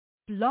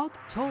Blog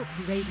Talk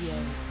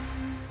Radio.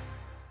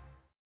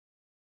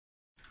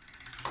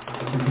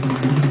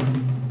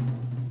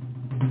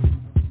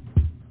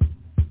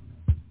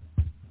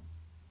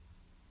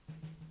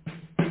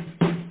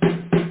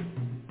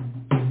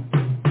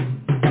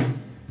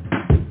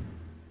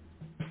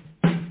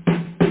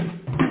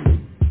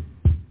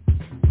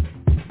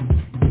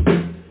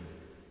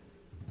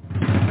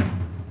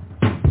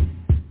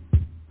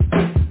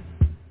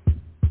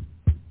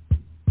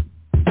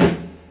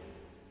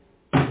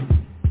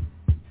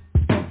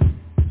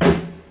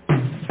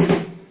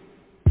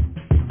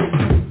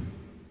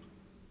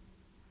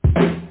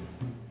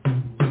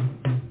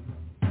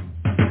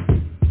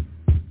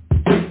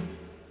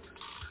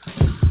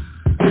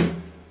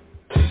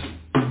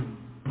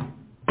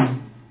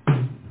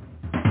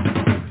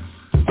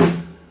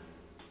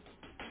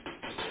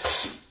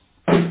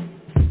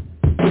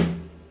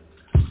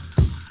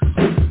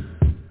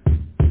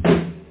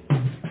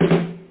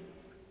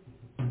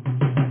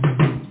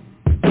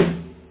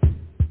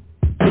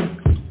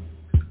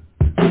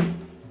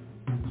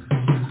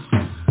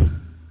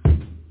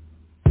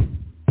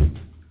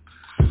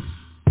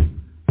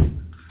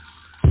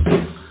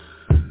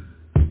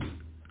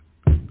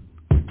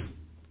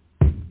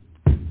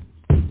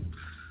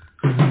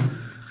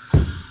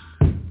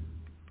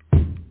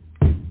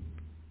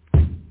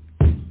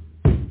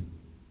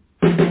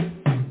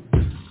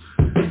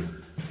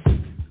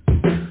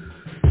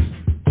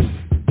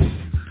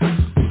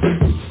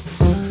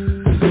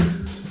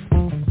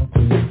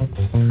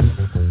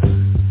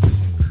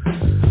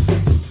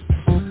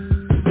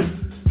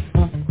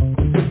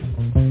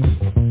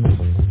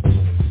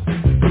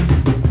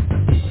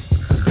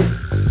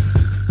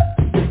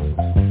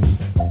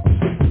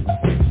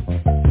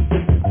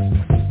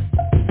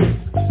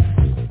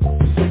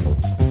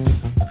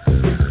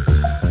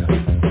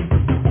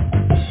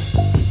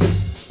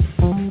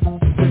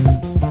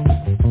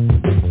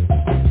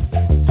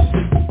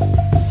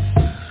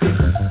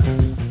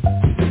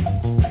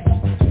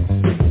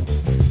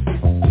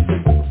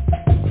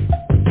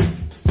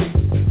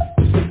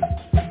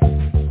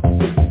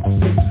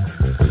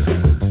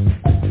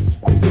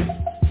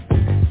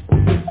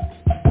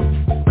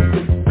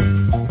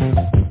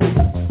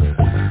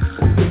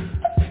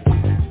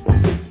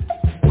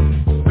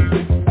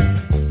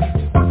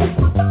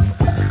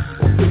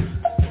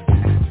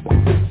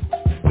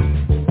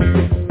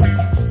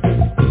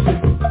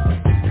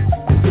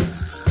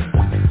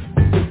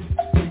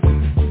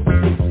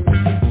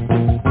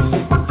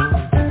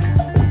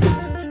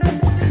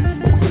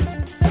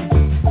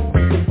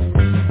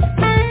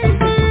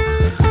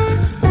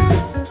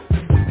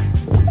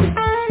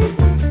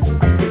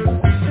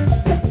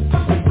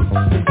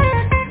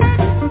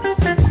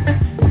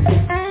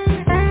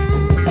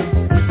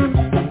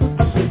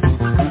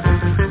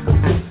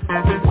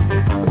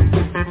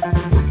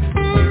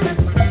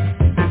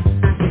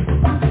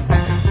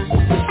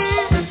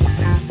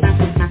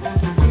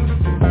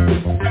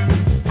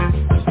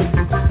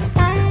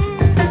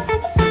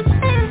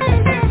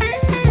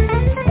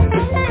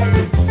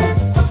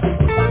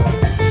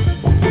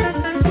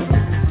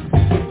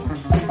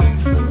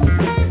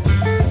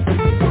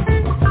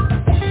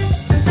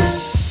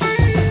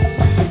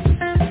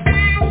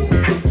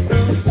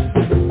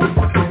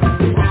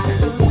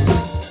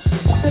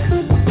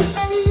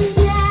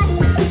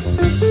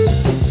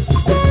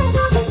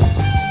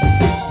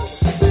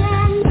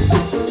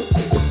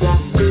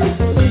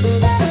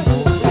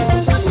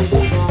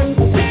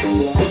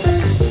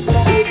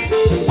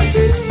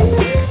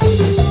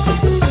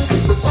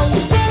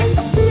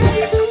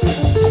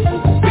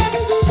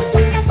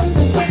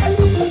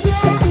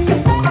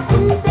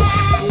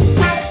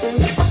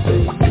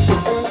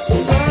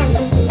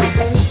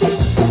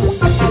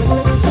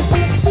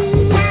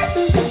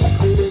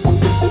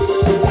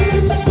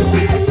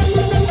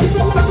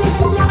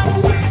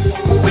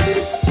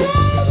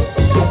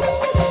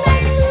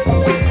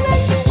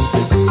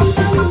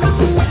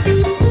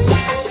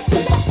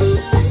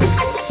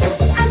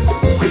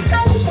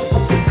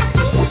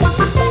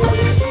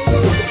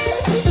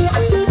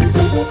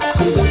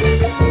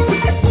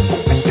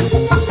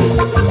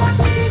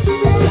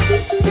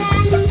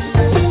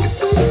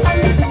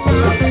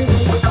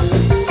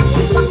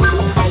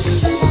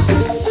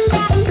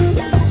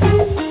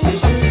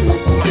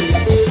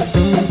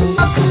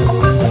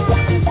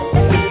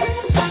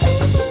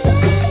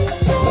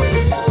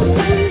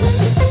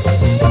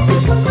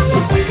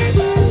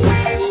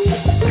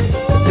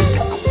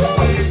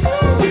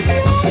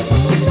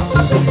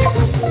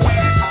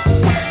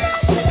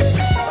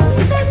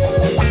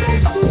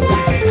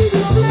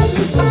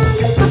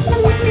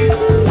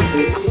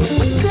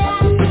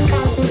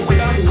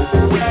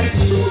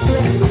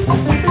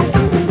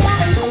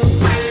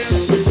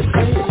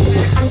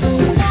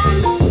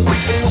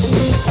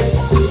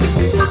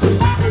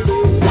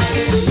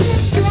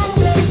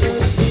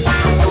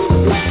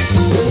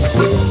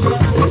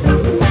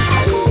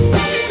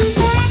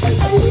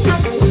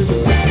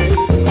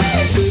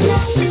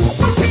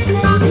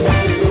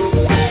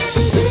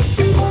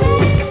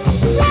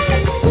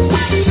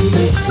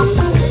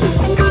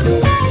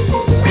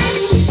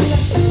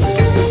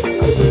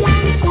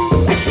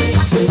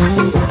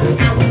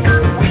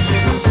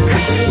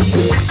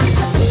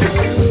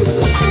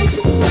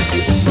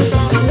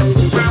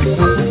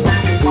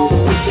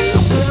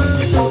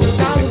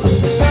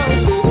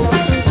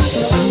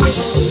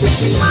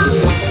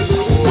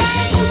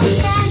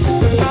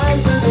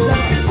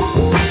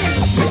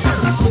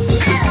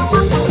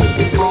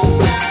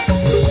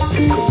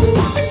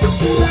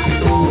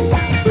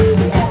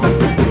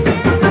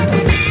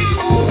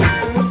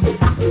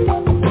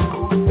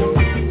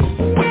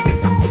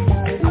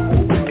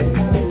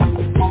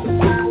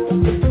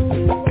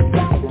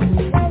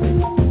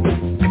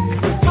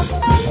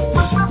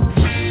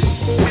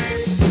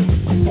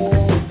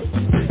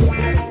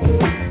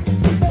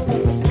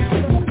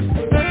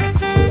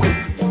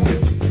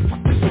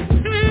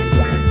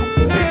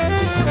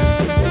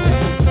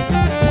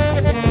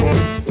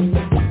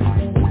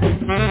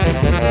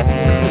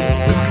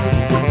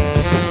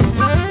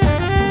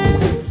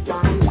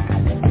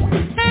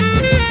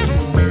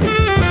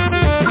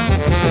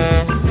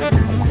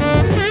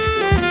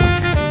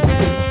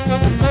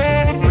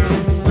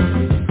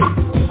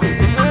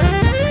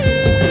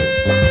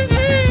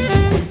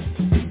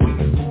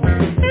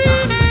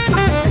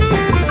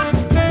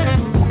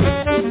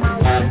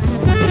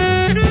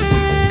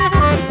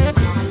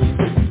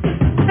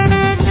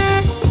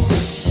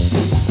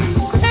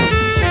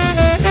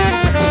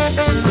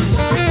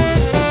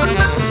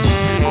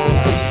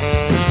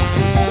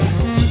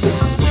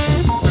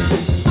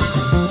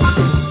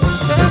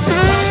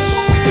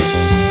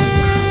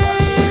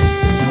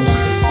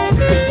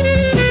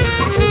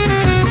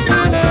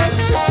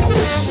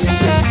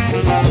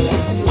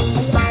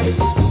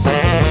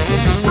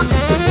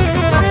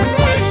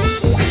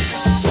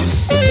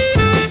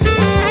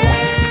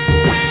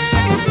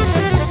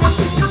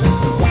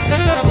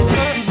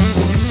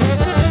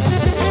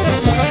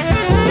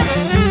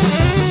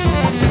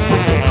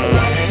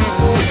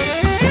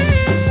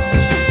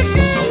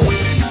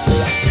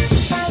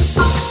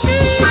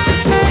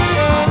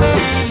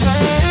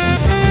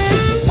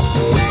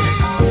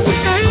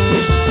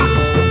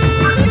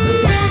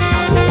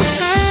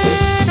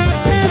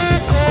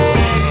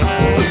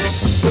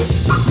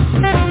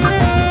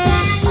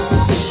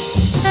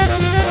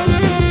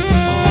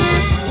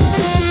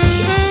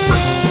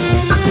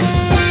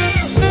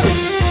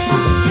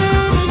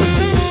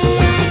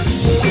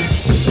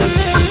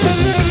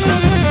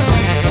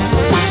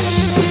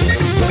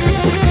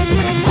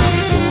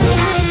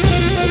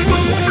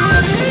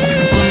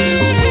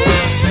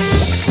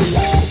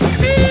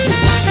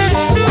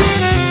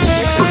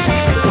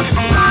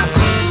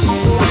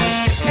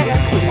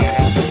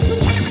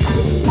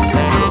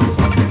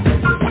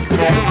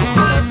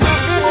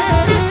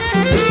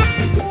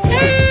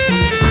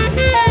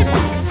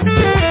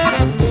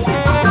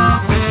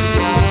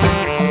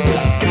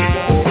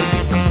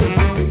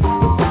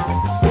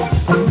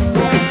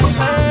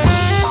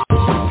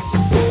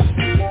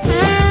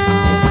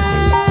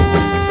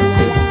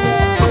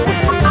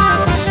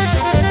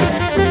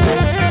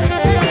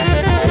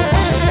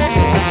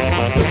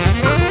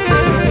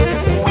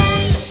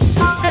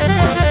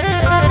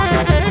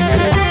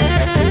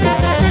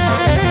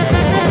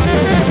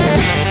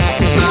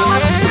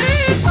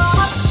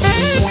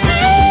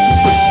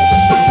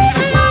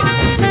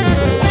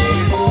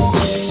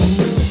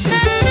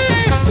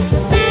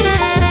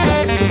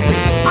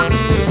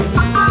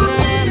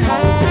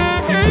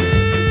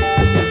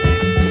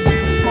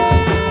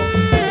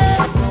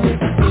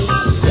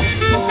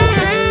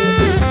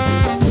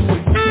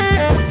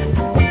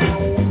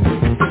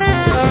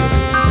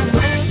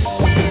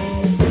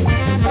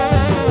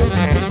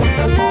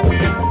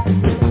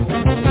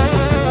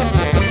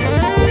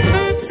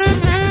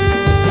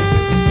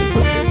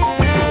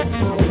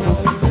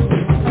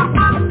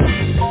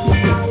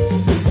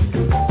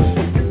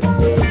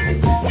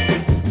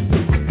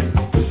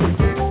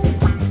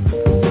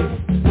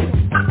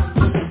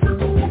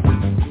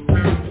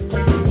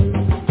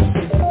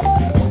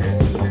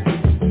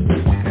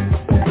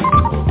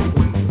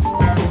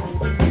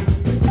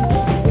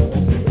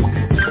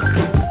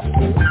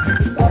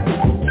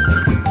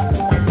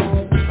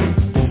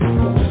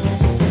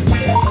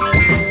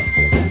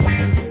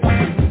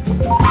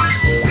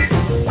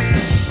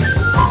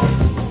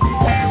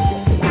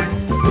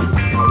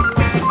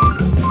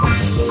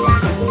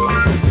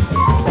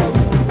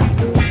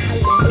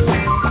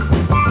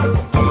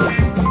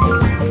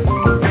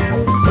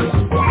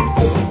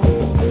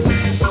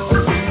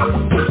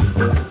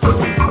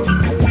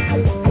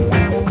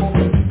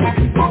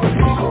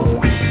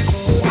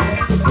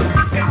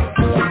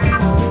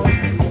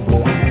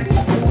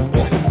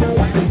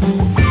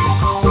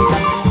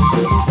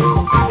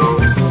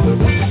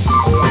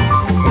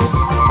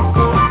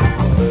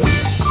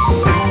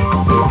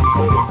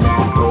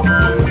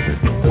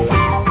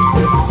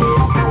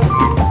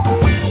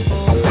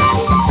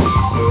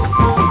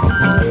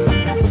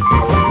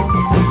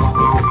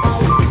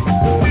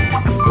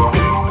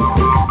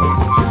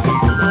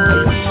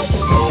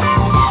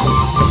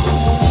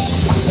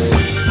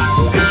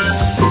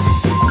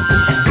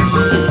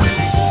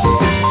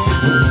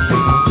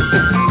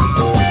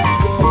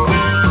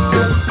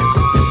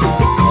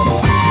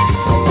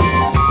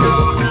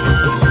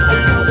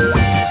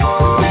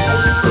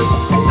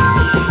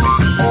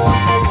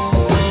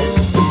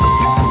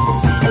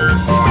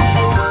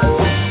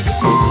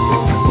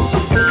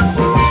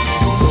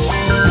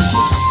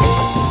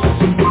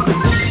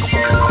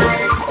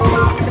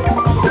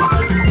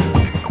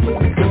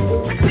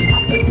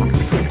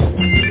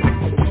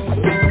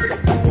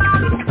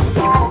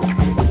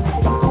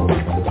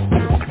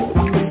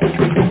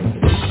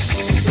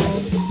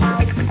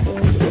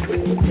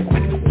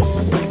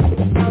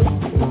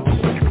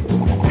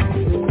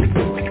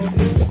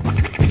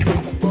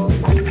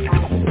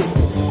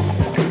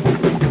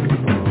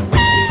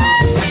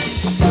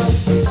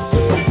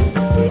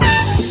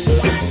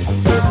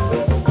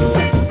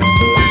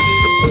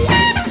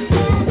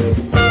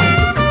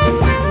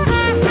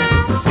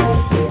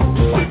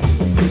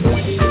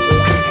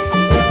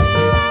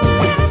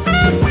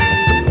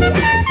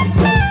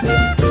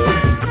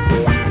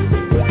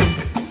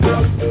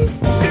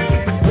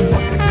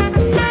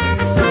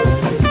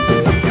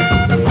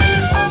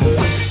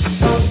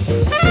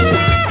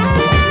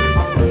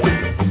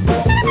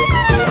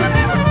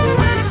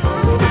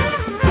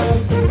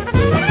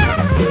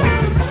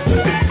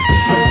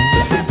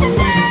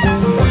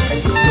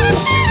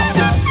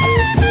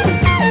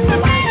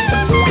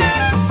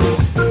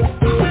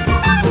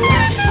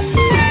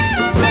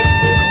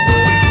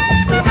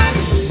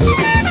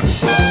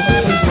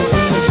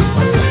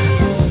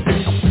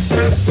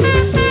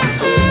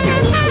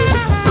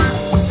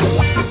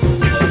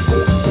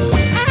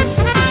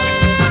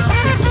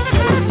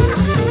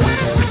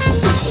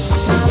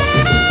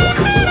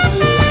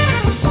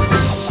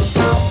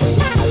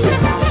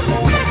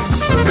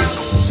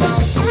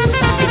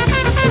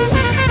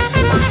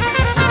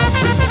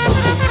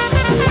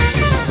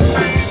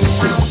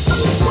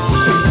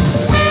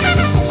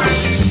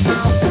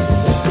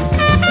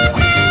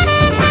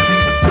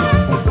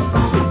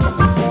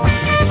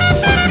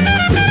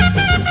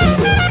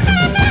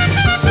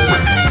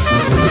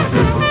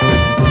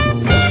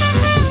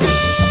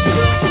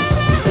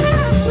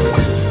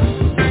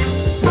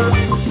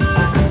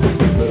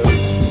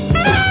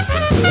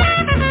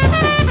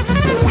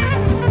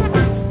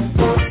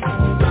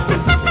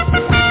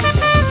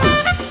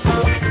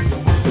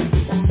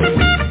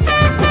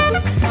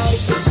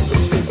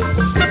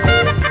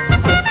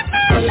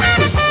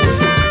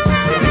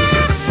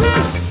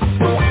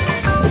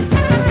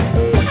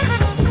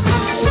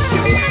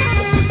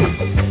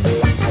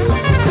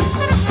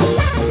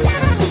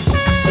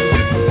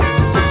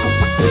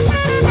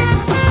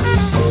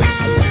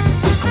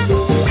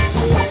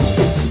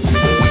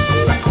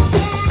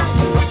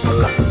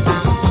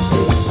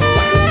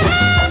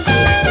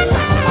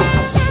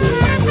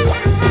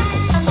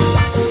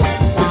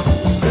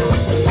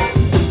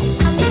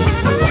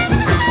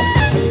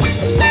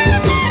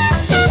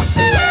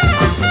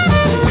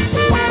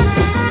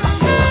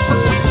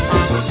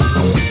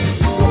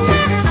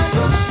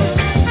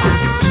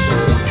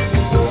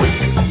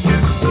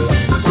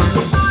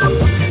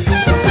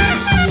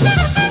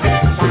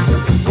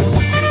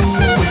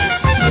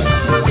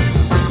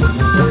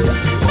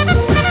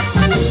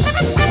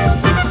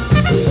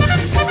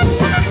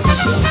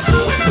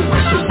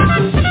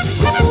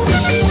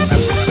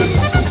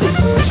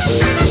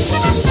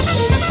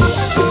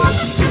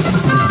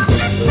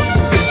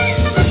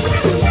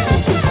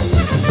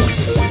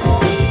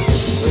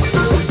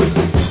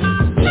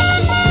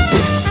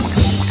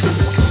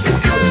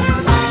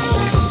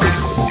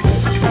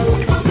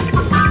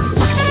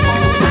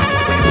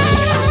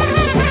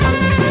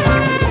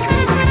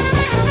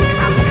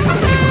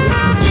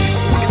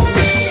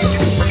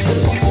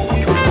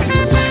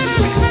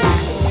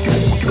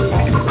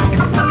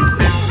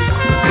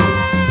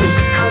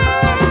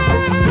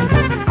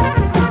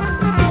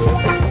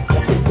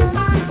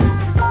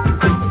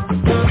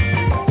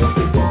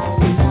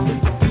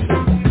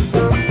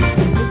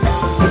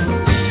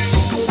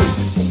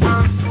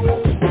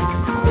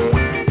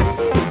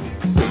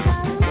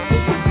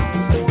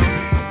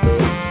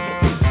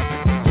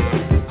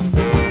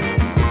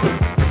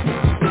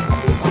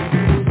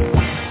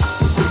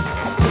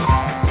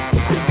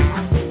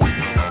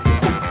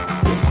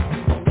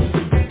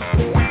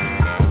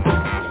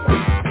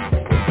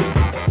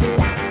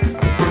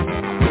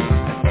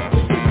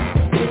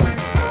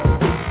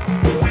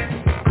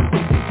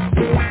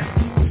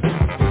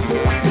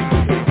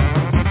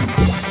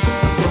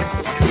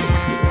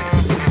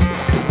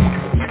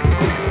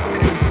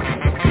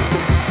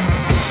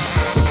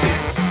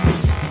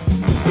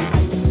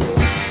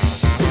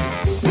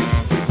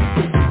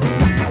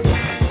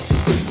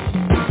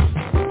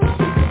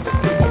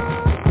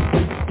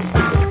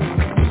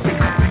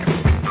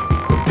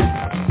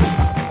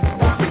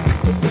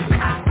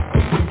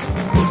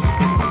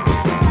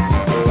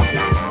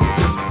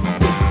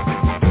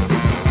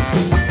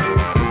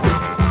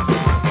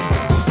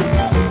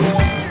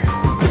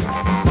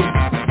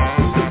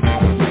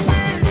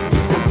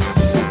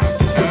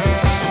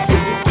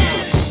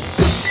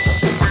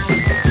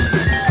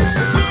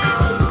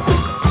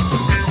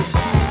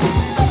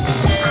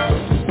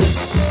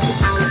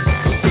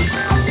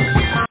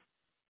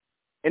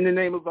 In the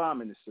name of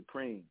Amen, the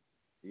Supreme,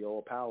 the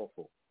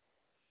All-Powerful,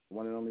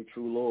 one and only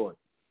true Lord.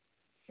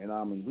 In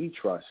Amen we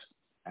trust,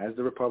 as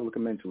the Republic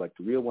of Mentellect,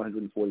 the real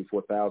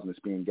 144,000 that's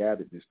being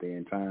gathered this day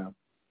and time,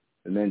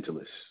 the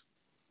mentalists,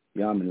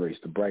 the Amen race,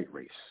 the bright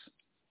race.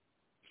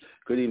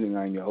 Good evening,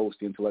 I'm your host,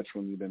 the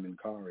INTEL.NUBEN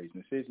MENKARAYZZ,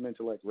 and this is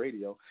MENTELLECT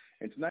Radio,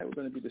 and tonight we're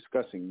going to be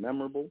discussing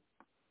memorable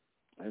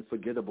and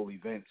forgettable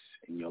events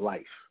in your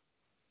life.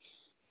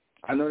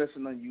 I know that's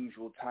an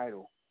unusual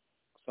title.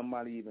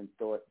 Somebody even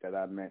thought that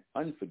I meant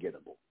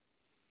unforgettable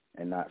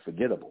and not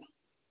forgettable.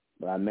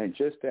 But I meant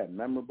just that,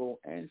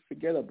 memorable and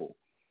forgettable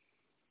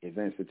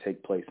events that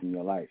take place in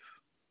your life.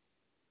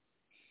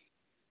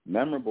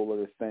 Memorable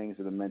are the things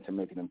that are meant to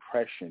make an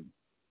impression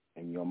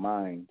in your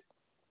mind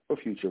for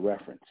future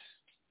reference.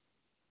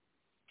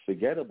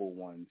 Forgettable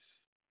ones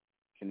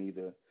can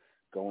either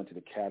go into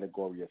the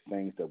category of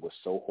things that were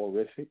so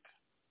horrific,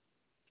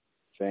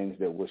 things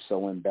that were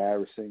so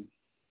embarrassing,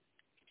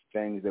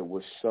 things that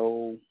were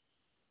so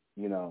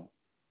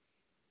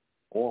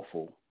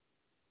awful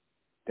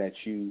that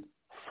you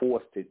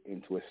forced it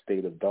into a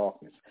state of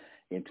darkness,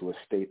 into a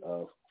state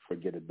of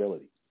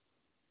forgettability.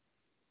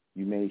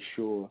 You made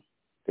sure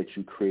that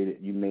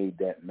you made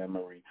that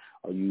memory,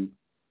 or you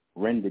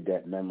rendered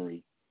that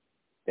memory,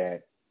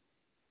 that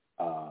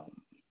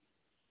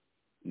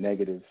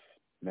negative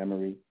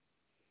memory,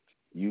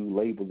 you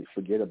labeled it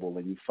forgettable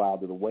and you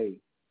filed it away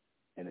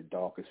in the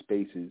darker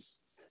spaces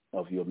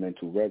of your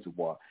mental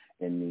reservoir,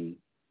 in the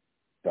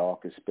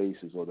darker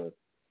spaces or the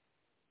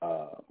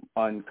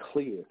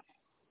unclear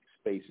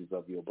spaces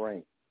of your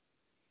brain,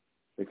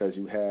 because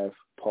you have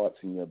parts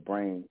in your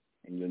brain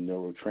and your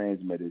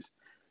neurotransmitters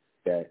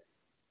that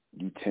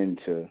you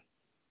tend to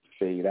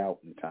fade out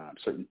in time.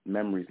 Certain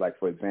memories, like,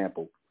 for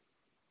example,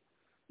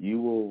 you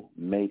will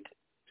make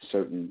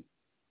certain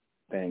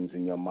things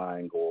in your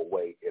mind go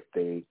away if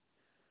they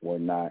were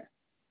not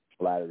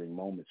flattering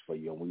moments for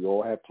you. And we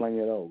all have plenty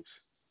of those.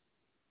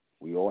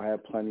 We all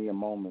have plenty of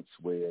moments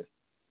where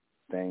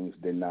things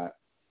did not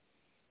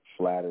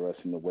flatter us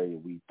in the way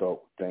that we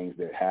thought, things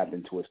that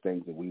happened to us,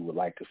 things that we would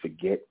like to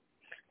forget,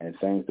 and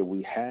things that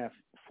we have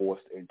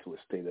forced into a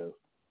state of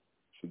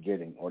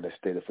forgetting, or the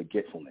state of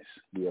forgetfulness.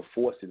 We are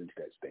forced into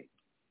that state.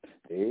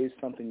 There is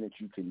something that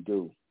you can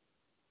do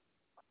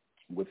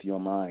with your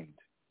mind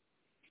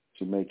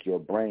to make your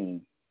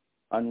brain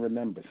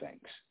unremember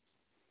things.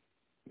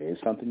 There is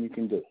something you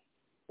can do,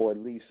 or at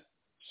least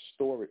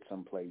store it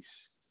someplace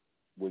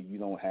where you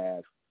don't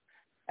have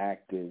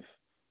active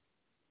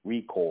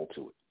recall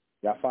to it.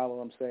 Y'all follow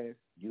what I'm saying?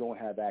 You don't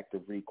have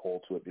active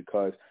recall to it,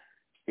 because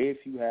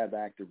if you have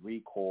active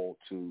recall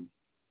to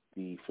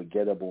the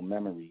forgettable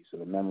memories, or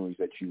the memories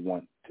that you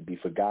want to be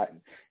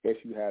forgotten,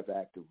 if you have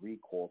active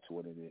recall to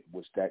it and it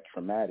was that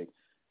traumatic,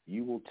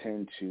 you will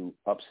tend to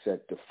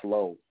upset the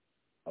flow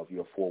of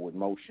your forward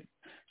motion.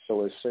 So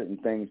there's certain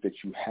things that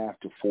you have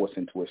to force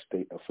into a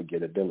state of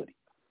forgettability.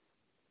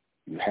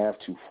 You have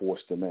to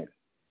force them in.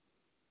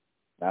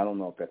 I don't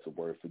know if that's a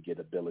word,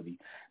 forgettability,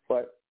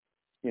 but,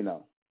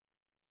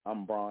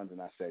 I'm bronze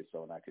and I say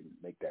so, and I can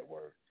make that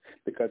word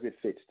because it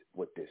fits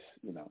with this,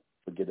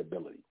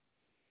 forgettability.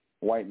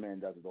 White man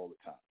does it all the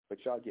time,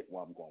 but y'all get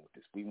where I'm going with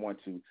this. We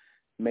want to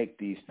make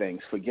these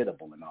things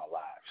forgettable in our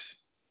lives.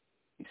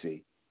 You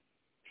see,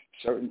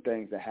 certain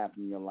things that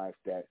happen in your life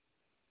that,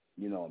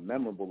 are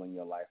memorable in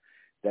your life,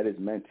 that is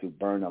meant to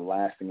burn a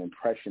lasting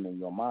impression in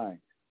your mind.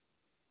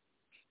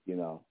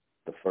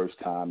 The first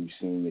time you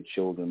seen your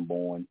children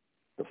born,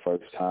 the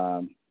first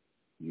time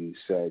you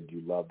said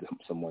you loved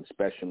someone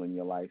special in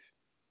your life,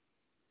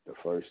 the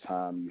first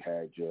time you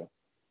had your,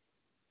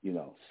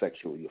 your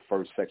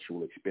first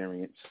sexual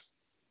experience,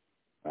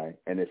 right?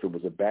 And if it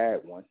was a bad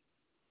one,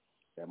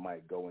 that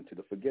might go into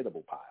the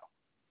forgettable pile.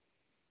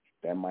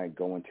 That might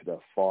go into the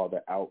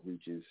farther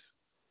outreaches,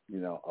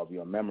 of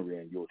your memory,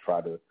 and you'll try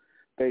to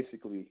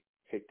basically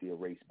hit the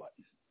erase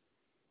button,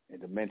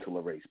 and the mental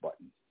erase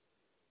button,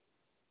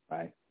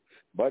 right?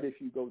 But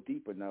if you go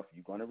deep enough,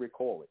 you're going to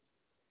recall it,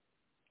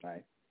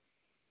 right?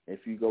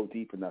 If you go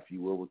deep enough,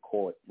 you will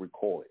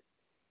recall it.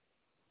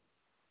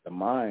 The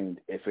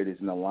mind, if it is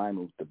in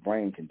alignment with the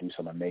brain, can do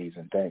some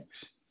amazing things.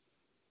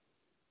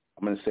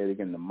 I'm going to say it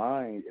again. The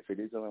mind, if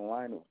it is in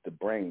alignment with the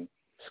brain,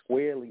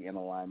 squarely in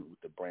alignment with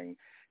the brain,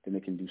 then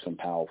it can do some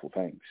powerful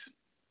things.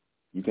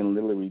 You can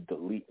literally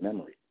delete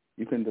memory.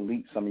 You can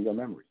delete some of your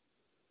memory.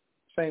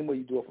 Same way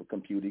you do it for a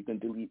computer. You can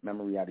delete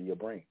memory out of your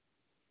brain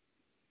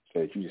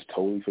so that you just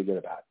totally forget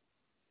about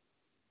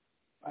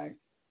it, right?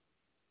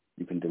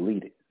 You can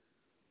delete it.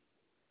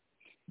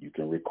 You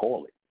can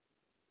recall it,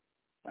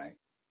 right?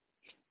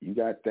 You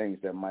got things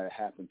that might have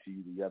happened to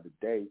you the other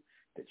day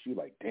that you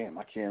like, damn,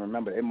 I can't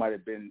remember. It might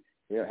have been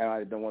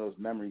one of those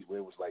memories where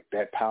it was like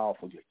that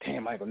powerful. You're like,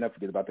 damn, I ain't gonna never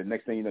forget about that.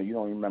 Next thing you know, you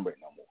don't even remember it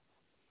no more.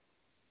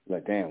 You're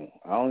like, damn,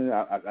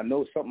 I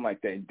know something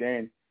like that. And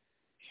then,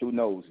 who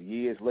knows,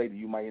 years later,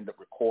 you might end up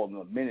recalling,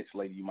 or minutes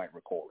later, you might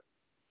recall it.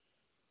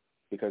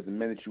 Because the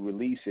minute you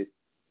release it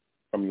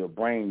from your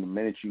brain, the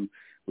minute you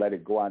let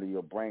it go out of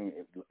your brain,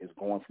 it's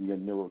going from your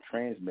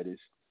neurotransmitters.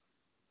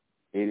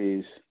 It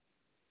is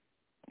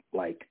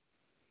like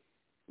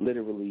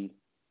literally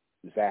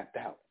zapped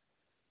out,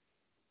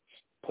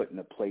 put in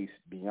a place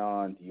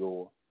beyond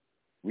your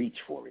reach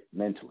for it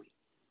mentally.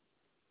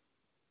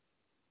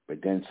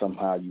 But then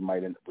somehow you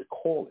might end up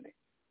recalling it,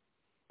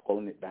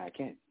 pulling it back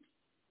in,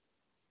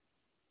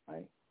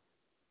 right?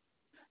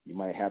 You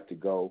might have to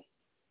go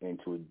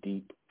into a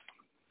deep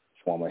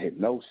form of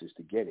hypnosis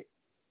to get it,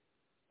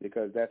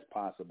 because that's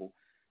possible.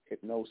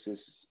 Hypnosis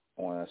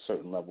on a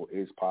certain level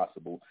is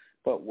possible,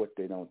 but what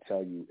they don't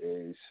tell you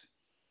is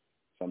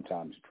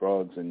sometimes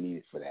drugs are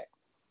needed for that,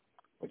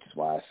 which is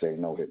why I say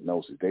no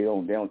hypnosis. They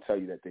don't tell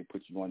you that they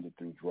put you under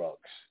through drugs,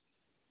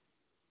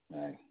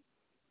 right?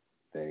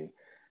 They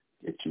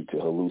get you to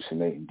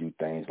hallucinate and do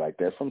things like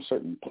that from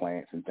certain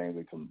plants and things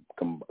that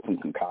from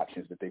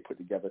concoctions that they put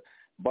together.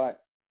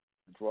 But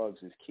drugs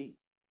is key,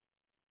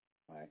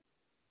 right?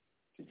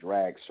 To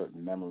drag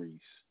certain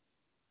memories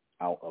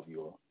out of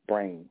your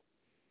brain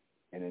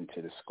and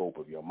into the scope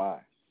of your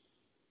mind,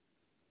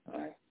 all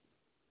right?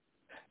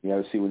 You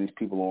ever see when these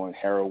people are on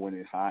heroin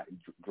and hot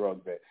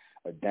drugs that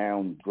are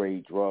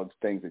downgrade drugs,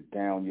 things that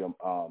down your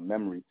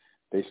memory,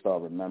 they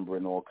start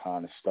remembering all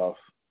kind of stuff,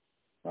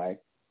 right?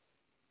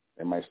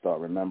 They might start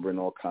remembering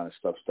all kind of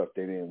stuff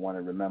they didn't want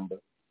to remember,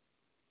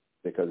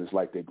 because it's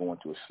like they're going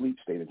to a sleep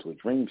state, into a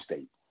dream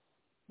state.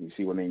 You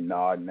see when they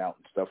nodding out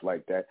and stuff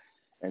like that,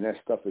 and that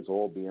stuff is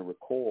all being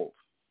recalled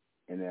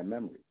in their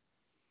memory.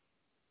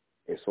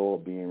 It's all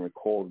being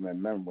recalled in their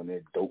memory when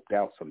they're doped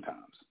out sometimes,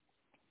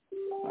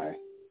 right?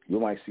 You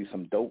might see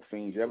some dope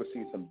fiends. You ever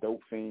see some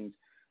dope fiends?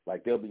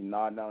 Like they'll be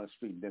nodding down the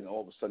street, and then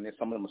all of a sudden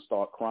some of them will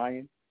start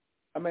crying.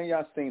 I mean,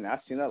 y'all seen that. I've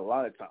seen that a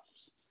lot of times.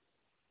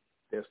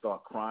 They'll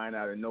start crying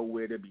out of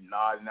nowhere. They'll be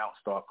nodding out,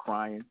 start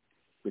crying,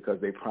 because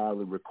they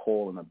probably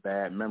recalling a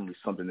bad memory,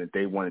 something that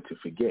they wanted to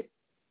forget.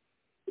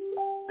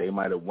 They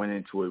might have went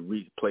into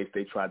a place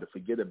they tried to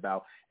forget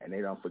about, and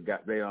they don't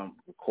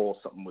recall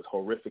something was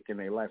horrific in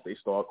their life. They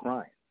start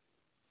crying,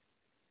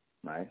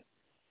 right?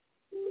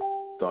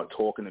 Start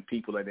talking to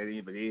people that they didn't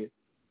even hear,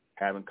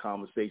 having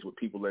conversations with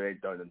people that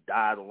they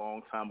died a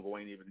long time ago,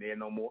 ain't even there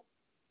no more.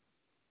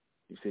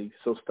 You see?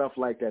 So stuff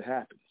like that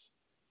happens.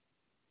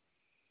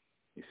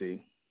 You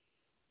see?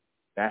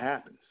 That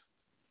happens,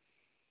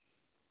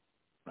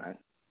 right?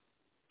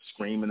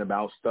 Screaming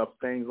about stuff,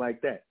 things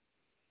like that.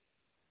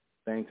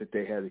 Things that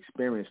they had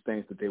experienced,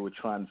 things that they were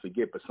trying to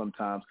forget. But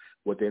sometimes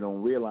what they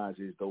don't realize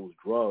is those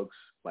drugs,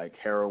 like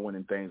heroin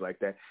and things like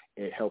that,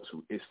 it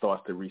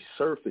starts to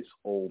resurface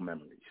old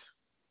memories.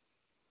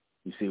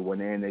 You see, when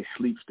they're in their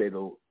sleep state,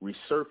 they'll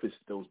resurface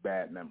those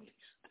bad memories,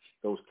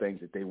 those things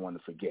that they want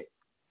to forget,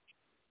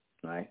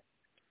 right?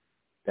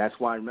 That's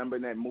why, remember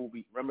that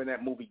movie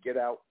Get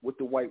Out? What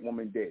the white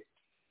woman did,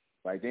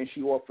 right? Then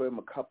she offered him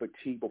a cup of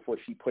tea before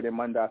she put him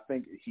under. I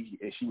think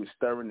she was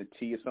stirring the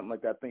tea or something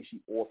like that. I think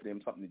she offered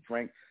him something to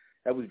drink.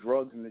 That was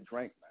drugs in the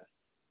drink, man.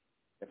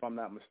 If I'm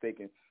not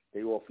mistaken,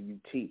 they offer you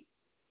tea,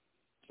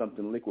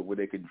 something liquid where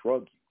they could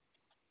drug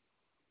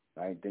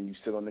you, right? Then you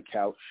sit on the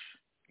couch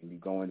and you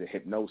go into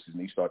hypnosis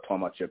and you start talking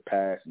about your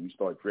past and you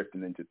start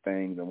drifting into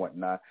things and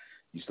whatnot.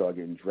 You start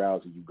getting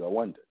drowsy, you go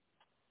under,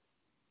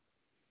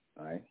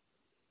 all right?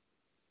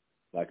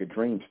 Like a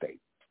dream state.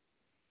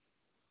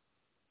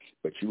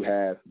 But you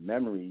have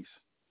memories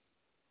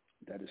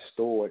that are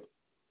stored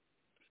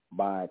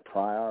by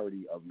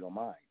priority of your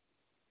mind.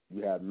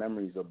 You have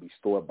memories that will be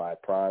stored by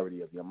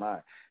priority of your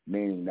mind,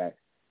 meaning that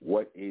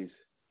what is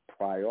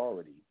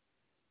priority,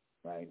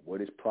 right?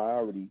 What is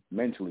priority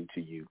mentally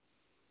to you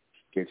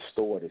gets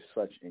stored as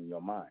such in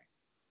your mind,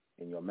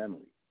 in your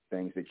memory,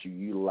 things that you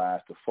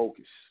utilize to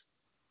focus.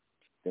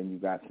 Then you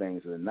got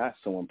things that are not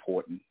so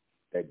important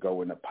that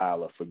go in a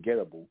pile of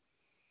forgettable,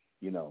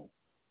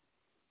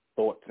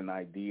 thoughts and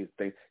ideas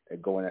that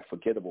go in that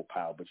forgettable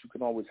pile, but you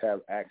can always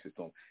have access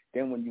to them.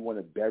 Then when you want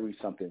to bury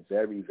something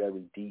very,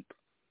 very deep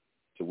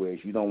to where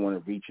you don't want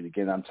to reach it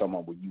again, I'm talking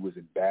about when you was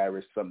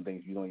embarrassed, some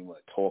things you don't even want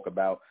to talk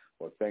about,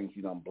 or things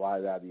you don't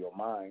blot out of your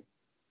mind,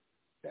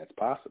 that's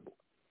possible.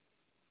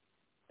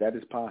 That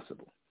is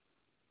possible.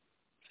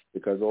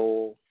 Because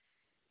all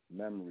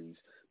memories,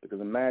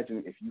 because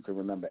imagine if you could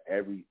remember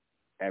every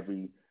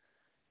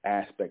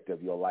aspect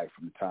of your life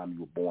from the time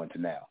you were born to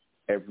now,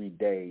 every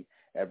day,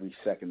 every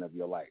second of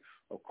your life.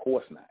 Of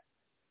course not.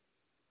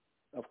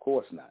 Of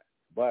course not.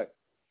 But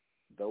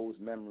those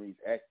memories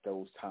at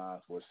those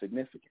times were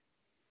significant.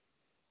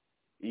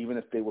 Even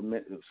if they were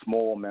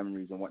small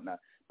memories and whatnot,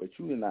 but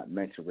you are not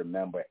meant to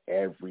remember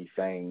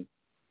everything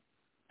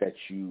that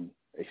you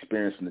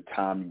experienced from the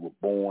time you were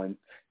born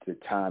to the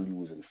time you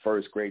was in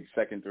first grade,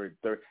 second,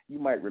 third. You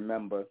might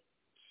remember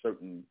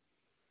certain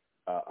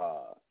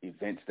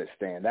events that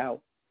stand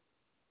out,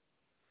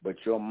 but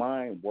your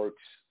mind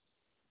works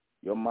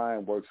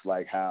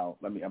like how,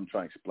 I'm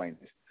trying to explain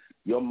this.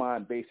 Your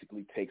mind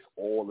basically takes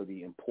all of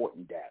the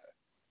important data.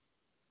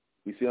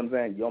 You see what I'm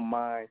saying? Your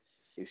mind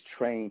is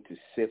trained to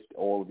sift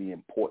all of the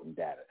important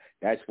data.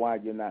 That's why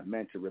you're not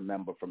meant to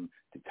remember from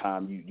the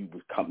time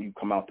you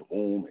come out the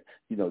womb,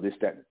 this,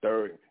 that, and the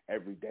third,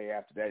 every day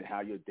after that,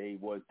 how your day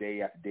was,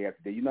 day after day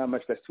after day. You know how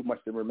much that's too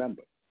much to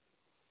remember.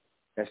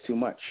 That's too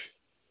much.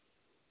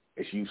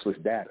 It's useless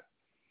data,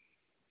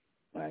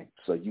 right?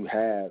 So you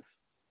have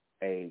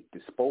a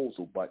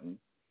disposal button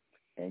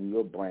in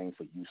your brain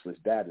for useless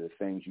data, the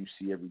things you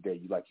see every day.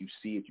 You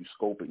see it, you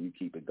scope it, and you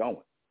keep it going.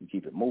 You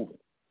keep it moving.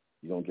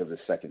 You don't give it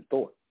a second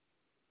thought.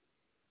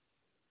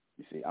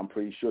 You see, I'm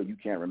pretty sure you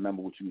can't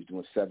remember what you was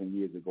doing 7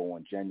 years ago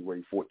on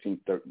January 14th,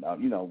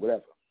 13th,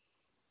 whatever.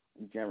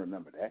 You can't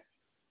remember that.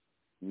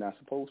 You're not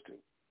supposed to.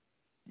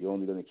 You're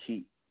only going to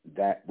keep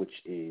that which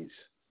is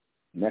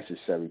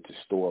necessary to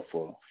store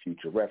for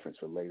future reference,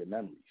 for later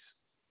memories.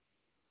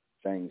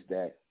 Things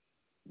that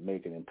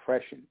make an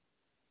impression.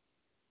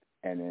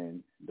 And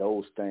then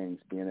those things,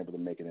 being able to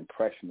make an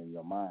impression in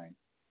your mind,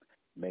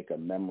 make a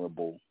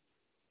memorable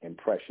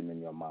impression in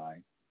your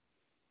mind,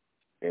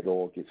 it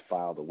all gets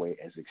filed away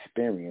as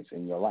experience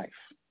in your life.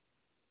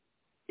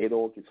 It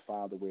all gets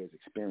filed away as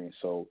experience.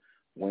 So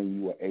when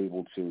you are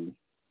able to,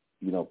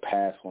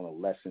 pass on a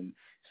lesson,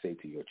 say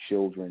to your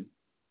children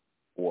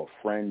or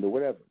a friend or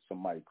whatever,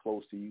 somebody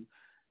close to you,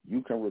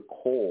 you can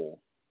recall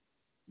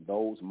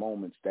those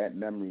moments, that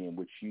memory in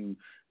which you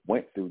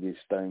went through these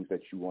things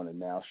that you want to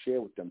now share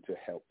with them to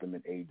help them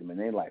and aid them in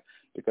their life,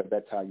 because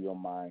that's how your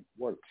mind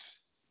works.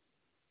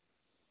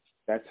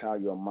 That's how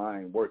your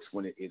mind works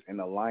when it is in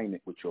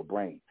alignment with your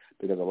brain,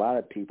 because a lot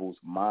of people's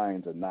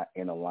minds are not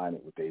in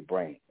alignment with their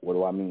brain. What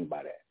do I mean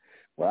by that?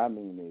 What I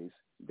mean is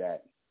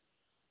that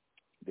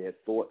their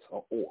thoughts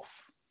are off.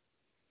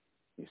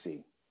 You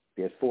see,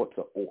 their thoughts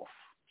are off.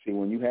 See,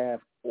 when you have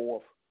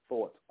off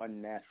thoughts,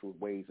 unnatural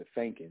ways of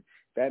thinking,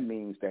 that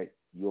means that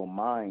your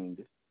mind,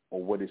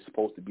 or what is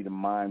supposed to be the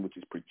mind which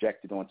is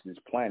projected onto this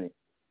planet,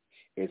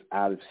 is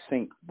out of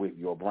sync with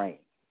your brain.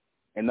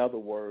 In other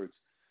words,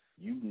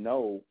 you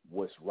know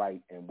what's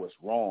right and what's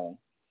wrong,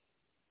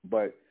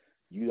 but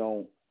you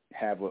don't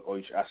have or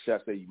I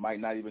should say, you might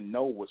not even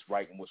know what's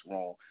right and what's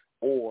wrong,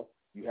 or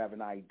you have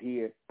an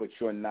idea, but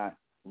you're not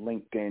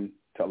linked in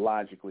to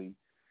logically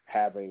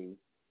have a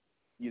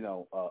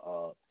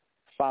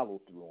follow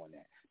through on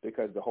that.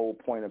 Because the whole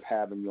point of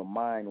having your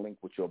mind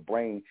linked with your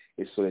brain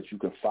is so that you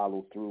can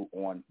follow through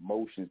on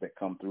motions that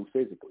come through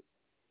physically.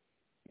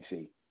 You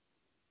see,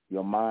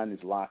 your mind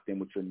is locked in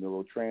with your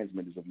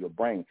neurotransmitters of your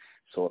brain.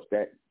 So if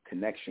that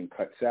connection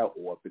cuts out,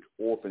 or if it's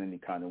off in any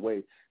kind of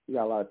way, you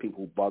got a lot of people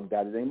who bugged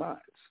out of their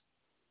minds.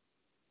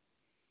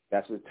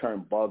 That's the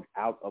term, bugged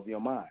out of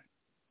your mind.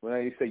 When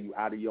they say you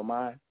out of your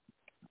mind,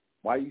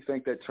 why do you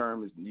think that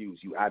term is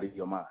used, you out of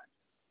your mind?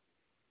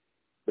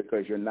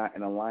 Because you're not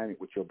in alignment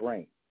with your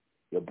brain.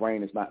 Your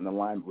brain is not in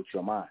alignment with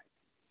your mind.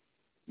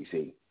 You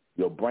see,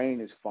 your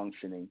brain is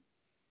functioning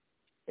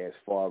as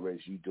far as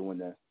you doing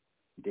the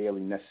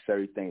daily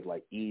necessary things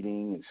like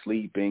eating and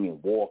sleeping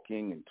and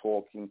walking and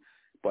talking,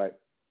 but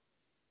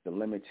the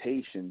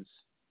limitations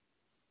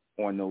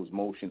on those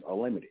motions are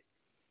limited.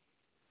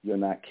 You're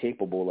not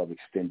capable of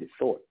extended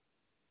thought.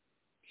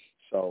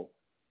 So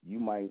you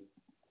might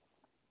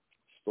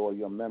store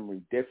your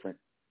memory different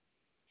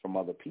from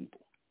other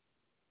people.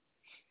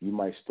 You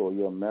might store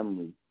your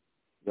memories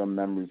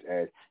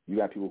as, you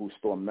got people who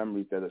store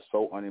memories that are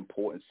so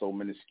unimportant, so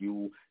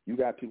minuscule. You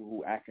got people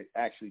who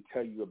actually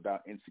tell you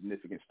about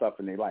insignificant stuff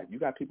in their life. You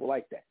got people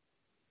like that.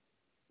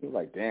 You're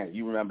like, damn,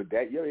 you remember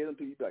that? You ever hear them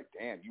people? You be like,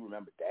 damn, you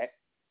remember that?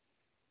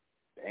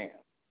 Damn.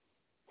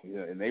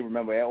 And they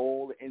remember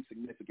all the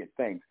insignificant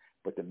things,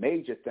 but the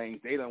major things,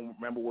 they don't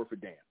remember worth a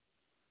damn.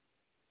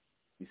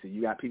 You see,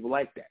 you got people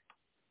like that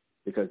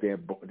because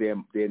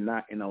they're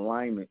not in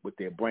alignment with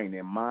their brain.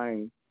 Their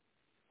mind,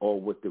 or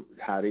with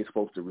how they're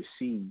supposed to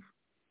receive,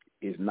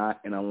 is not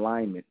in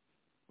alignment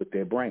with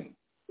their brain.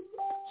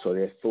 So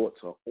their thoughts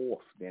are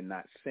off. They're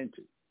not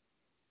centered.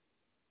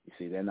 You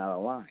see, they're not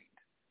aligned.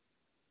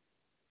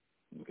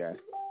 Okay?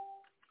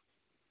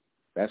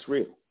 That's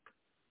real.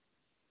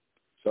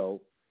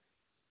 So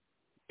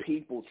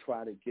people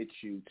try to get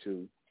you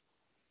to,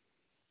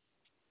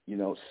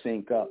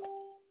 sync up,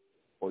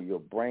 or your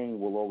brain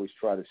will always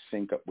try to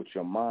sync up with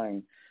your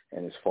mind,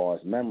 and as far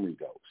as memory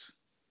goes.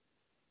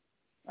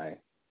 Right?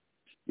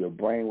 Your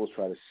brain will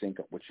try to sync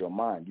up with your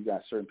mind. You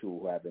got certain people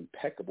who have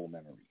impeccable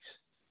memories.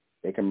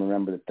 They can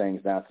remember the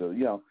things down to,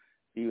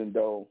 even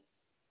though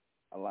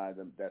a lot of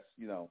them,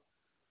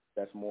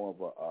 that's more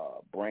of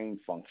a brain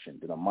function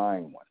than a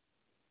mind one.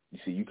 You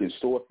see, you can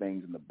store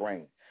things in the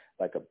brain.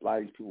 Like a lot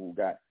of these people who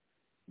got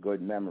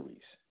good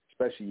memories,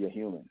 especially your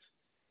humans,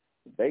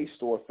 they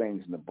store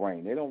things in the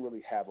brain. They don't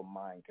really have a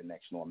mind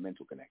connection or a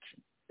mental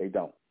connection. They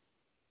don't.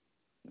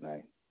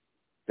 Right?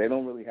 They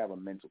don't really have a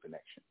mental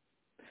connection.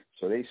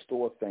 So they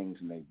store things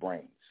in their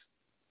brains.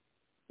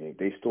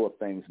 They store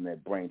things in their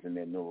brains and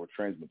their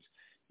neurotransmitters.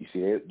 You see,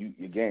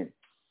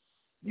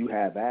 you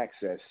have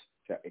access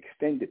to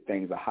extended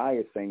things, the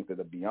higher things that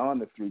are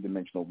beyond the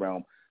three-dimensional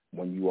realm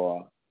when you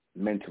are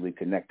mentally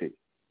connected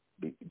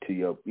to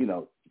your,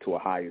 to a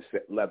higher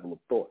level of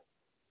thought.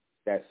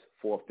 That's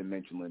fourth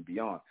dimensional and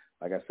beyond.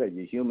 Like I said,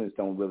 your humans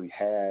don't really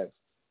have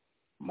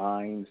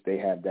minds. They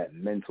have that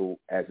mental,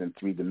 as in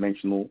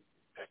three-dimensional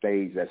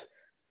stage that's,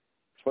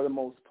 for the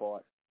most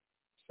part,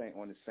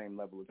 on the same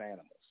level as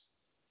animals.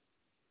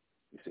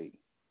 You see,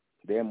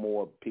 They're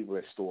more people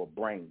that store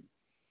brain.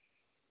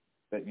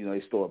 That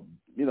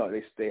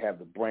they have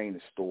the brain to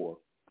store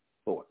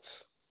thoughts,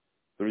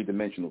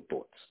 three-dimensional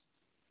thoughts.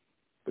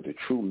 But the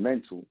true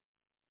mental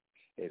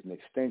is an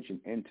extension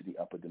into the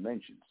upper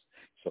dimensions.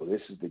 So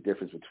this is the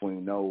difference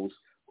between those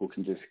who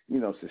can just,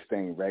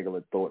 sustain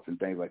regular thoughts and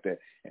things like that,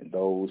 and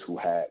those who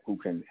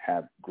can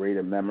have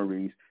greater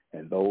memories,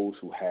 and those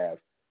who have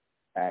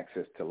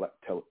access to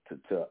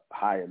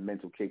higher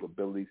mental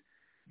capabilities.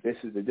 This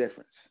is the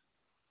difference.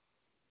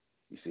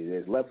 You see,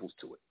 there's levels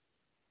to it.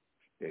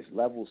 There's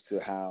levels to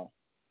how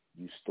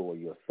you store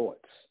your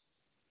thoughts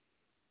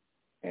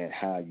and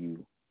how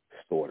you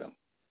store them,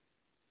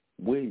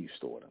 where you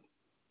store them,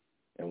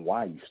 and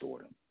why you store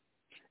them,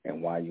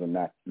 and why you're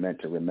not meant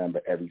to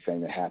remember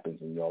everything that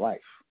happens in your life.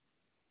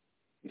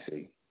 You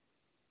see,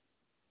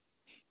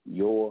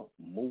 your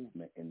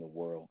movement in the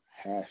world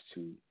has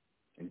to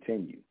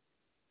continue.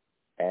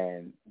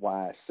 And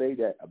why I say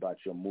that about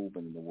your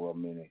movement in the world,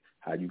 meaning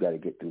how you got to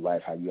get through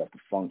life, how you have to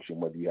function,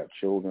 whether you have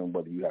children,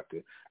 whether you have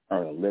to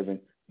earn a living,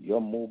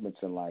 your movements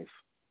in life,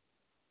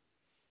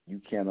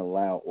 you can't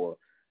allow, or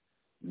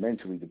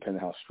mentally,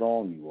 depending on how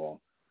strong you are,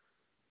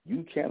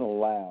 you can't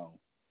allow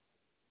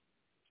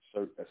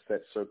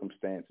set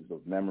circumstances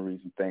of memories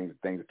and things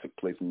that took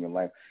place in your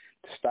life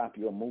to stop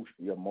your motion,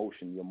 your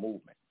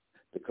movement,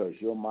 because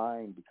your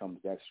mind becomes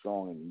that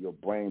strong and your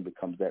brain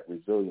becomes that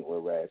resilient,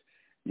 whereas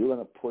you're going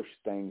to push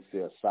things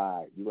to the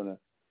side. You're going to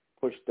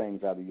push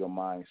things out of your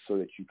mind so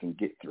that you can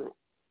get through,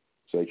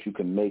 so that you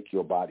can make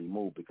your body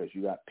move, because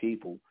you got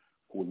people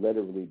who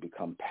literally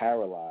become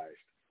paralyzed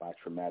by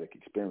traumatic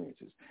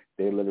experiences.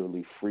 They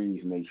literally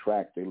freeze in their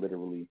tracks. They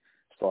literally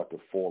start to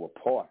fall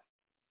apart,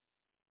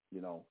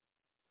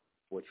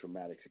 for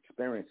traumatic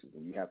experiences.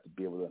 And you have to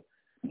be able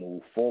to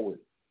move forward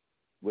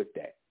with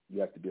that. You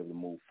have to be able to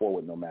move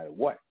forward no matter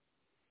what.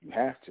 You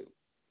have to,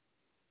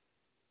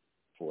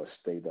 for a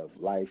state of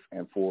life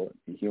and for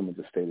the humans,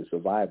 a state of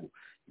survival.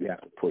 You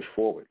have to push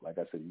forward. Like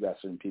I said, you got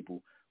certain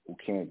people who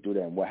can't do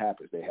that. And what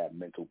happens? They have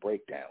mental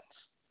breakdowns.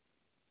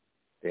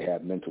 They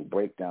have mental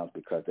breakdowns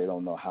because they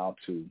don't know how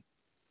to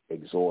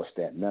exhaust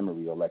that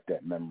memory or let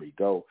that memory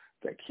go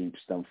that keeps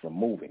them from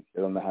moving.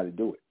 They don't know how to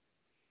do it.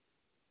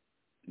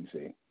 You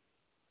see?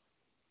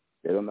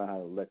 They don't know how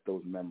to let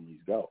those memories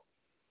go.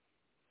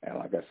 And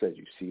like I said,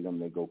 you see them,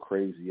 they go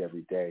crazy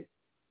every day.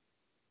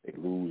 They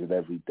lose it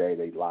every day.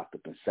 They locked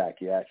up in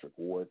psychiatric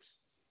wards.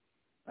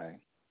 Right?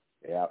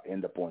 They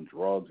end up on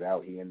drugs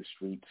out here in the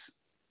streets.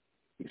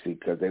 You see,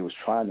 because they was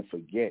trying to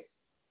forget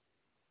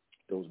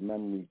those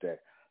memories that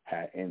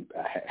had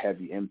a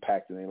heavy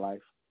impact in their life.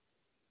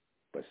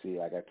 But see,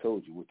 like I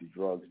told you, what the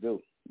drugs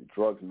do, the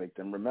drugs make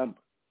them remember.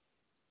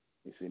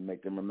 You see,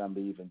 make them remember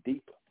even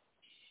deeper,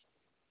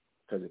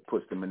 because it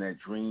puts them in that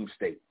dream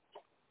state.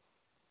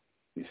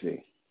 You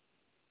see,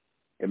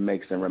 it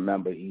makes them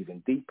remember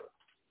even deeper.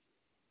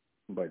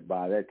 But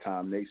by that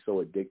time, they so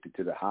addicted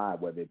to the high,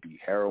 whether it be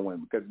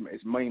heroin, because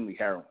it's mainly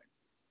heroin.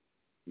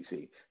 You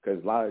see,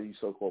 because a lot of you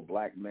so-called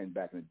black men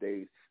back in the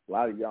days, a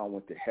lot of y'all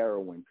went to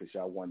heroin because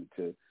y'all wanted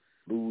to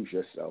lose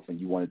yourself and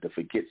you wanted to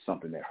forget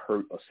something that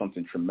hurt or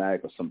something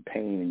traumatic or some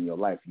pain in your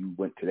life. You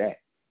went to that.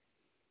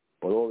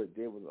 But all it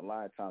did was a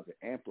lot of times it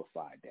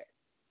amplified that.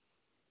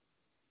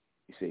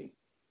 You see,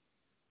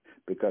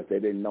 because they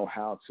didn't know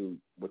how to,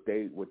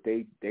 they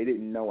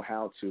didn't know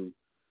how to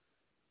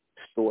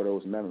store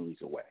those memories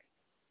away.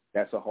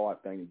 That's a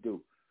hard thing to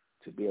do,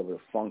 to be able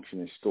to function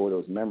and store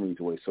those memories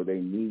away. So they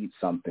need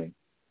something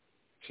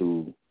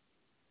to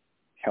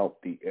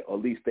help or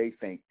at least they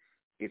think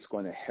it's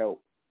going to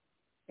help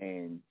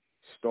in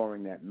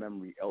storing that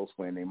memory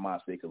elsewhere in their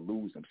mind so they can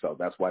lose themselves.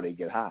 That's why they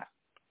get high.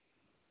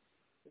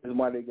 This is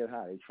why they get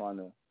high. They're trying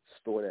to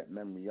store that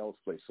memory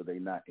elsewhere so they're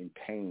not in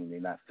pain. They're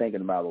not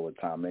thinking about it all the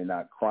time. They're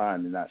not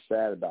crying. They're not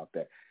sad about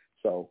that.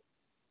 So,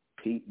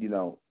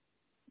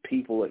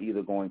 people are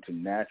either going to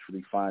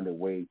naturally find a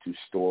way to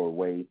store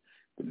away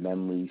the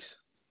memories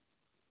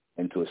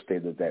into a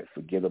state of that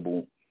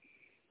forgettable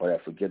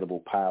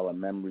pile of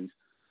memories,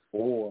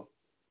 or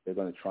they're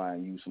going to try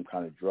and use some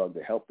kind of drug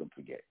to help them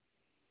forget.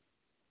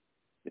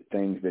 The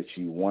things that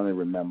you want to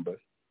remember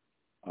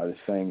are the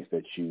things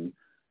that you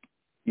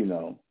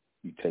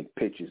take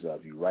pictures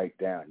of, you write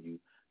down,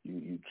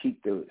 you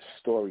keep the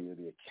story or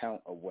the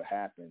account of what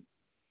happened,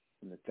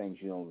 and the things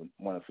you don't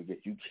want to forget.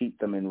 You keep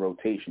them in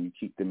rotation. You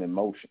keep them in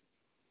motion.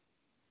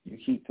 You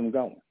keep them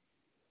going,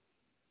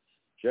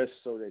 just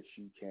so that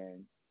you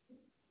can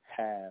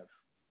have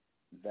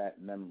that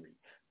memory.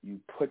 You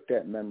put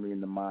that memory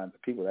in the minds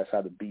of people. That's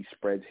how the beast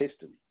spreads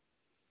history.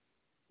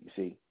 You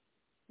see,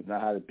 it's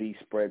not how the beast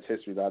spreads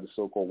history. How the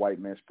so-called white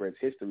man spreads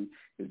history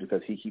is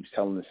because he keeps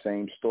telling the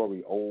same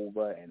story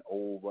over and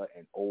over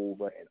and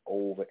over and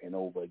over and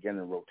over again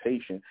in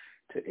rotation.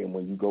 And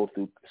when you go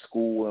through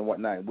school and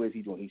whatnot, what is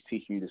he doing? He's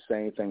teaching you the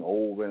same thing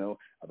over and over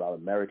about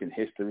American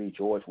history,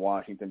 George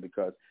Washington,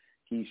 because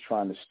he's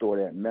trying to store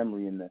that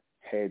memory in the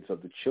heads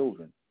of the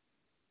children.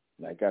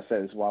 Like I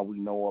said, it's why we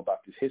know about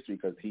this history,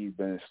 because he's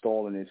been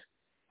installing this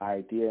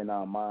idea in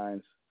our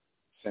minds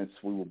since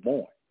we were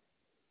born.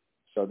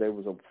 So there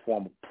was a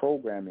form of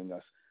programming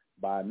us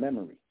by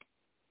memory.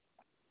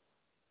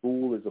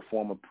 School is a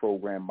form of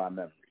program by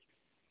memory.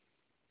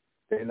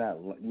 You're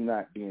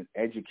not being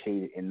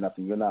educated in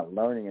nothing. You're not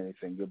learning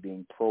anything. You're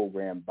being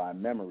programmed by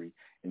memory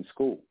in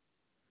school.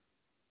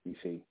 You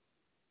see,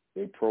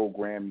 they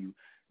program you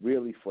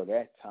really for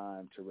that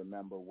time to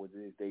remember what it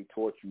is they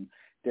taught you.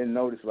 Then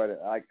notice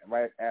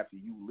right after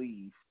you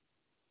leave,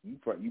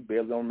 you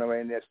barely don't remember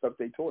any of that stuff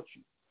they taught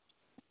you.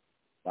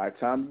 By the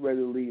time you're ready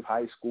to leave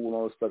high school and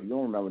all that stuff, you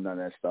don't remember none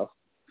of that stuff.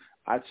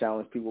 I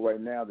challenge people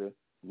right now to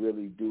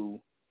really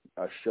do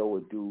a show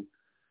or do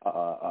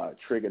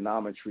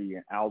trigonometry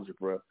and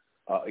algebra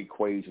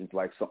equations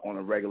like on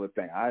a regular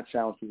thing. I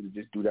challenge people to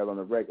just do that on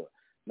a regular.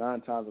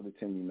 9 times out of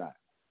 10, you're not.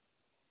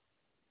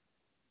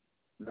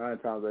 9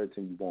 times out of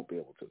 10, you won't be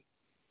able to,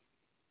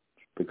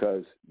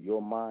 because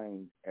your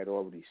mind had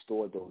already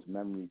stored those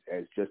memories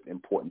as just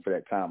important for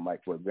that time.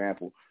 Like, for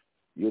example,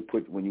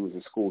 when you was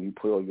in school, you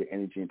put all your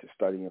energy into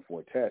studying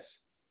for a test,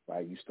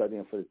 right? You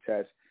studying for the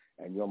test,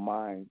 and your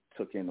mind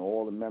took in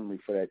all the memory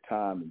for that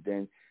time, and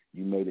then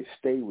you made it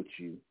stay with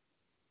you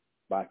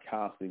by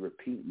constantly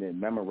repeating it and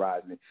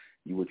memorizing it.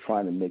 You were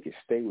trying to make it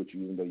stay with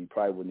you, even though you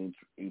probably wasn't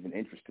even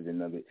interested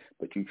in it,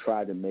 but you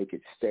tried to make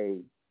it stay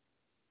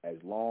as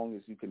long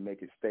as you can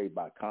make it stay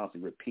by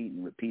constantly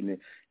repeating it,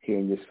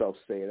 hearing yourself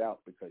say it out,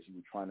 because you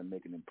were trying to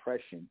make an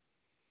impression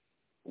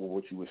or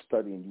what you were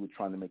studying. You were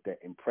trying to make that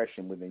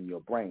impression within your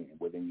brain,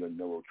 within your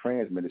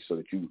neurotransmitters, so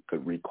that you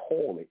could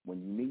recall it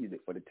when you needed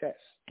it for the test.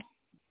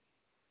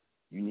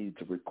 You needed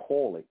to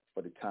recall it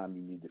for the time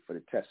you needed it for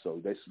the test.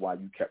 So that's why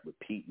you kept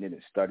repeating it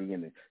and studying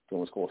and doing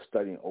what's called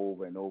studying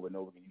over and over and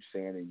over again. You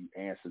saying and you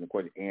answering the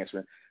question,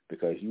 answering,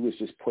 because you was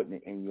just putting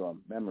it in your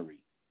memory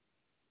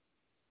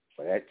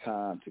for that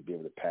time to be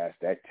able to pass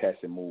that test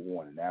and move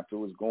on. And after it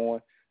was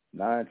gone,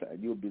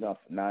 you'll be done.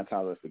 9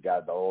 times I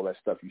forgot about all that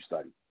stuff you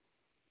studied,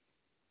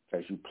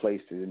 because you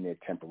placed it in there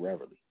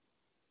temporarily.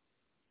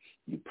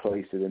 You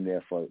placed it in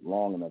there for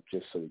long enough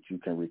just so that you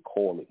can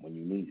recall it when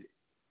you need it.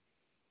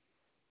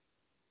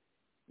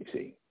 You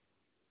see?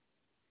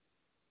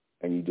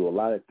 And you do a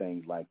lot of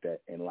things like that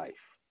in life.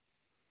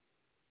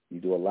 You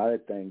do a lot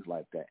of things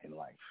like that in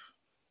life,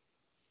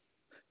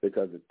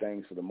 because the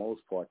things, for the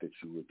most part, that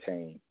you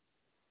retain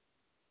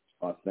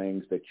are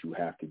things that you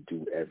have to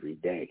do every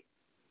day.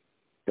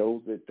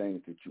 Those are the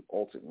things that you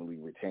ultimately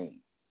retain,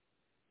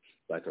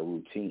 like a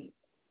routine.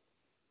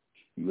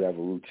 You have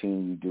a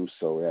routine you do,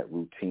 so that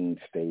routine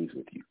stays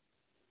with you.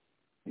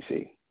 You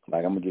see,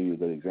 like, I'm going to give you a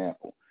good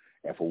example.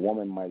 If a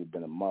woman might have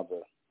been a mother,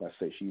 let's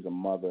say she's a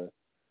mother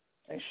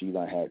and she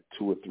done had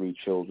 2 or 3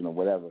 children or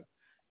whatever,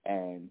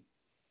 and,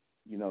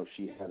 you know,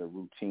 she had a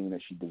routine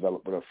that she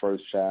developed with her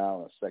first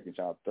child, her second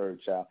child,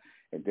 third child,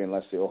 and then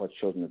let's say all her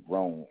children are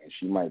grown and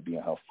she might be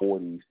in her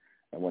 40s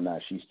and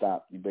whatnot. She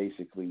stopped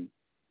basically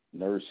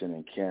nursing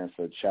and caring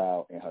for a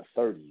child in her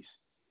 30s.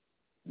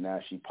 Now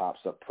she pops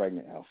up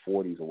pregnant in her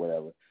 40s or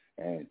whatever,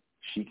 and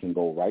she can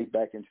go right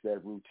back into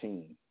that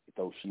routine.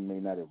 Though she may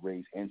not have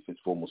raised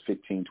infants for almost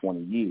 15,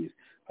 20 years,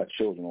 her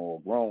children are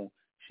all grown,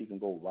 she can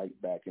go right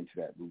back into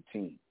that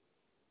routine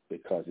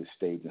because it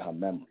stayed in her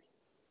memory.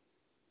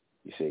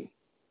 You see,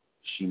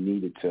 she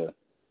needed to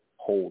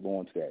hold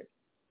on to that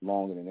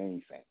longer than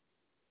anything.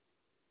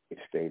 It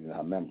stayed in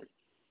her memory.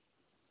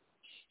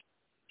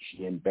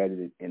 She embedded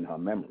it in her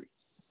memory.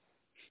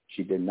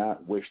 She did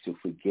not wish to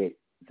forget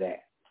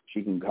that.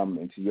 She can come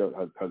into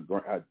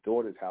her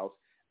daughter's house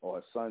or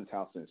her son's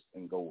house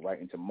and go right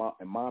into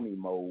mommy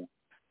mode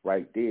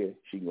right there.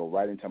 She can go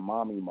right into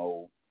mommy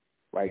mode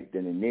right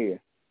then and there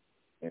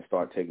and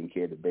start taking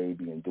care of the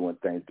baby and doing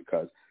things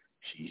because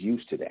she's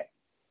used to that.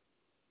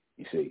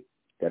 You see,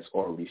 that's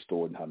already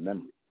stored in her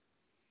memory.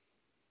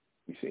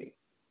 You see,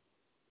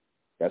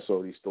 that's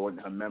already stored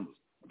in her memory.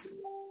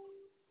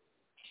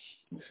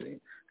 You see,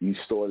 you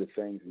store the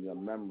things in your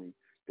memory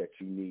that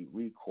you need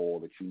recall,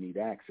 that you need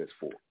access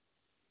for.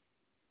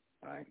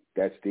 Right?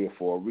 That's there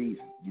for a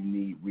reason. You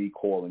need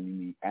recall and you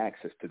need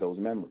access to those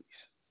memories.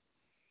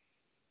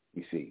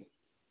 You see.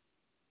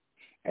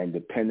 And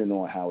depending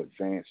on how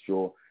advanced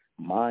your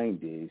mind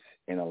is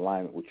in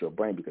alignment with your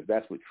brain, because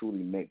that's what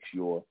truly makes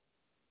your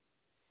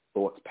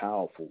thoughts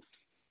powerful,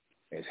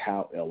 is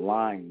how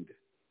aligned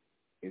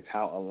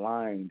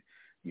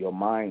your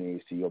mind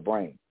is to your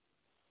brain.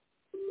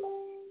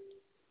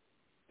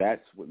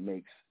 That's what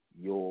makes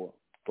your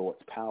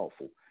thoughts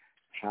powerful.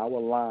 How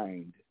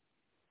aligned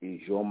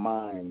is your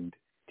mind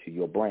to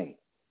your brain?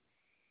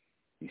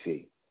 You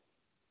see,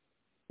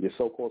 your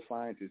so-called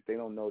scientists, they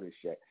don't know this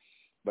yet.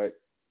 But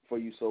for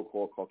you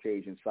so-called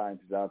Caucasian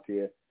scientists out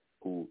there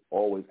who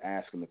always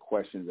asking the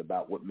questions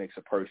about what makes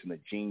a person a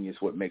genius,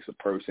 what makes a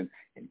person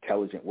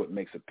intelligent, what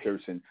makes a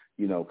person,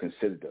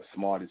 considered the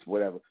smartest,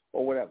 whatever,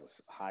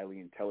 highly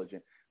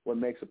intelligent. What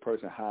makes a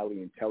person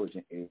highly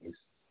intelligent is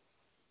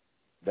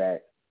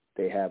that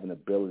they have an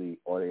ability,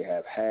 or they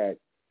have had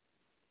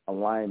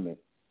alignment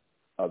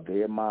of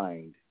their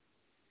mind,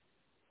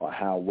 or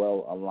how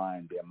well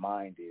aligned their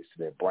mind is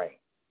to their brain.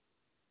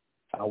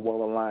 How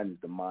well aligned is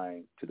the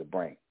mind to the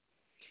brain?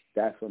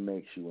 That's what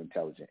makes you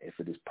intelligent. If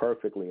it is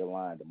perfectly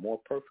aligned, the more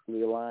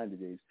perfectly aligned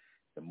it is,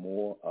 the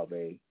more of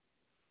a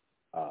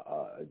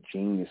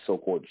genius,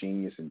 so-called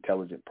genius,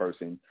 intelligent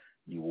person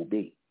you will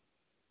be.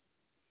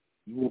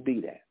 You will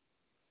be that.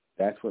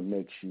 That's what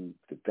makes you,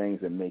 the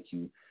things that make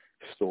you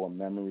store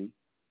memory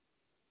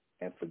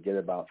and forget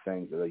about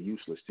things that are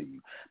useless to you,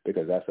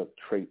 because that's a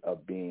trait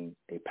of being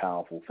a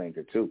powerful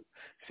thinker too.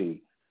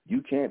 See,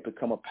 you can't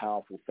become a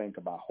powerful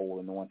thinker by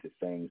holding on to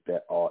things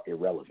that are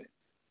irrelevant.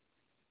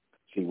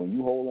 See, when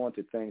you hold on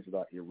to things that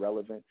are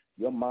irrelevant,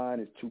 your mind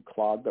is too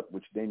clogged up,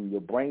 which then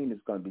your brain is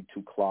going to be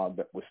too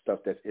clogged up with stuff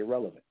that's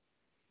irrelevant.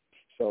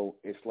 So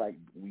it's like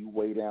you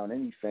weigh down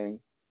anything,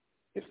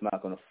 it's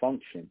not going to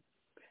function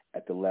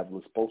at the level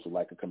it's supposed to,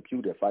 like a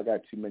computer. If I got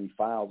too many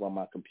files on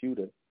my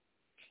computer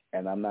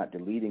and I'm not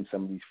deleting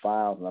some of these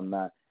files, and I'm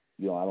not,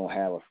 I don't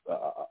have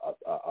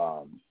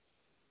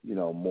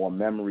more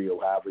memory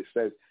or however it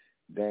says,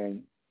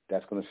 then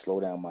that's going to slow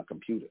down my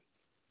computer.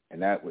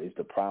 And that is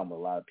the problem with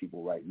a lot of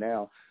people right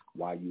now,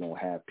 why you don't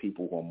have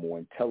people who are more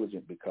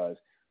intelligent, because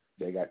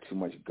they got too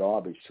much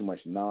garbage, too much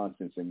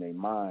nonsense in their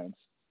minds,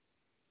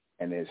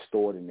 and they're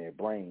stored in their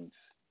brains,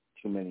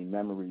 too many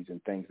memories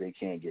and things they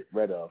can't get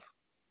rid of,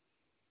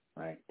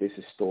 right? This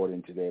is stored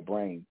into their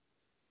brain.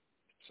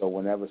 So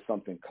whenever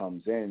something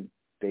comes in,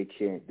 they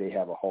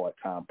have a hard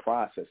time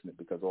processing it,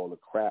 because all the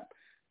crap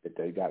that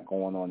they got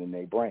going on in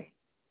their brain,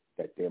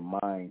 that their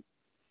mind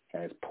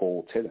has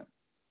pulled to them.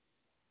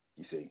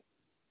 You see,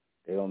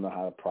 they don't know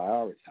how to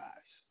prioritize.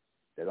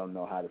 They don't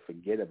know how to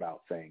forget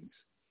about things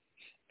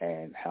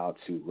and how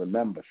to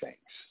remember things.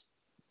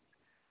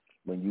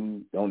 When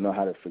you don't know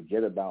how to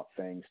forget about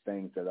things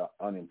that are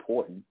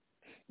unimportant,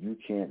 you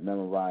can't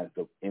memorize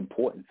the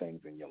important things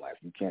in your life.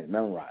 You can't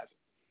memorize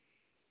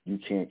it. You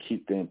can't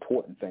keep the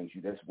important things.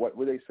 That's what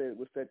they say.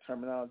 What's that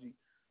terminology?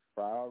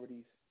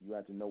 Priorities. You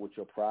have to know what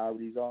your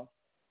priorities are.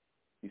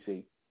 You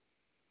see,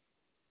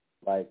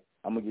 like,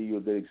 I'm gonna give you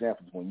a good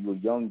example. When you were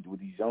young, with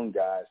these young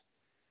guys,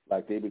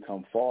 like, they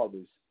become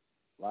fathers.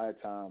 A lot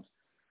of times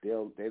they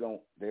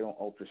don't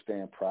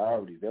understand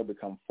priorities. They'll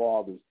become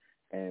fathers,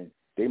 and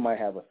they might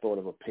have a thought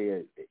of a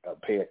pair of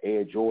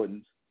Air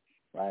Jordans,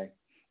 right?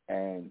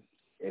 And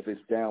if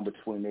it's down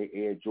between their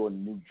Air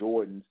Jordan, New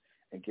Jordans,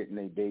 and getting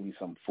their baby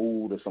some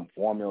food or some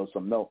formula or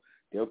some milk,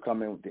 they'll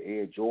come in with the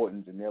Air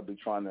Jordans, and they'll be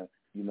trying to,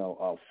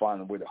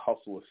 find a way to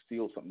hustle or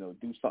steal something. They'll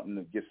do something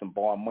to get some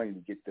borrowed money to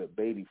get the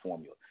baby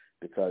formula,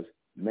 because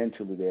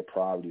mentally their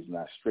priorities are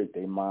not straight.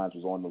 Their minds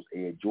was on those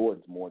Air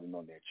Jordans more than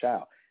on their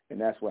child. And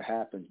that's what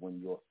happens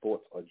when your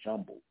thoughts are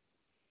jumbled.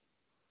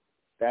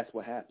 That's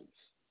what happens.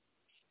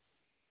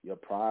 Your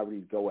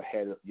priorities go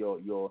ahead of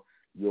your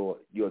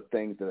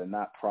things that are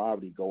not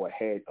priority go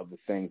ahead of the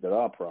things that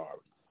are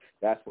priority.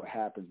 That's what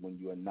happens when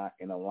you are not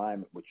in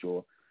alignment with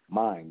your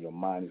mind. Your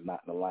mind is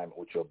not in alignment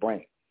with your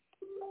brain.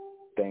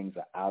 Things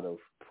are out of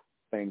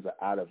things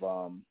are out of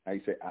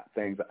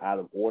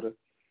order.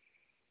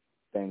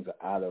 Things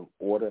are out of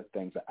order.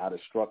 Things are out of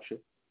structure.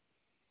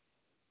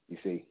 You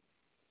see,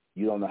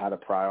 you don't know how to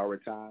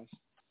prioritize.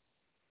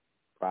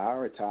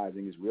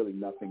 Prioritizing is really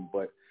nothing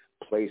but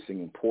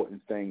placing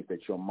important things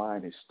that your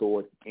mind has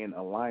stored in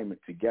alignment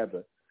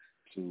together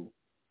to,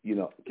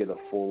 get a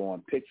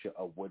full-on picture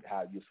of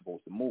how you're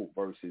supposed to move,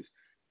 versus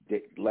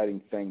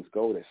letting things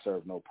go that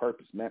serve no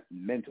purpose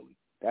mentally.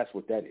 That's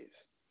what that is.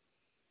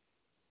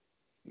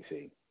 You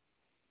see,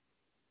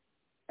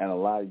 and a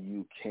lot of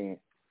you can't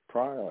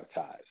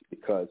prioritize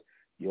because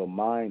your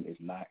mind is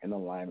not in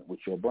alignment with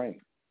your brain.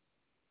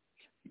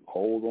 You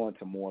hold on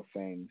to more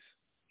things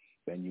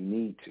than you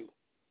need to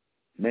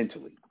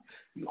mentally.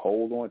 You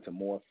hold on to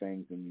more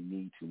things than you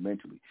need to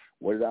mentally.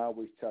 What did I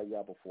always tell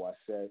y'all before? I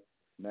said,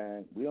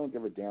 man, we don't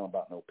give a damn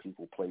about no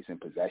people, place, and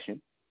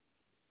possession.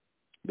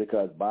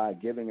 Because by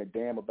giving a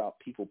damn about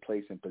people,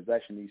 place, and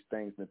possession, these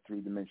things in the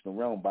three-dimensional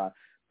realm, by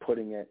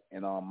putting it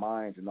in our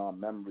minds and our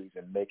memories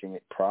and making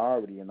it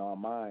priority in our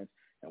minds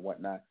and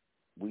whatnot,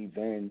 we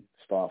then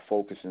start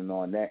focusing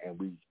on that, and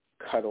we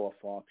cut off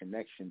our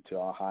connection to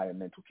our higher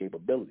mental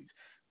capabilities.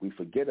 We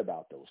forget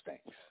about those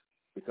things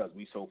because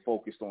we so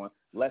focused on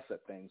lesser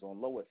things,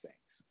 on lower things.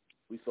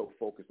 We so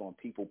focused on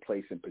people,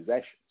 place, and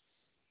possessions,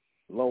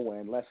 lower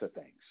and lesser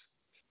things.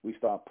 We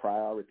start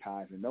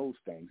prioritizing those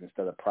things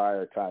instead of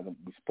prioritizing what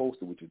we're supposed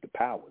to, which is the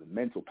power, the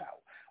mental power.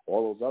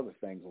 All those other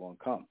things are going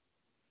to come.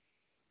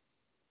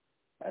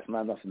 That's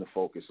not nothing to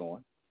focus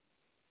on.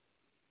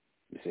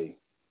 You see,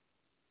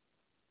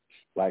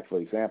 like, for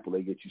example,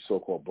 they get you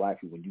so-called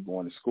black people, when you go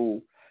into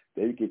school,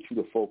 they get you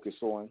to focus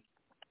on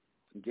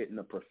getting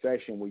a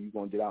profession where you're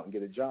going to get out and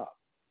get a job.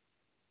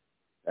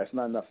 That's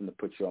not nothing to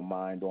put your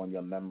mind on,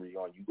 your memory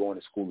on. You go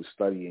into school to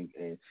study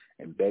and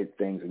embed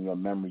things in your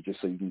memory just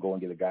so you can go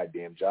and get a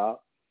goddamn job.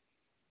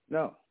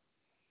 No.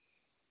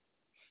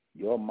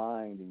 Your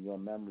mind and your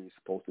memory is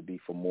supposed to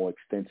be for more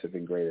extensive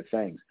and greater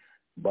things.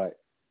 But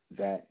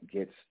that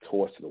gets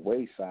tossed to the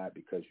wayside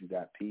because you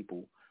got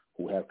people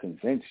who have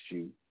convinced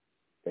you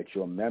that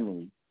your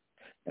memory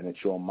and that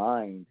your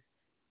mind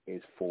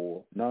is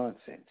for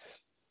nonsense.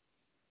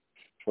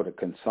 for the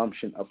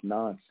consumption of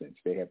nonsense.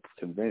 They have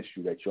convinced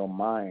you that your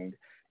mind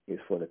is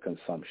for the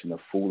consumption of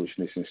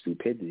foolishness and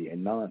stupidity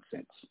and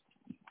nonsense.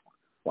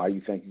 Why do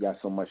you think you got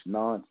so much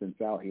nonsense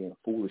out here and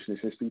foolishness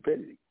and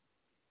stupidity?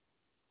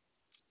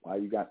 Why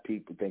you got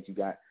people think you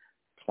got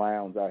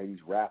clowns out here,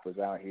 these rappers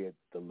out here,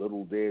 the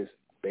little this,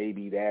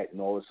 baby that,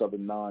 and all this other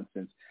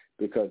nonsense,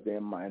 because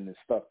their mind, the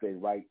stuff they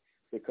write,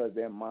 because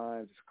their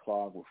minds is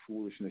clogged with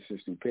foolishness and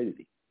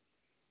stupidity.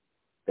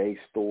 They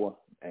store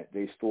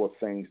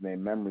things in their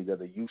memory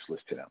that are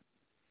useless to them.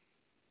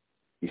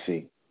 You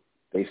see,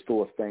 they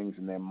store things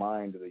in their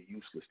mind that are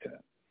useless to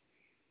them.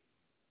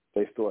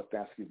 They store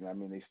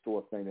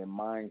things, their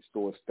mind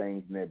stores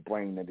things in their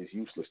brain that is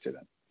useless to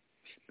them.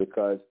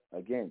 Because,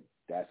 again,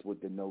 that's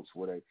what denotes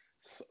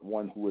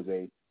one who is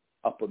a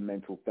upper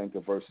mental thinker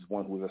versus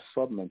one who is a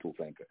submental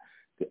thinker.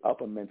 The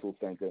upper mental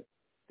thinker,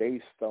 they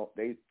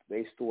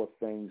store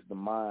things in the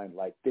mind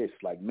like this,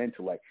 like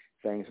MENTELLECT,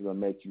 things that will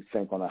make you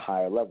think on a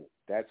higher level.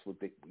 That's what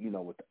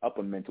what the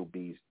upper mental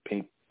beings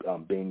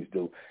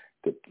do.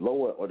 The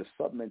lower or the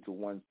submental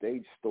ones,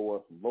 they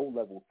store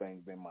low-level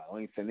things in mind.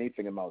 Only thing they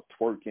think about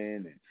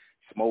twerking and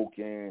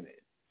smoking and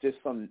just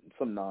some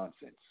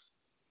nonsense.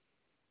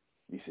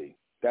 You see,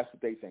 that's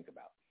what they think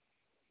about,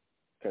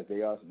 because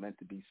they are meant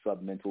to be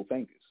submental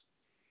thinkers.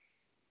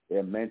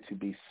 They're meant to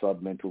be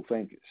submental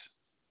thinkers.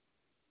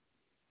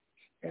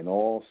 And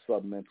all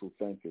submental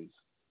thinkers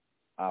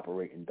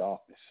operate in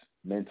darkness.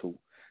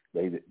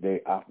 They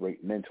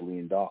operate mentally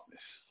in darkness.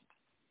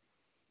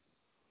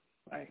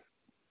 Right?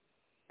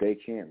 They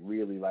can't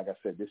really, like I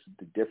said, this is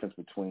the difference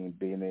between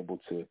being able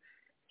to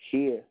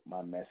hear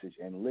my message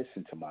and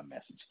listen to my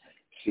message.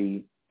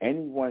 See,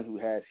 anyone who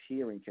has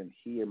hearing can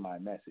hear my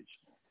message.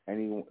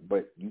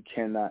 But you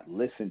cannot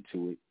listen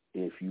to it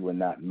if you are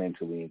not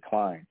mentally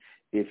inclined,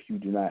 if you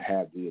do not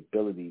have the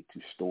ability to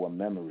store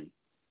memory,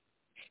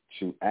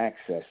 to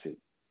access it,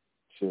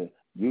 to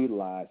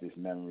utilize this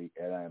memory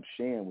that I am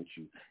sharing with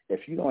you.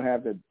 If you don't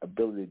have the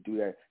ability to do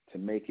that, to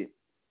make it,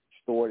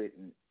 store it,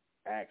 and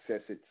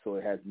access it so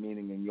it has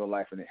meaning in your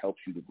life and it helps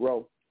you to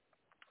grow,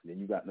 then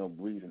you got no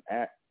reason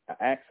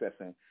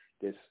accessing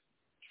this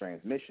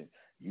transmission.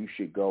 You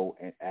should go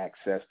and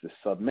access the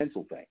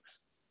submental things.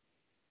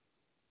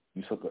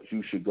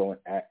 You should go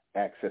and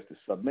access the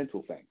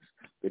submental things,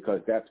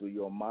 because that's where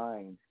your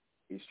mind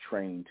is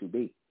trained to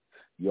be.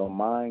 Your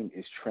mind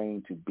is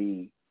trained to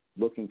be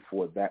looking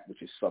for that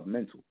which is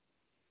submental,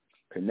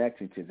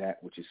 connecting to that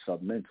which is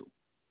submental,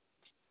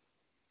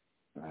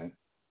 right?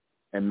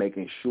 And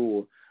making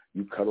sure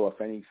you cut off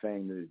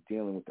anything that is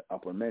dealing with the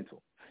upper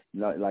mental.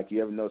 Like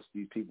you ever notice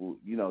these people,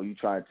 you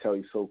try to tell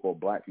these so-called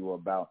black people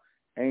about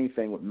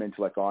anything with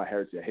mental, like our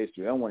heritage or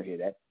history. They don't want to hear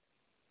that.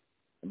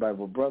 But,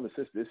 well, brother,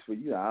 sister, this is for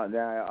you.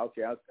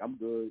 Okay, I'm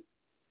good.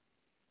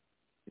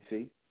 You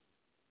see?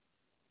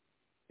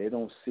 They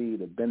don't see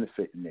the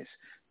benefit in this.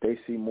 They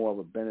see more of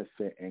a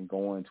benefit in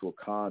going to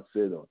a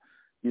concert or,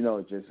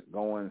 just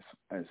going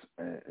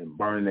and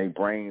burning their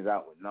brains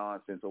out with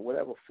nonsense or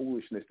whatever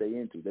foolishness they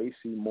into. They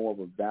see more of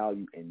a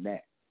value in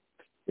that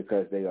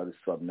because they are the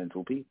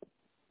submental people.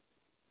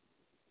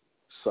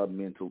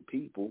 Submental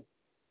people,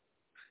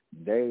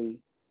 they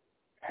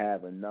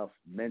have enough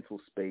mental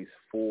space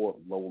for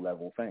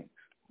low-level things.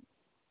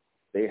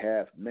 They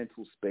have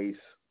mental space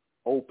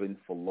open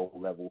for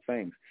low-level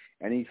things.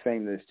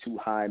 Anything that's too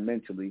high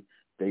mentally,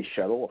 they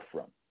shut off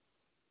from.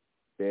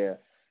 Their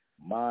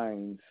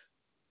minds,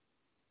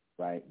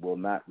 right, will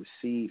not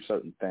receive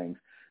certain things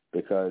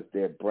because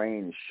their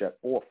brain is shut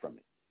off from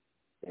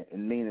it.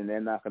 And meaning they're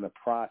not going to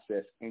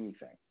process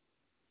anything.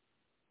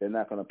 They're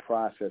not going to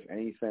process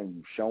anything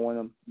you're showing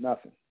them,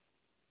 nothing.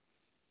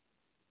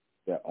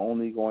 They're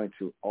only going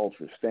to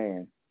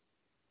understand.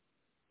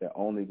 They're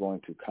only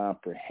going to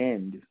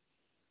comprehend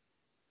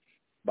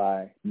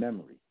by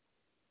memory,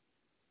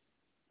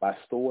 by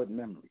stored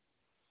memory.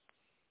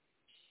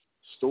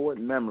 Stored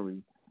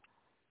memory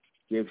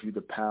gives you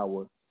the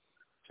power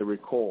to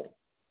recall.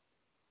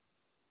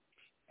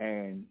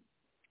 And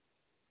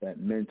that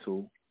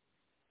mental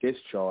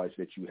discharge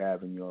that you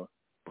have in your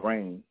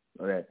brain,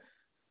 or that,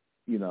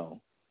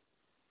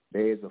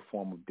 there is a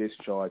form of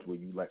discharge where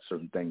you let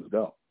certain things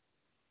go.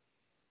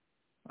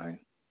 Right?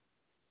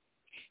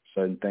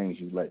 Certain things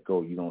you let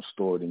go, you don't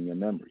store it in your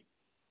memory.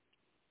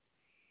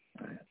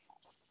 Right?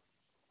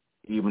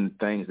 Even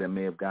things that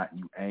may have gotten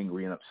you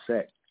angry and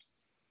upset,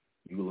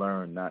 you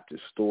learn not to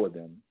store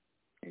them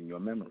in your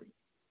memory.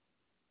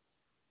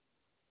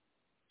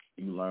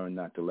 You learn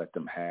not to let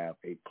them have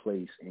a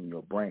place in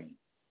your brain.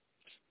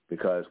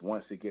 Because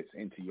once it gets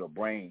into your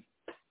brain,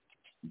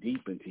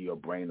 deep into your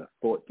brain, a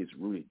thought gets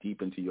rooted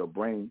deep into your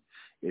brain,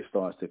 it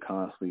starts to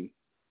constantly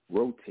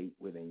rotate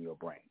within your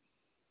brain.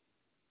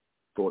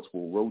 Thoughts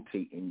will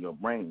rotate in your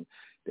brain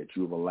that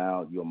you've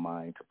allowed your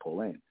mind to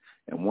pull in.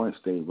 And once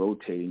they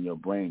rotate in your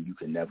brain, you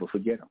can never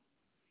forget them.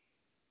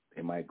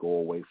 They might go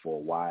away for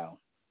a while,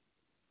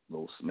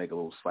 make a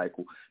little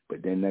cycle,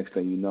 but then next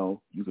thing you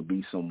know, you could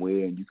be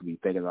somewhere and you could be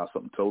thinking about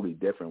something totally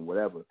different,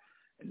 whatever.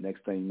 And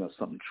next thing you know,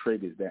 something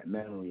triggers that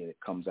memory and it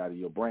comes out of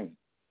your brain.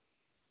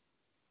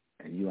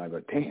 And you might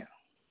go, damn,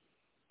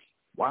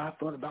 why I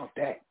thought about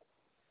that?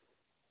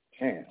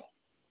 Damn.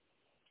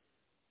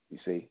 You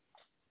see,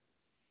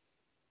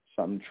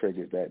 something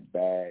triggers that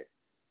bad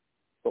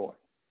thought,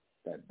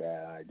 that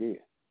bad idea.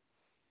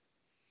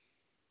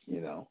 You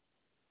know?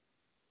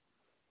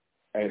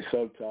 And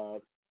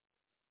sometimes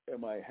it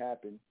might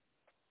happen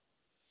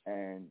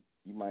and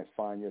you might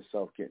find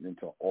yourself getting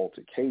into an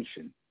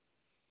altercation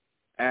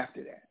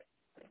after that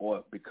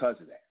or because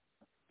of that.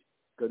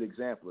 Good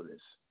example of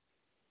this.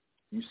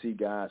 You see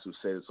guys who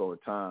say this all the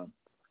time,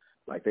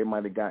 like they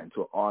might have gotten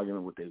into an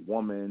argument with a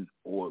woman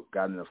or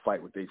gotten in a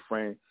fight with their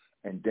friend,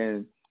 and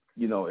then,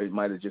 you know, it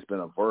might have just been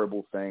a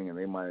verbal thing and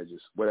they might have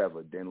just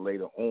whatever. Then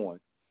later on,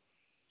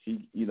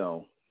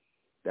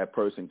 that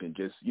person can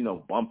just,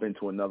 bump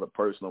into another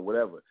person or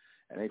whatever,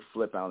 and they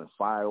flip out and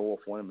fire off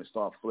on him and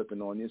start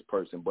flipping on this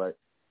person, but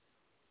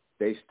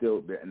they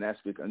still, and that's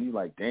because, and you're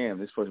like, damn,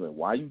 this person,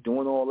 why are you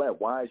doing all that?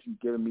 Why is you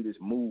giving me this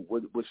move?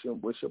 What's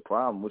your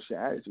problem? What's your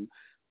attitude?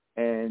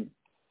 And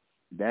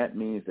that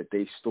means that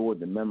they stored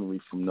the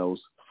memory from those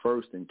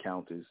first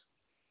encounters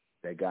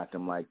that got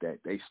them like that.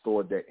 They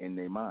stored that in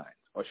their minds,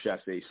 or should I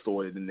say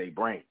stored it in their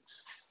brains.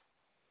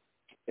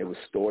 It was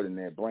stored in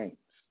their brains.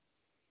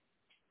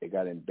 It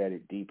got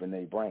embedded deep in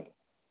their brain.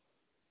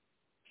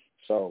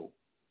 So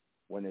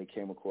when they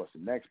came across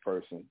the next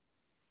person,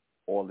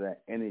 all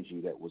that energy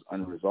that was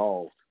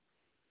unresolved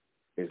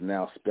is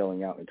now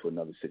spilling out into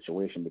another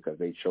situation because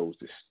they chose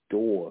to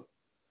store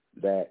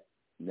that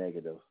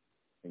negative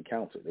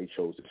encounter. They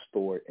chose to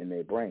store it in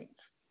their brains.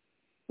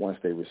 Once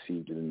they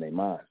received it in their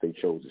minds, they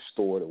chose to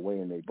store it away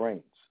in their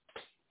brains.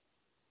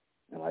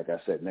 And like I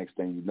said, next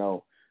thing you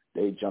know,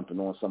 they jumping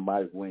on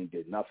somebody who ain't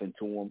did nothing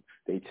to them.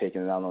 They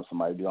taking it out on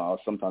somebody. Or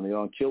sometimes they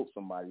don't kill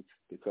somebody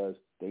because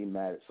they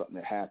mad at something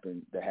that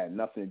happened that had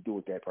nothing to do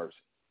with that person.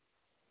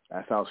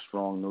 That's how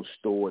strong those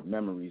stored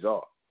memories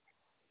are.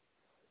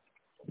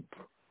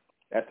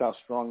 That's how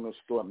strong those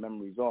stored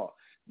memories are.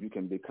 You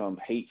can become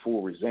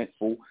hateful,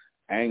 resentful,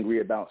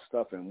 angry about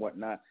stuff and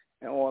whatnot,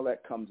 and all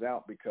that comes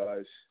out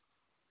because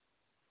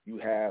you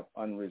have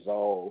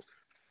unresolved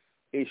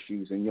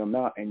issues in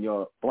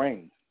your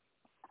brain.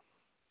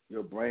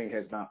 Your brain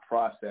has not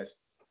processed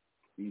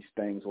these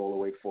things all the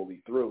way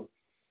fully through.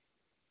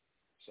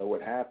 So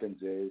what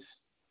happens is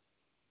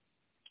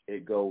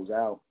it goes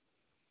out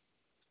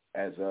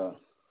as a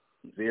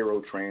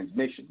zero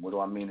transmission. What do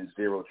I mean as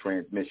zero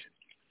transmission?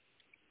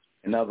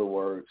 In other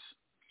words,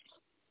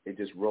 it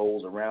just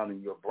rolls around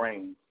in your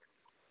brain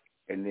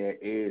and there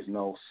is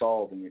no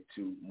solving it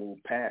to move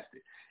past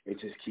it.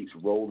 It just keeps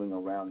rolling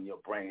around in your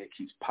brain. It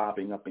keeps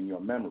popping up in your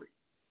memory.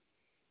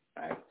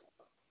 Right?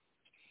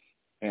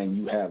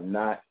 And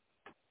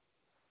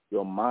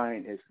your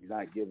mind has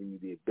not given you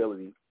the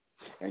ability,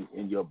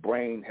 and your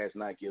brain has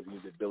not given you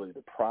the ability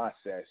to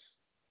process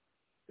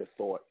the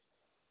thought,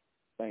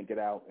 think it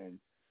out, and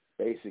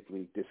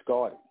basically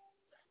discard it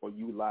or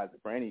utilize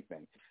it for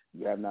anything.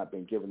 You have not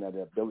been given that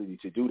ability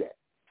to do that.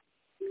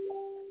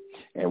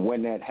 And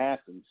when that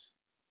happens,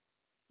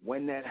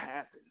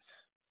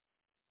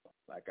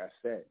 like I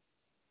said,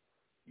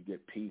 you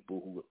get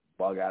people who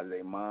bug out of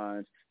their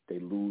minds, they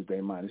lose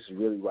their mind. This is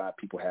really why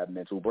people have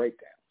mental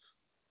breakdowns.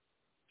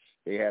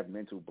 They have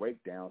mental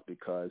breakdowns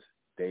because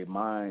their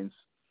minds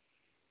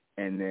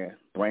and their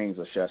brains,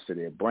 or should I say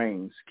their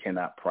brains,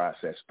 cannot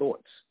process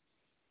thoughts.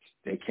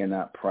 They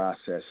cannot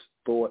process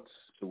thoughts,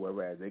 so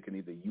whereas they can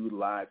either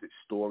utilize it,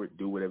 store it,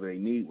 do whatever they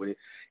need with it,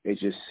 it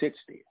just sits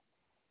there.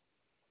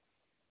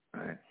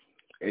 All right?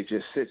 It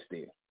just sits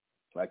there.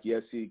 Like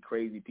you see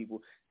crazy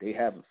people, they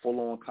have a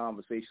full-on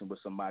conversation with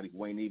somebody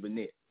who ain't even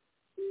there.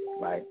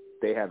 Like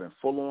they having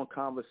full-on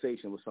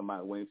conversation with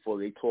somebody who ain't full.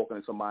 They talking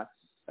to somebody.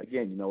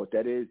 Again, you know what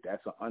that is?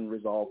 That's an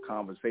unresolved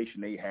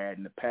conversation they had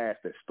in the past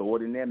that's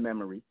stored in their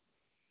memory.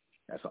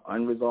 That's an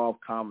unresolved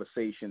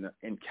conversation,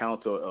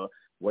 encounter, or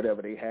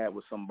whatever they had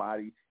with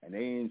somebody, and they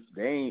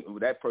ain't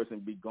that person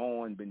be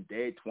gone, been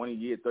dead 20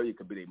 years, 30. It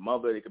could be their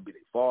mother, it could be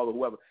their father,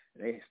 whoever.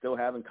 And they still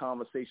having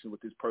conversations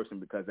with this person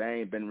because they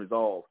ain't been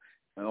resolved.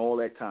 And all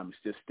that time, it's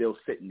just still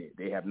sitting there.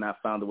 They have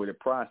not found a way to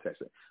process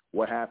it.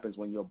 What happens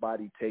when your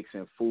body takes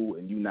in food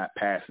and you're not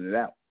passing it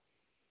out?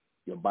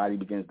 Your body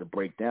begins to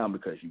break down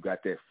because you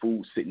got that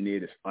food sitting there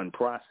that's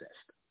unprocessed.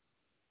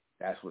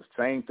 That's the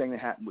same thing that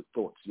happened with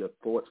thoughts. Your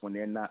thoughts, when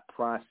they're not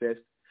processed,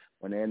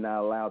 when they're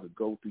not allowed to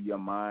go through your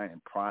mind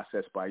and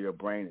processed by your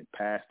brain and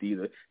passed,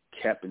 either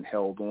kept and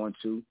held on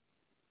to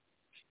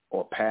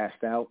or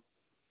passed out,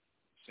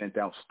 sent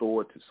out,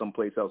 stored to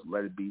someplace else,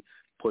 let it be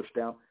pushed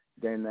out,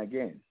 then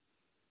again,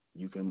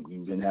 you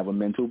can have a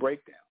mental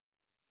breakdown.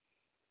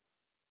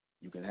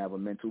 You can have a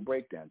mental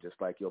breakdown, just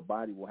like your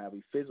body will have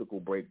a physical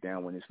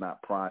breakdown when it's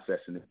not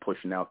processing and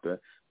pushing out the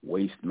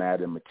waste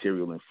matter,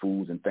 material, and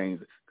foods and things.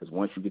 Because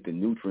once you get the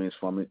nutrients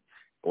from it,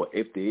 or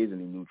if there is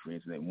any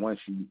nutrients, and then once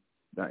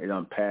it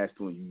unpassed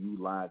through and you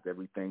utilize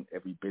everything,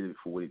 every bit of it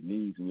for what it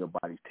needs, and your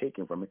body's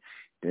taken from it,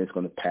 then it's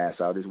going to pass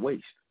out as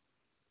waste.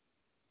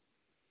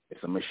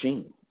 It's a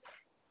machine.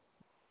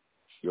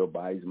 Your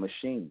body's a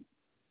machine.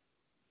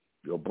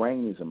 Your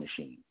brain is a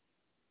machine.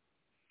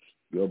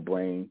 Your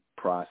brain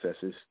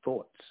processes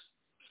thoughts.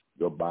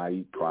 Your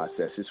body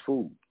processes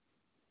food.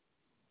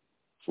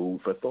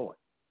 Food for thought.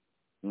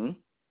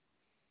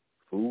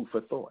 Food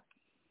for thought.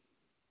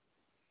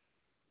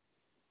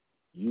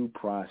 You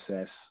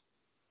process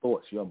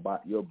thoughts. Your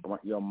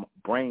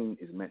brain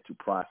is meant to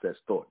process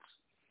thoughts.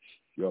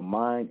 Your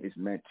mind is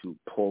meant to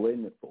pull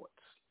in the thoughts.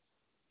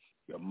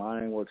 Your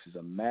mind works as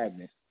a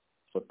magnet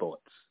for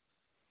thoughts,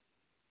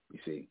 you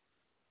see.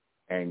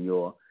 And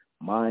your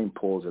mind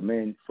pulls them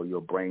in for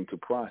your brain to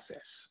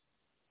process.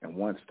 And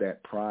once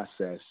that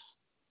process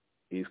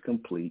is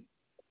complete,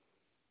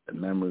 the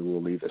memory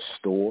will either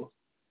store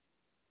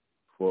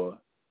for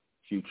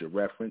future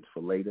reference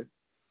for later,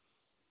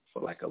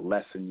 for like a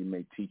lesson you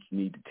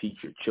need to teach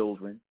your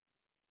children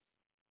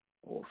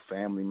or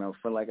family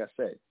members, like I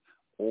said,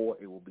 or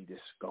it will be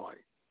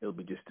discarded. It'll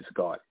be just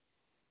discarded.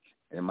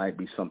 And it might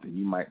be something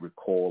you might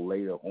recall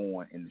later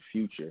on in the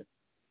future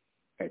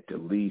at the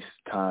least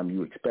time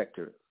you expect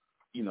to,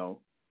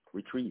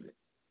 retrieve it.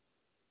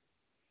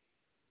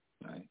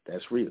 Right?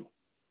 That's real.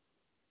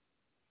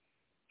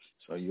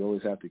 So you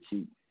always have to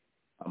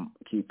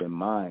keep in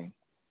mind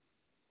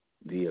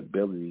the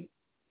ability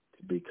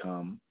to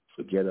become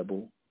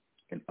forgettable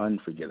and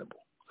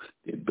unforgettable.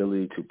 The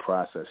ability to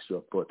process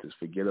your thoughts is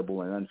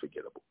forgettable and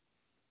unforgettable.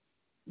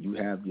 You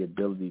have the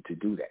ability to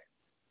do that.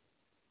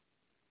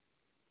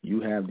 You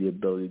have the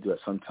ability to do it.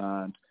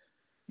 Sometimes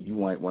you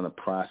might want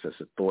to process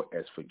a thought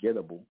as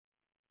forgettable,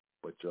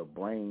 but your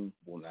brain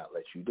will not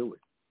let you do it.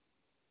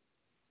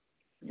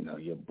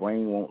 Your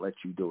brain won't let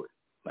you do it.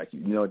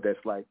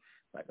 That's like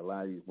a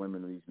lot of these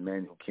women or these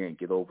men who can't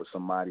get over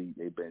somebody.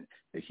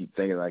 They keep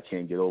thinking, I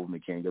can't get over them. They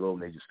can't get over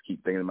them. They just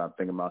keep thinking about,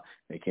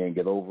 they can't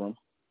get over them.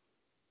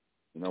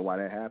 You know why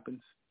that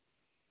happens?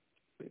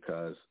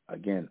 Because,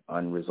 again,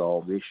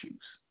 unresolved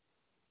issues.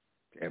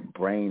 Their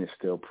brain is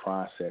still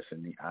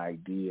processing the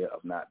idea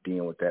of not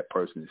being with that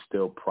person. It's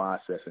still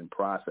processing,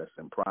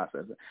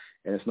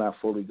 and it's not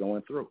fully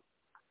going through.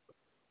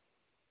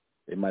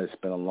 They might have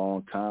spent a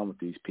long time with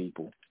these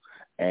people,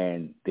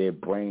 and their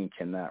brain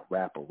cannot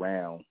wrap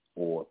around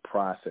or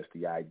process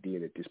the idea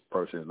that this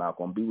person is not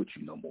going to be with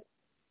you no more.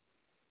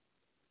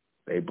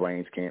 Their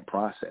brains can't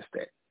process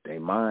that. Their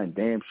mind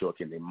damn sure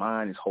can. Their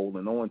mind is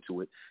holding on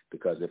to it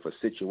because if a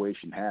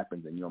situation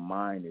happens and your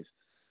mind is,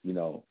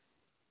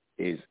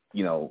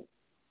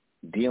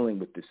 dealing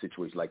with the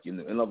situation,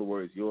 in other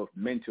words, you're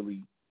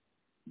mentally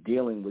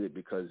dealing with it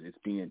because it's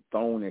being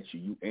thrown at you.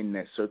 You in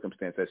that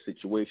circumstance, that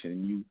situation,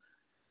 and you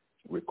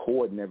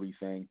recording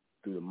everything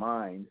through the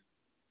mind,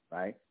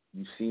 right?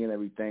 You seeing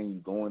everything,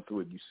 you going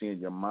through it, you seeing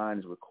your mind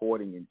is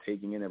recording and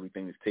taking in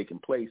everything that's taking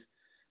place.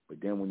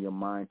 But then when your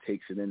mind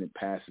takes it in and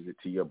passes it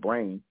to your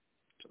brain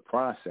to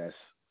process,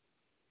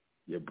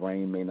 your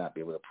brain may not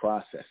be able to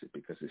process it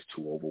because it's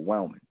too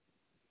overwhelming.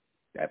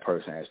 That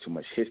person has too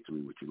much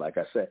history with you. Like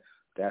I said,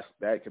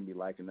 that can be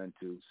likened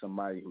unto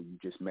somebody who you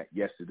just met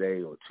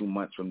yesterday or 2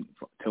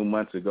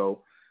 months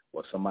ago,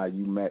 or somebody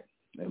you met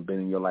and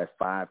been in your life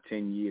 5,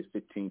 10 years,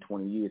 15,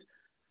 20 years.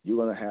 You're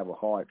going to have a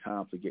hard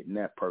time forgetting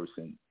that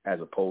person as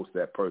opposed to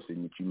that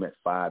person that you met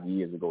 5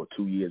 years ago,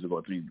 2 years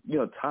ago, 3.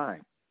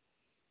 Time.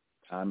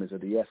 Time is of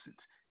the essence.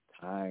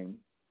 Time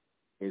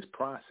is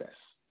process.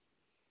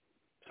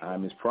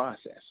 Time is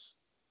process.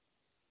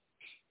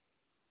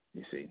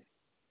 You see,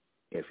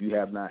 if you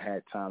have not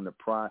had time to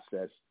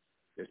process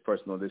this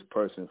person or this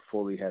person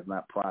fully has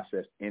not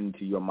processed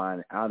into your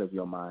mind and out of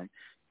your mind,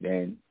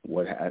 then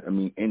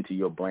into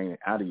your brain and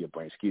out of your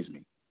brain,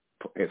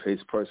 If this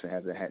person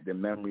hasn't had the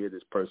memory of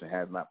this person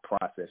has not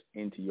processed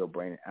into your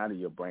brain and out of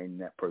your brain,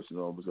 that person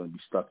is always going to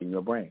be stuck in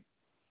your brain.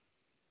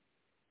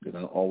 You're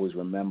going to always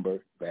remember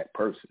that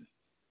person.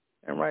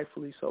 And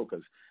rightfully so,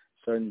 because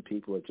certain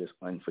people are just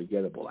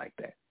unforgettable like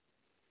that.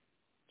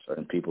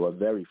 Certain people are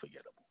very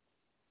forgettable.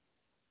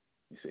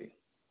 You see,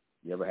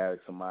 you ever had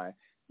somebody,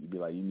 you'd be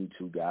like, you meet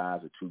 2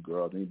 guys or 2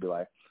 girls, and you'd be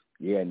like,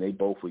 yeah, and they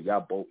both were, you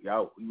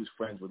was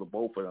friends with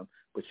both of them,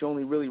 but you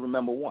only really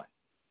remember one.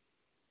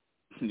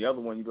 The other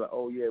one, you'd be like,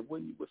 oh, yeah,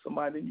 when you with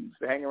somebody, then you used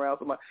to hang around with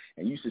somebody,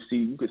 and you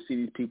could see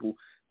these people,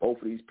 both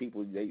of these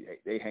people,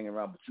 they hang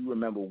around, but you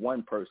remember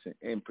one person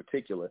in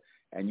particular,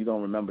 and you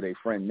don't remember their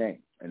friend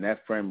name. And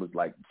that friend was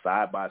like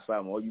side by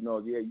side. Well,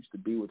 yeah, I used to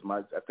be with them.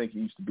 I think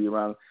you used to be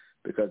around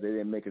because they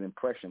didn't make an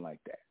impression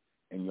like that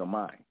in your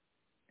mind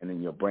and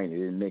in your brain. They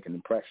didn't make an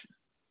impression.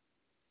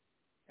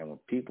 And when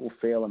people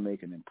fail to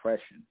make an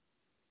impression,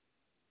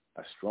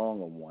 a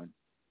stronger one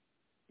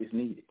is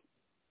needed.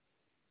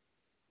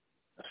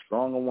 A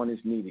stronger one is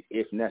needed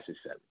if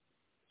necessary.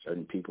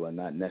 Certain people are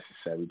not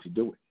necessary to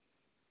do it.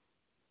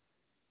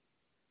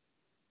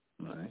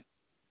 All right?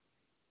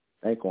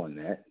 Think on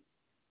that.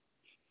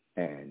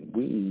 And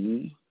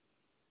we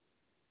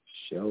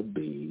shall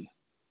be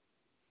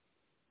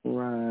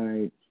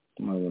right.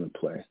 What am I going to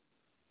play?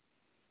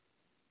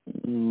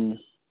 Let me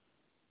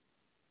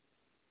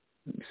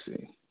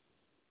see.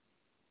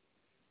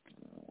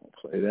 I'll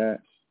play that.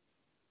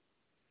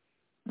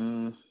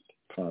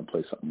 Trying to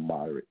play something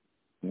moderate.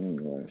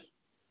 Anyway,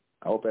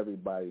 I hope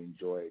everybody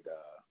enjoyed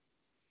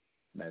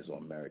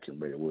Mesoamerican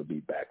Radio. We'll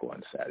be back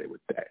on Saturday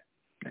with that.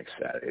 Next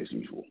Saturday, as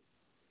usual.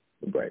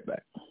 We'll be right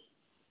back.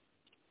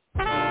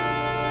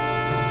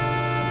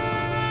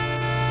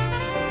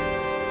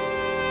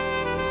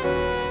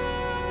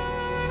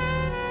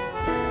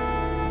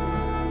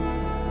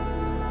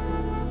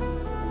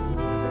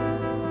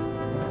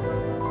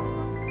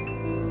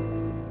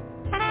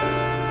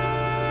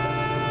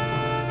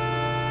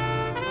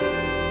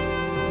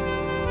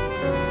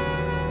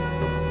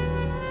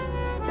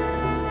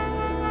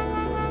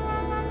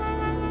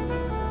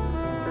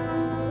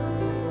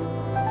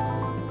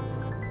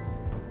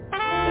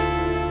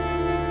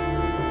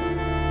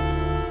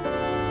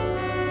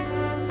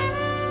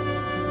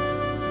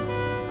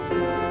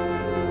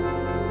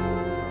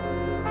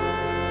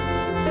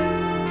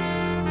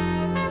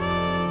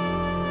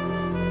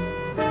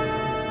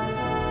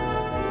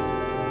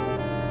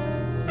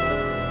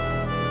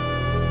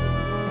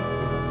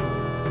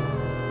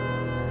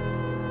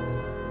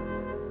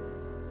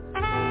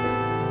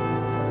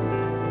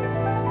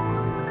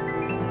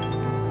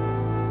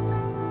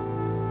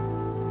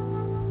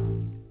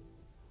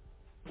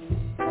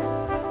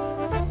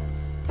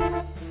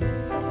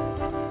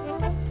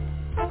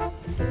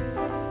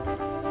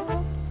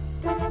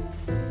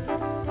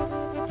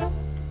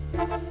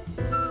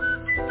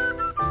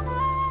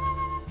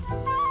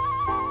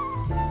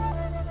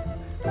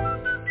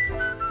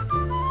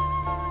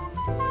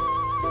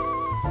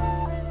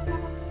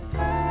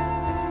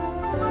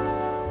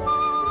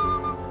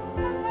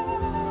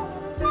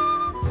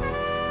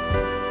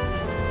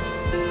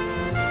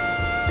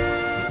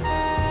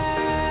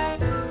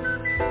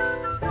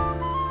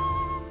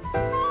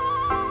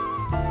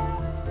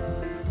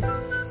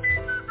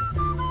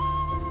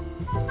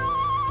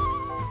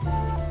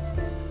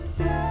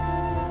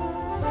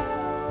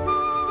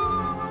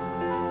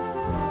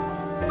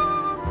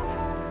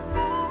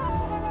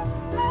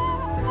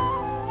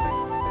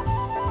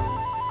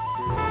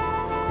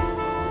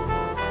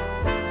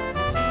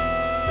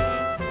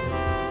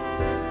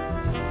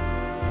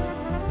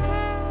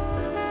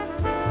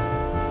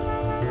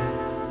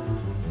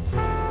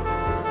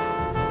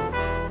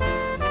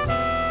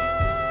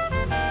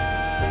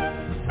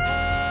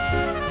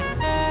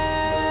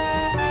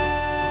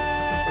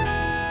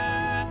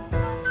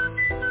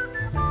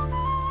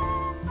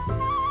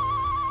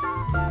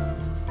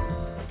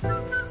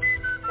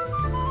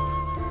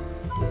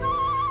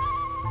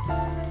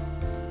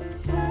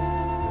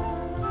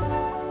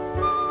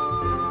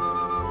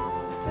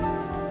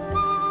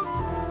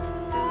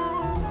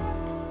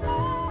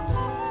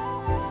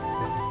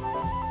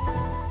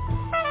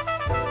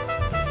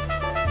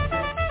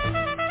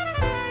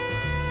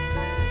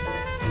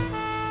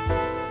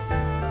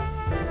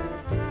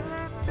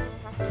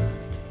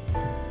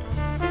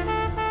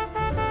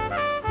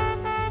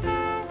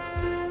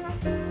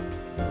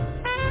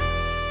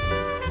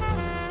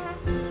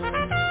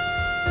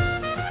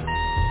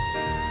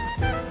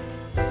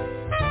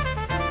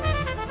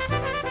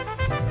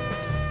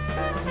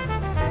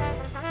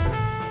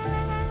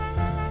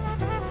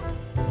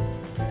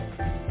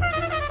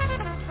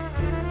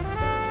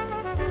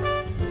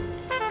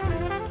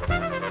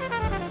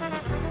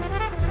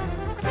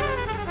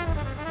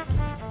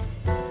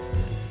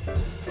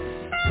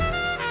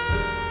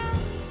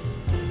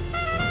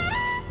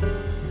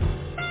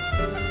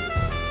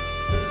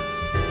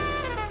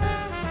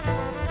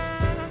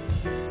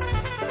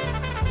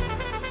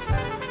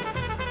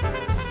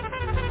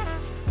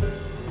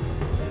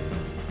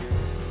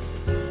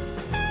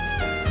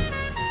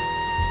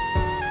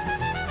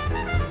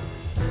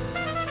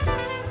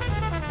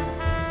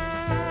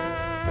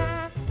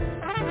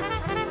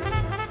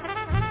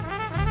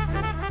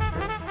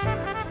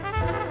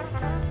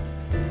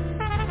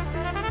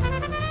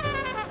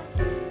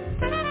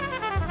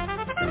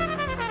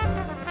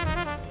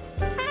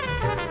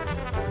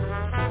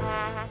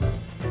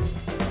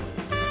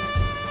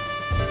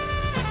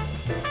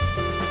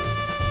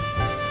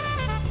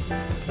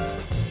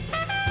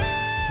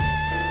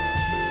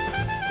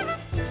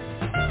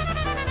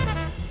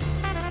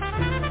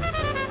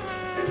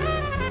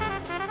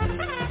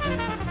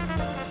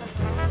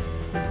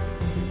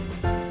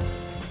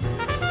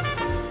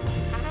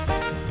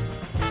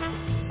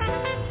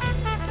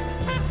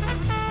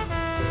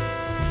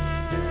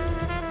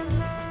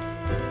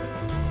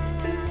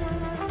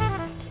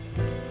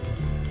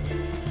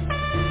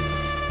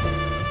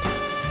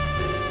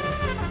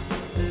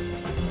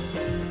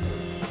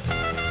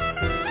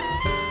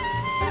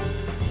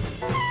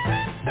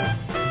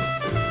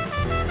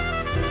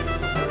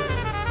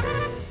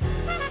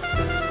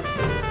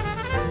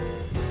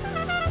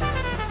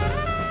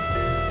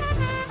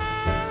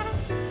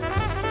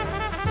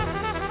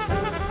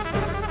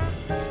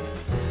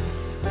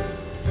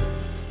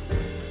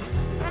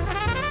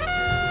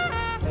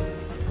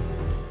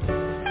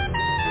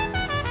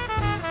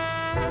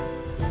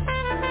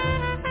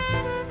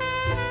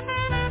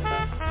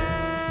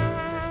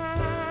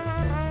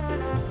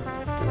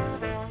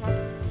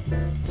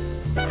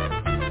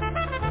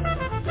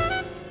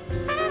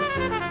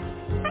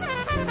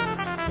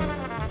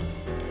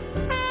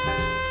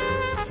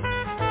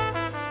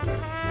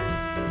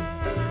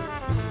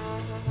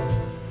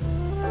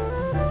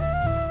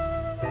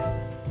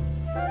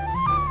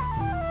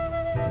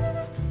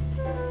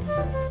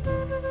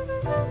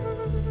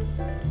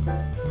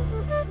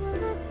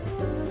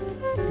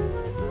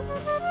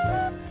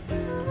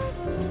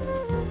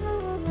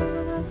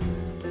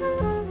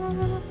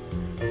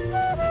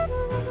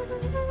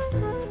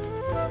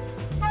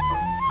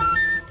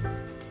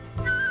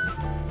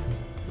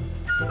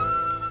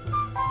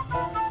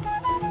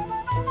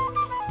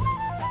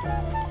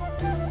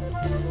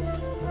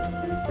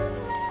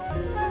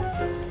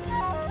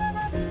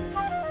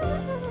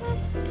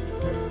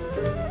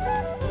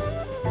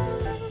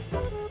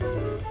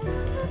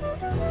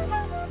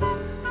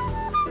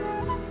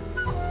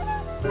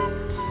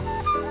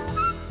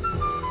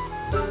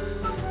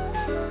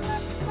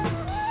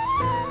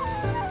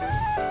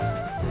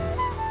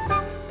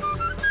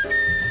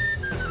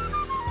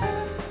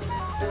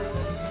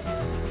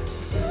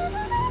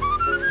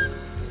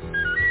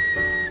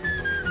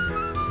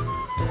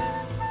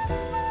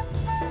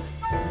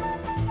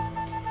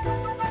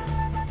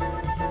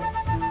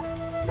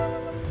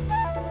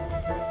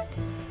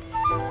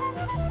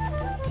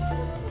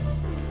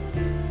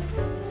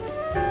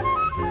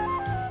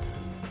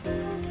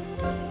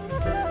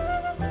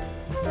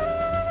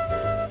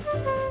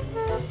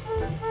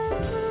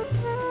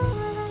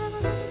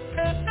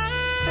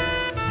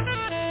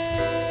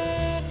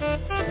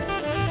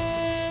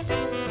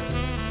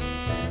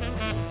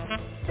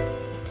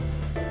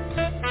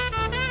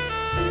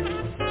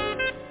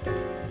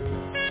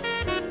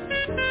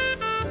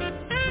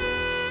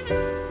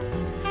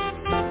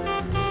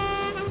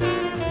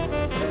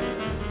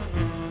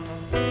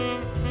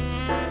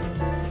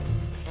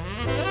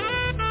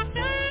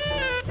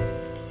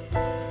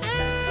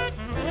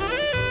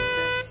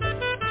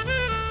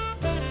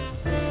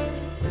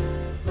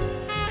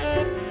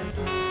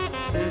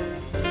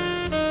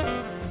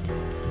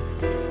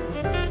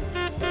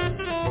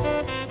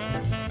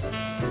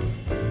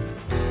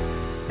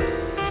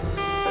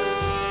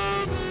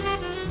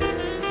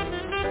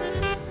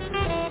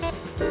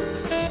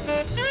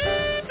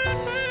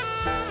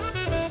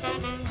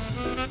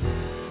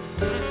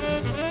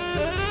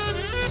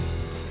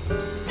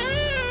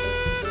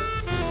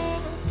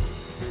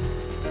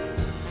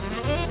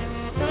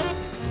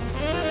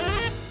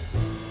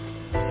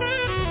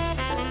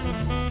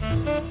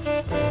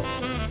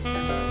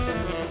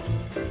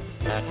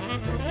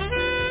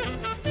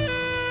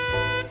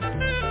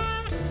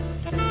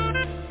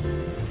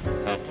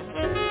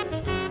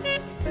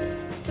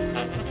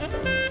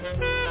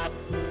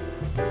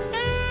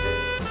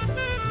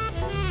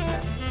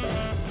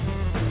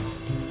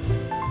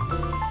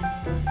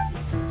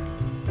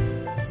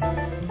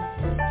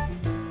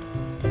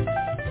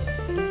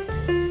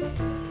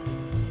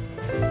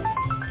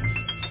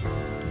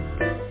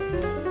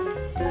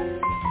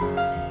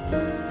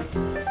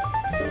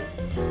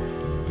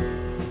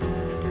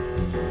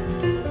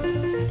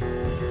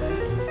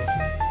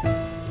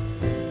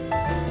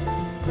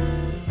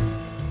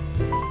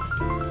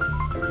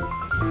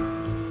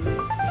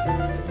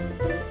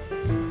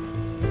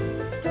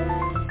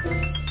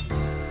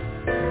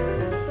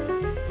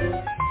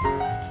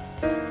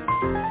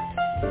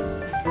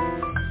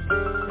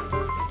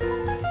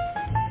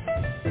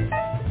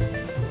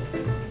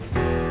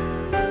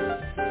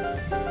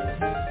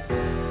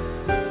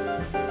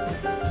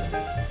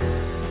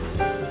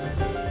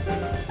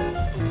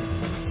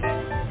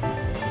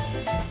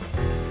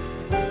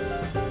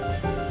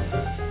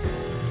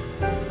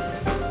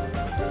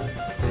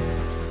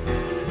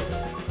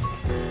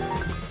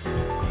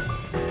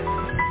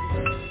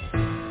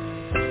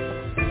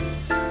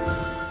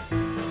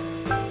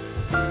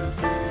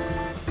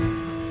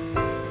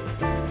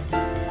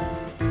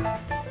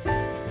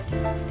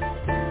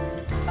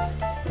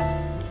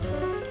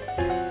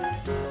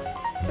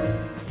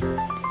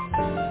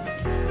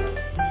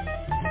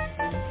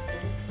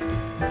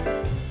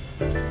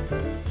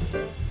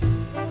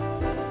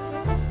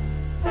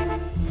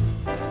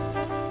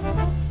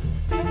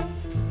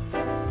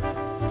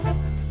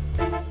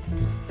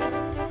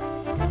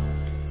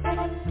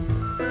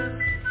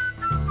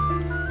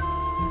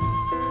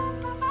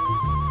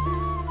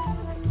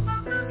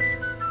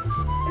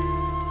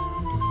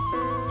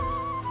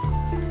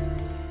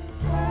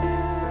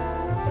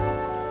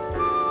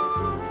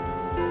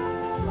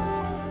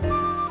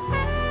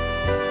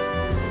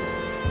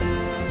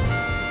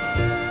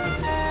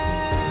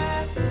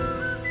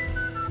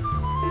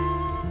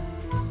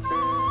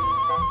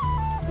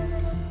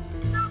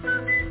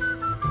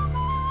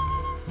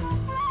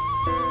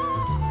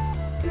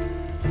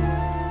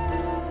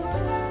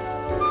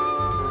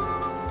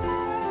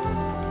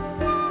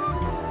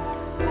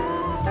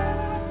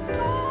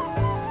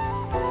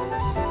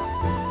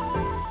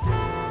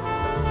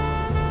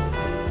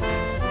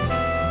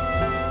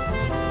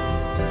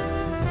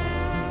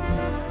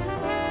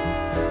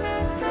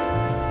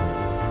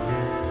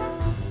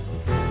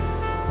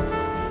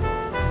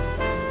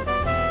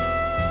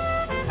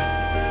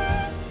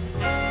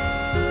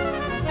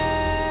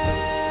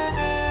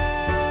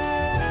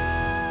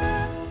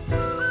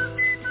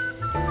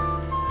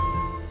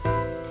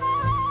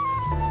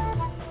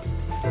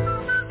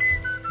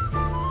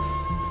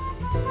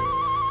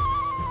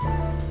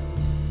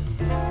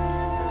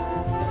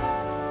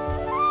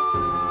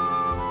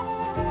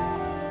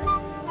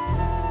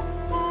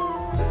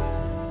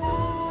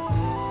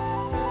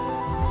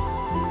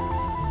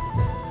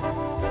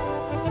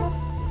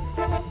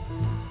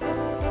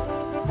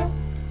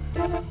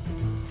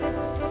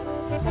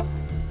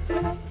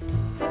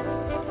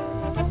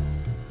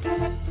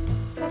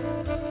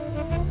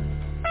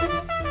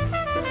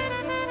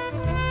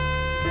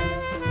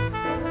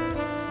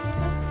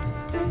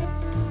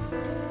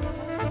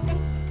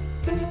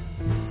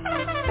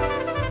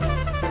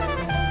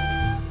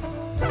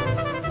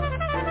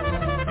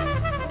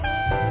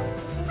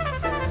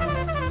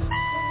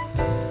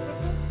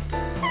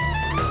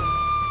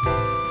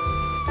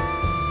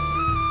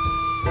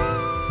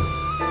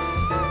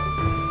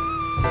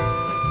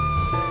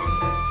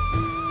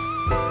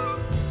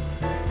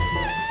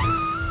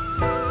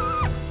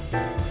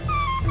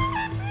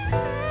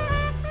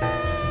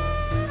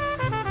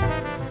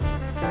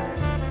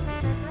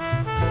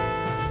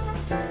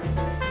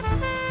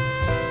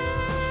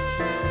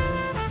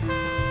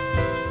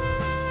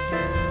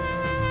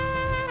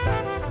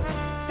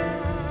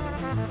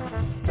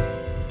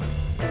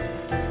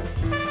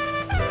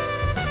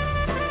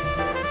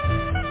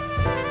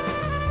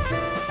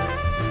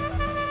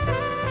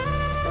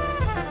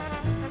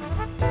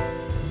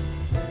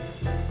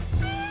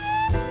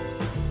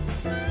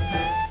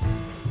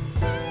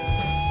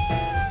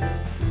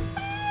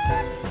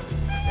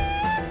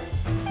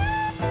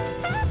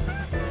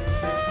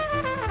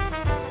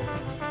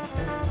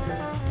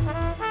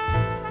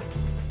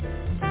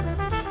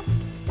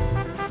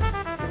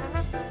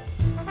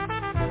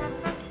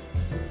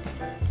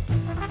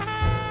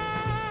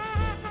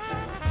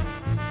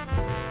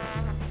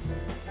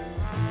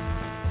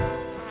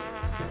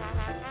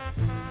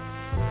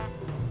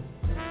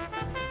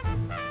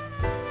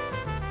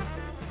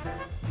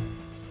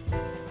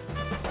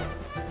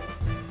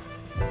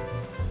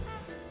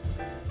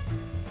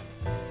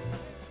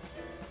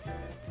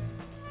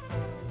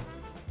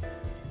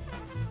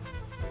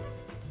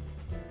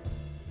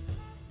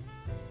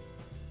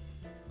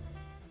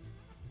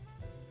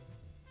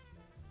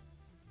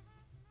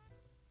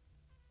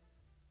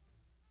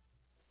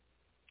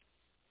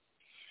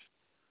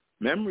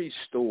 Memory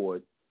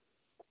stored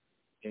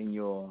in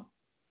your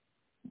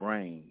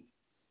brain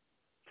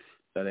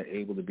that are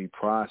able to be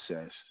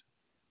processed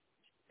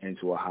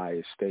into a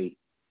higher state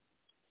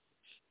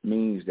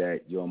means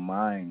that your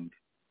mind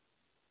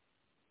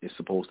is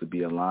supposed to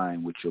be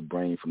aligned with your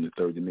brain from the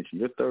third dimension.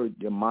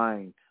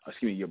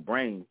 Your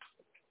brain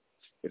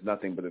is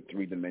nothing but a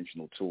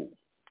three-dimensional tool.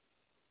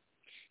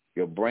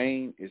 Your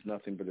brain is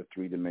nothing but a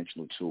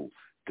three-dimensional tool.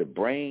 The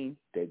brain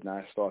did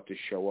not start to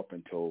show up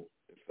until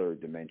the third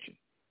dimension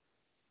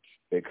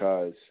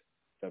because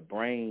the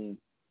brain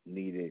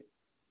needed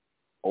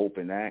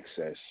open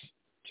access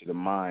to the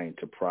mind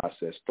to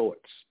process thoughts,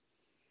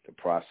 to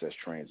process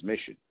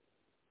transmission.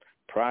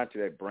 Prior to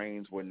that,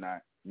 brains were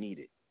not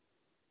needed.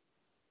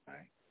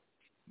 Right?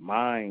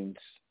 Minds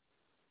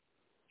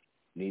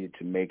needed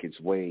to make its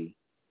way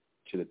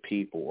to the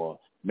people, or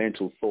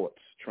mental thoughts,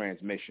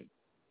 transmission.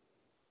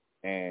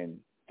 And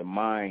the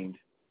mind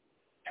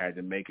had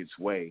to make its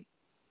way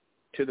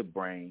to the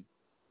brain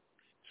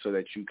so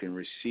that you can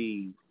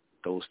receive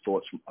those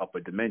thoughts from upper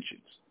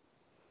dimensions,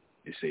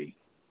 you see.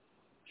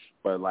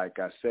 But like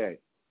I said,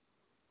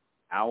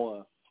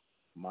 our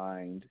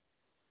mind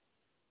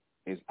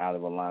is out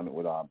of alignment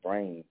with our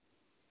brain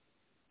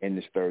in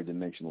this third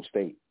dimensional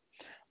state.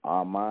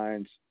 Our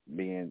minds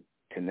being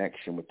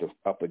connection with the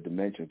upper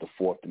dimensions, the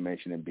fourth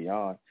dimension and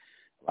beyond,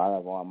 a lot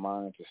of our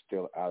minds are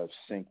still out of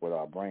sync with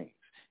our brains.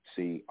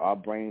 See, our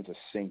brains are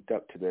synced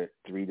up to the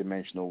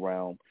three-dimensional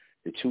realm,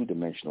 the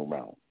two-dimensional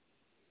realm,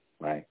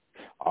 right?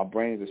 Our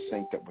brains are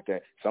synced up with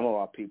that. Some of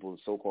our people,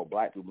 so-called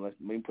black people,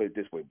 let me put it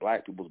this way,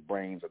 black people's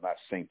brains are not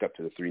synced up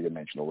to the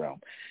three-dimensional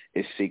realm.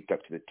 It's synced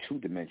up to the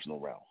two-dimensional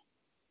realm.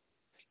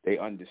 They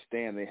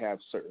understand, they have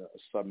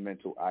a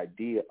submental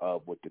idea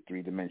of what the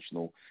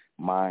three-dimensional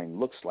mind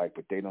looks like,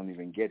 but they don't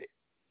even get it.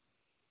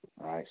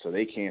 All right, so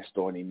they can't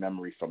store any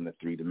memory from the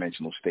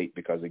three-dimensional state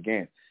because,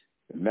 again,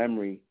 the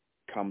memory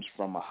comes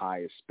from a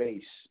higher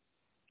space,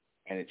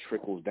 and it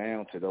trickles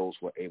down to those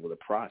who are able to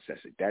process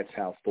it. That's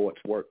how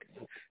thoughts work.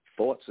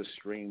 Thoughts are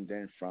streamed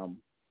in from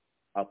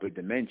upper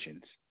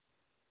dimensions,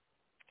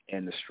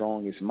 and the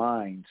strongest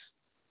minds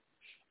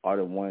are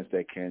the ones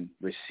that can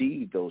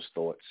receive those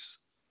thoughts,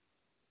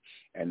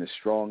 and the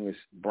strongest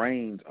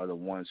brains are the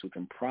ones who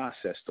can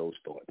process those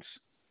thoughts.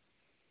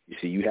 You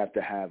see, you have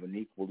to have an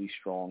equally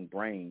strong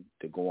brain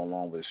to go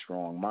along with a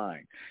strong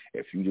mind.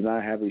 If you do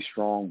not have a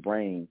strong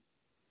brain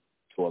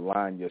to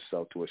align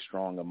yourself to a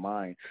stronger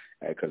mind,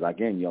 because,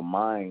 again, your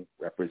mind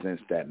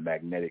represents that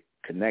magnetic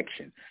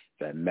connection,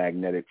 that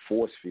magnetic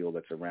force field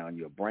that's around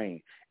your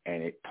brain,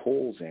 and it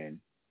pulls in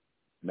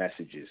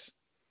messages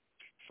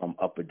from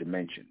upper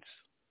dimensions.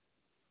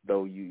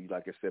 Though you,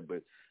 like I said,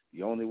 but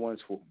the only ones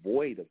who are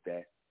void of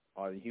that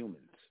are the humans.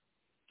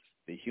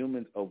 The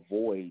humans are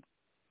void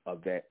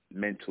of that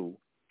mental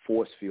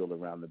force field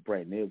around the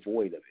brain. They're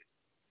void of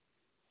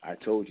it. I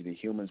told you the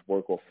humans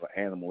work off of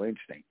animal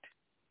instinct.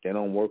 They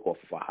don't work off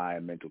of a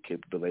higher mental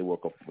capability. They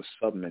work off of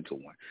a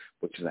submental one,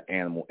 which is an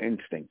animal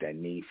instinct, that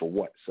need for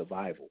what?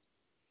 Survival.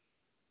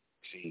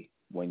 See,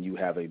 when you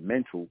have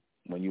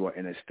when you are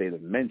in a state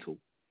of mental,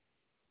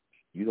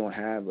 you don't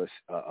have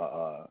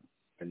a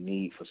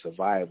need for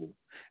survival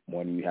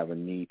more than you have a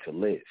need to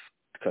live,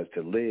 because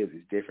to live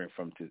is different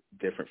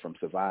from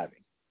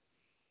surviving.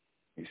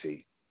 You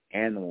see,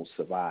 animals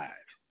survive.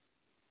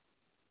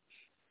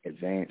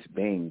 Advanced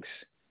beings,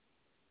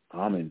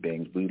 human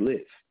beings, we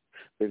live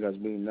because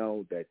we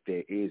know that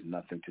there is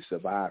nothing to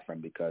survive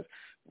from, because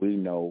we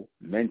know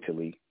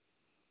mentally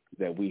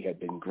that we have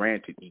been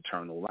granted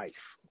eternal life.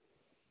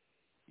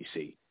 You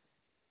see,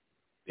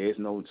 there's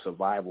no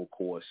survival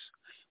course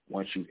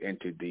once you've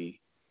entered the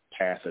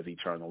path of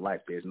eternal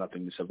life. There's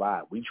nothing to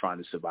survive. We're trying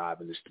to survive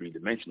in this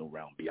three-dimensional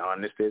realm.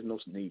 Beyond this, there's no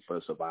need for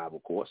a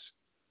survival course.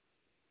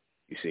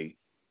 You see,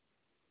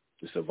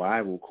 the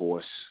survival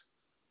course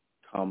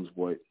comes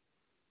with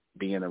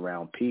being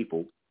around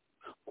people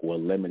who are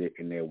limited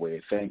in their way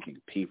of thinking,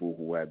 people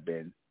who have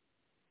been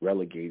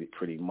relegated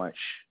pretty much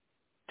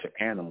to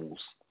animals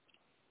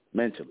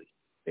mentally.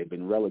 They've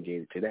been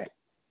relegated to that.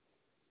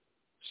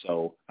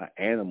 So an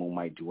animal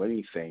might do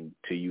anything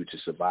to you to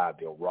survive.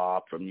 They'll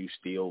rob from you,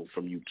 steal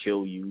from you,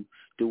 kill you,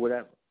 do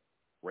whatever,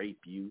 rape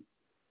you,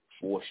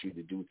 force you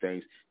to do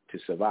things to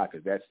survive,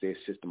 because that's their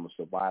system of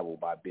survival,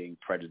 by being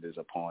predators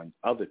upon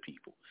other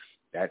people.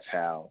 That's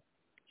how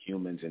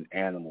humans and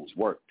animals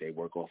work. They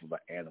work off of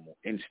an animal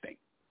instinct.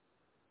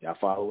 Y'all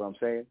follow what I'm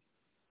saying?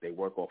 They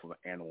work off of an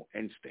animal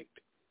instinct.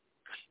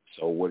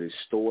 So what is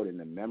stored in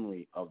the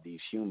memory of these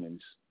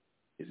humans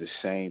is the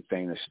same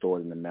thing that's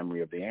stored in the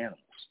memory of the animals,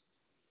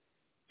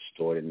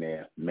 stored in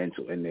their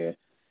mental, in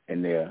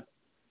their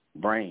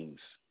brains.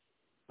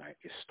 Right?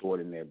 It's stored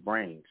in their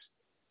brains.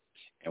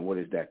 And what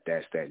is that?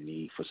 That's that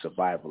need for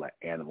survival, like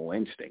animal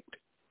instinct,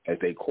 as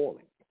they call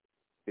it.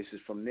 This is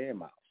from their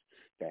mouths.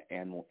 That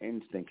animal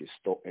instinct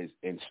is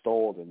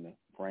installed in the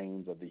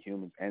brains of the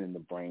humans and in the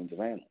brains of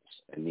animals,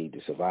 and need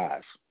to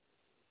survive.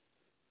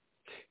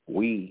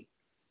 We,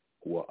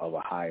 who are of a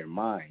higher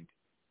mind,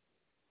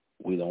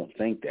 we don't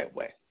think that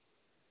way.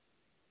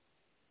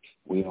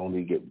 We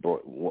only get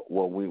brought.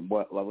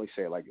 Let me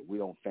say it like we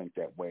don't think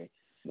that way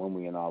when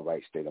we're in our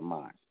right state of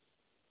mind.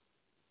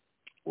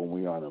 When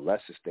we are in a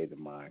lesser state of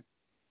mind,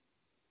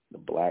 the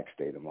black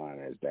state of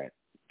mind as that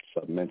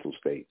submental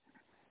state,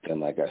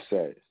 then like I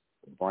said,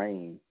 the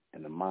brain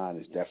and the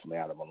mind is definitely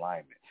out of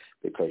alignment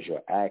because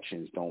your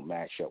actions don't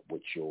match up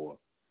with your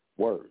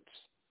words.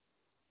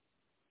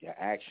 Your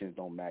actions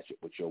don't match up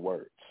with your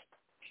words.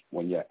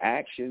 When your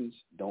actions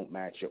don't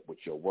match up with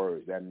your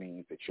words, that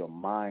means that your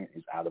mind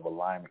is out of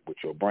alignment with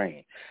your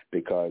brain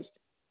because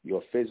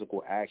your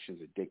physical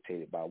actions are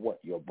dictated by what?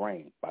 Your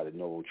brain, by the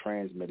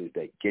neurotransmitters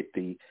that get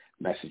the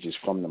messages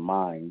from the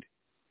mind,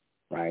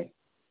 right?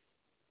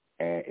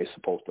 And it's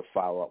supposed to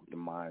follow up what the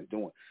mind is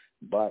doing.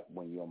 But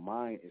when your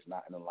mind is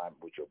not in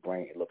alignment with your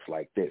brain, it looks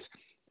like this.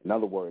 In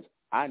other words,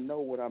 I know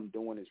what I'm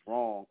doing is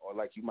wrong, or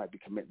like you might be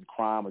committing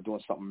crime or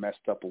doing something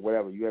messed up or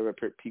whatever. You ever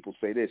hear people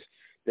say this?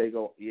 They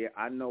go, yeah,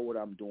 I know what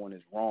I'm doing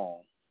is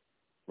wrong,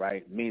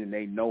 right? Meaning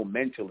they know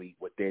mentally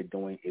what they're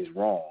doing is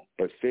wrong,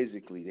 but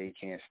physically they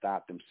can't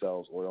stop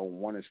themselves or don't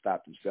want to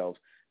stop themselves,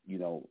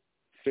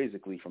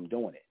 physically from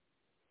doing it.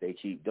 They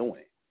keep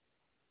doing it.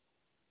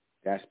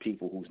 That's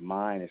people whose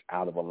mind is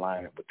out of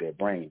alignment with their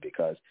brain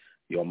because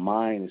your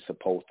mind is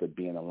supposed to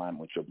be in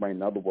alignment with your brain.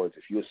 In other words,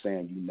 if you're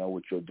saying you know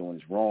what you're doing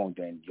is wrong,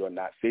 then you're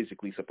not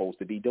physically supposed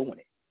to be doing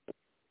it.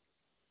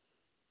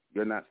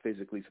 You're not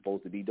physically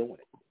supposed to be doing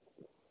it.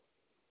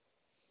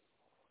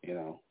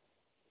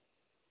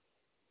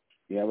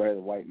 You ever heard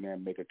a white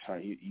man make a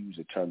term? He used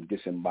the term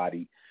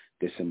disembodied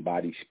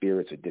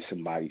spirits or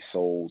disembodied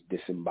souls,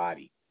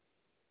 disembodied.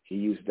 He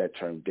used that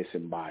term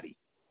disembodied.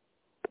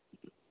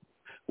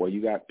 Well,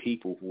 you got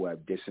people who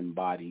have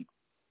disembodied,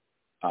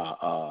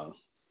 I'll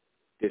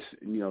just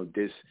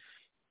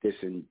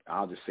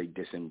say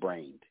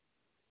disembrained.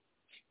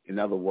 In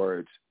other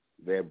words,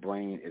 their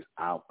brain is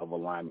out of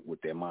alignment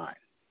with their mind.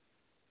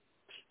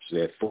 So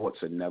their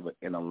thoughts are never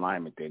in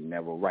alignment. They're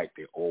never right.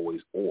 They're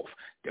always off.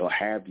 They'll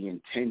have the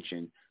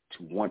intention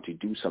to want to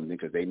do something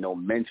because they know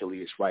mentally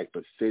it's right,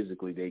 but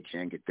physically they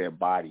can't get their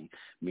body,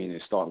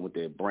 meaning starting with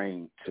their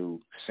brain, to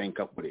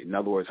sync up with it. In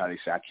other words, how they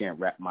say, I can't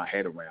wrap my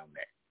head around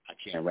that. I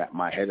can't wrap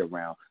my head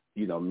around,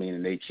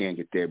 meaning they can't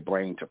get their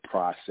brain to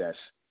process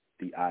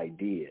the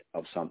idea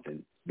of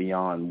something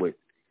beyond what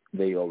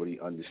they already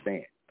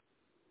understand.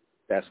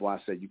 That's why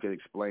I said you could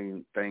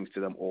explain things to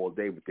them all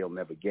day, but they'll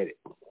never get it.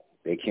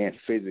 They can't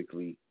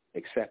physically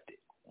accept it.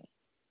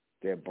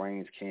 Their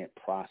brains can't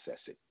process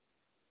it.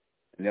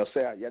 And they'll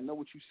say, I know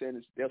what you said.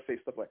 They'll say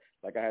stuff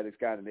like I had this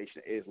guy in the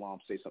Nation of Islam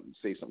say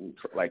something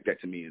like that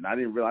to me. And I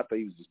didn't realize, I thought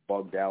he was just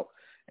bugged out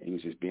and he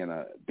was just being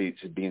a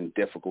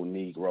difficult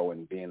Negro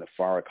and being a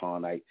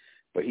Farrakhanite.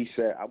 But he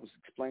said, I was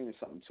explaining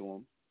something to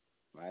him,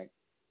 right?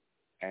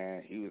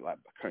 And he was like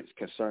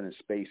concerning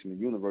space and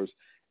the universe,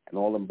 and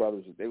all them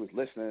brothers, they was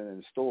listening in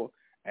the store.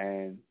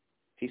 And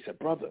he said,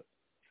 brother,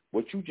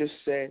 what you just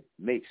said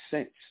makes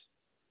sense.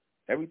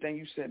 Everything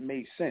you said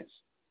made sense,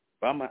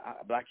 but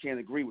I can't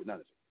agree with none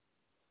of it.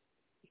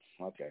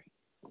 Okay.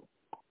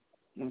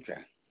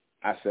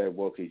 I said,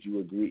 well, could you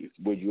agree?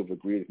 Would you have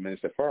agreed if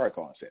Minister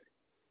Farrakhan said it?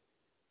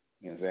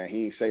 You know what I'm saying?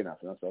 He didn't say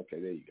nothing. I said, okay,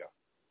 there you go.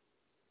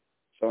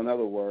 So in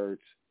other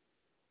words,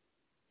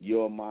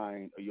 your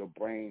mind or your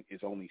brain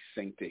is only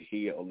synced to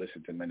hear or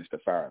listen to Minister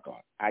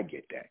Farrakhan. I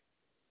get that.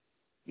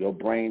 Your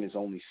brain is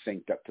only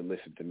synced up to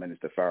listen to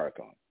Minister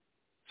Farrakhan.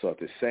 So if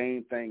the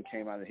same thing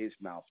came out of his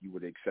mouth, you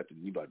would have accepted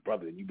it. You'd be like,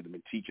 brother, you would have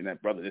been teaching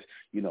that brother this,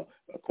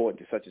 according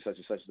to such and such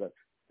and such and such.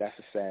 That's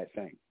a sad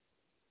thing.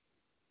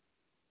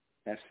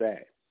 That's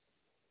sad.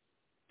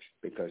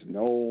 Because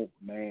no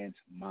man's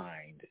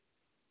mind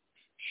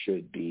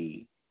should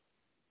be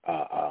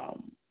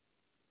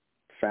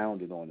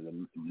founded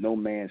on, no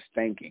man's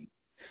thinking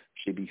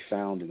should be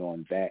founded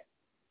on that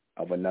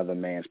of another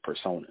man's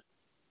persona.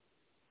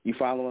 You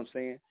follow what I'm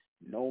saying?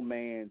 No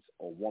man's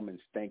or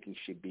woman's thinking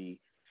should be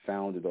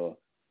founded or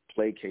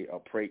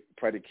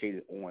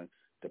predicated on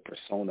the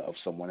persona of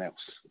someone else.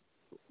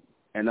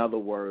 In other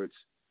words,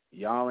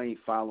 y'all ain't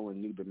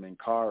following NUBEN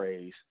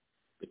MENKARAYZZ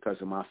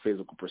because of my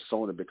physical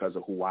persona, because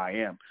of who I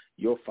am.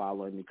 You're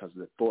following me because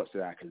of the thoughts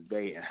that I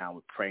convey and how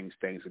it brings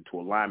things into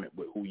alignment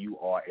with who you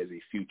are as a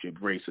future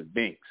race of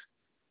beings.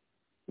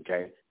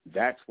 Okay?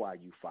 That's why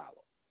you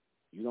follow.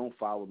 You don't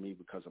follow me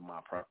because of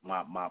my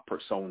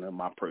persona,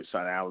 my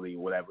personality,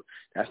 or whatever.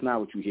 That's not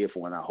what you're here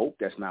for, and I hope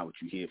that's not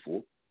what you're here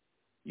for.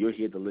 You're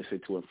here to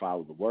listen to and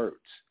follow the words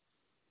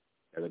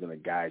that are going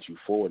to guide you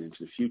forward into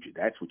the future.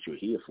 That's what you're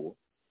here for.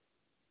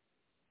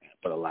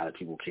 But a lot of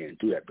people can't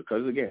do that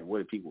because, again, what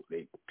are people?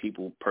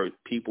 People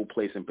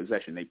place in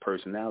possession. They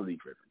personality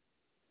driven,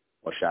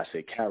 or should I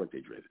say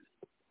character driven.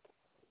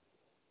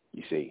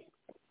 You see,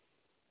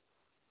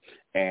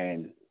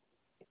 and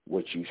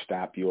what you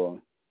stop your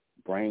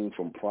brain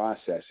from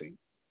processing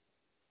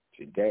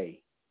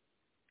today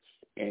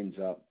ends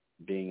up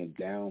being a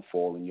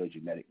downfall in your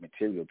genetic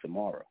material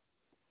tomorrow.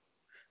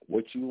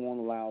 What you won't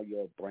allow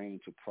your brain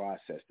to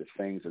process, the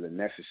things that are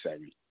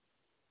necessary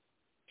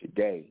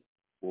today,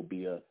 will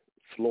be a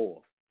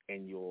flaw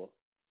in your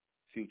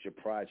future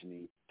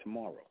progeny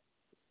tomorrow.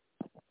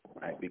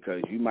 right?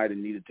 Because you might have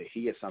needed to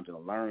hear something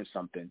or learn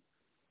something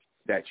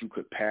that you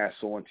could pass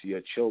on to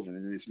your children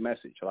in this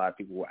message. A lot of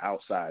people were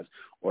outsized,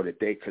 or that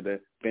they could have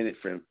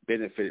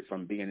benefited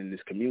from being in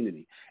this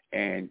community.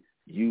 And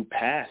you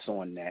pass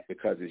on that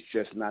because it's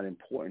just not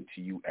important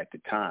to you at the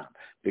time,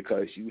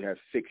 because you have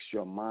fixed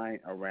your mind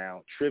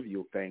around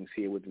trivial things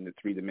here within the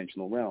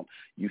three-dimensional realm.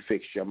 You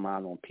fixed your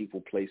mind on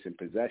people, place, and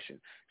possession.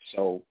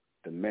 So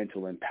the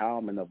mental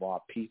empowerment of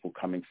our people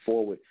coming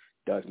forward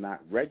does not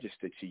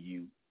register to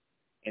you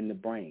in the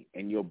brain.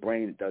 In your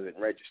brain, it doesn't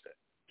register.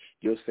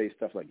 You'll say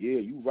stuff like, yeah,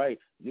 you're right.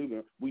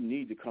 We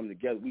need to come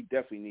together. We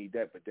definitely need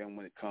that. But then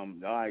when it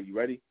comes, all right, you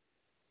ready?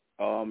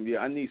 Yeah,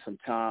 I need some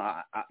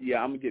time. I'm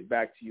going to get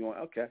back to you on,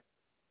 okay.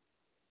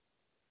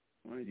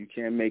 All right, you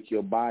can't make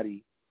your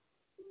body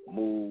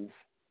move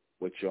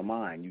with your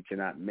mind. You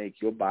cannot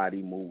make your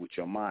body move with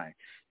your mind.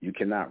 You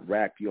cannot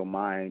wrap your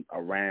mind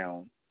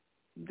around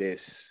this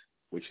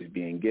which is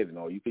being given.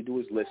 All you could do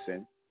is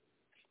listen,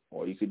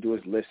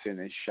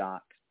 and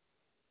shock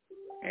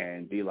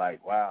and be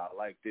like, wow, I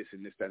like this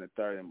and this, that, and the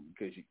third. And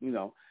because,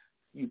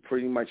 you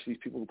pretty much, these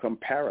people become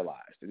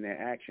paralyzed in their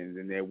actions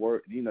and their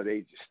work. They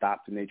just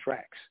stopped in their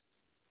tracks.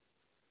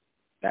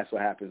 That's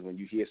what happens when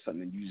you hear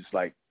something and you just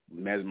like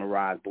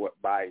mesmerized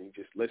by it and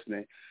you're just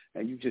listening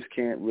and you just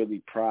can't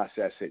really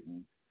process it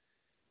and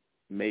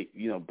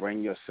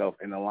bring yourself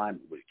in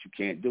alignment with it. You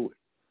can't do it.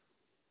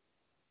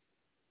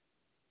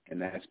 And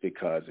that's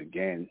because,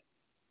 again,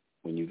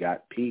 when you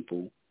got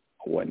people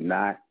who are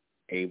not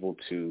able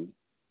to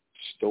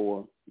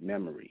store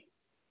memory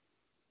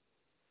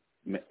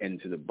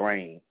into the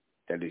brain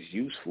that is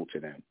useful to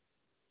them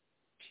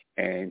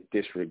and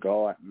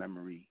disregard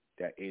memory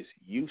that is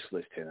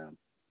useless to them,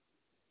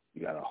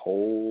 you got a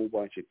whole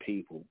bunch of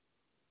people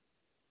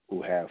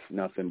who have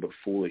nothing but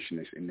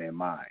foolishness in their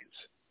minds.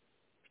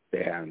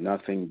 They have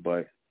nothing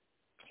but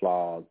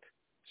clogged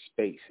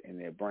space in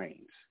their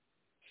brains.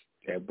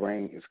 Their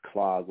brain is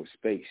clogged with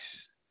space,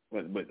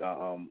 but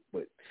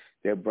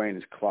their brain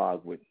is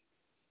clogged with,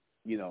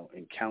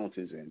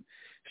 encounters and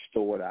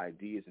stored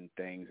ideas and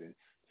things and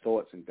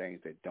thoughts and things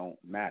that don't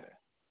matter.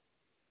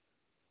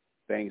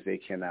 Things they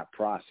cannot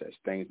process,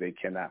 things they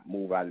cannot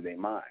move out of their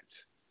minds,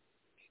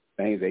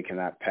 things they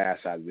cannot pass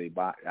out of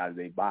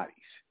their bodies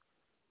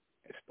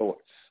as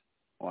thoughts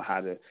on how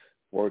to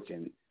work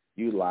and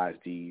utilize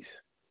these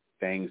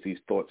things, these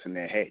thoughts in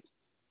their head.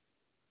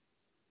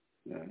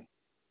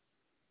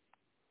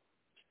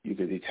 You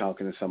could be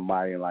talking to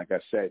somebody, and like I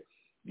said,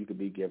 you could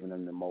be giving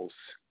them the most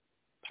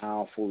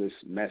powerfulest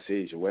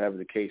message or whatever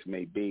the case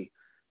may be,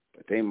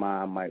 but their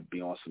mind might be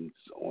they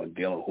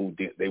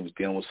was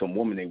dealing with some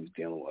woman they was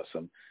dealing with,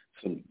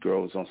 some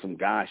girls on some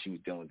guy she was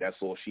dealing with. That's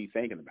all she's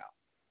thinking about.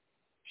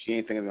 She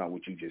ain't thinking about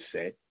what you just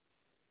said.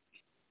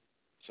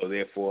 So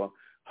therefore,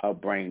 her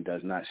brain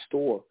does not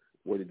store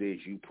what it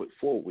is you put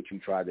forward, what you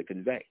tried to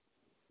convey.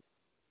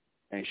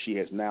 And she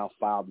has now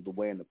filed it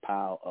away in the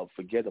pile of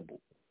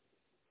forgettable.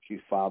 She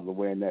filed it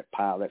away in that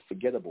pile, that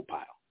forgettable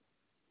pile.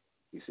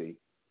 You see?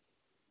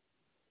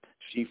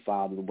 She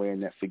filed it away in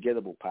that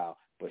forgettable pile,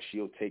 but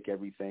she'll take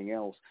everything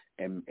else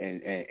and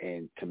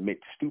commit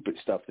stupid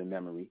stuff to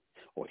memory,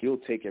 or he'll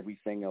take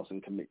everything else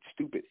and commit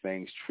stupid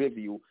things,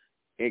 trivial,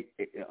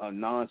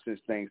 nonsense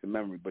things to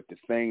memory, but the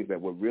things that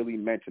were really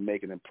meant to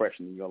make an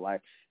impression in your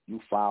life,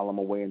 you file them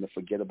away in the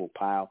forgettable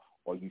pile,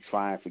 or you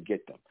try and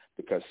forget them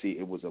because, see,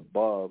 it was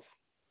above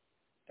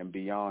and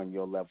beyond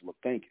your level of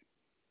thinking.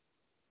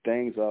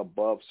 Things are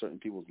above certain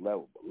people's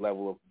level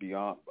of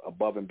beyond,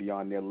 above and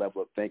beyond their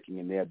level of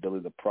thinking and their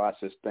ability to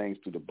process things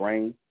through the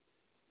brain,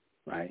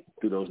 right,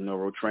 through those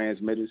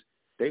neurotransmitters.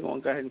 They're going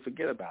to go ahead and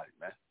forget about it,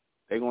 man.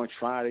 They're going to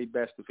try their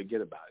best to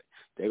forget about it.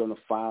 They're going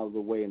to file it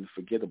away in the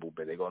forgettable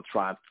bit. They're going to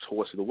try and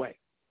toss it away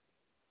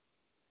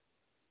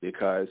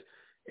because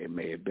it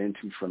may have been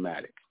too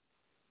traumatic.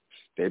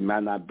 They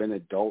might not have been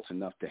adults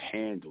enough to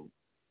handle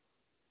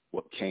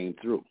what came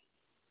through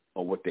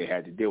or what they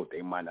had to deal with.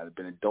 They might not have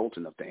been adults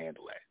enough to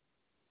handle that.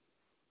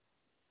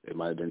 They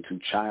might have been too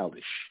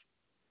childish,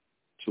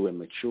 too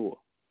immature,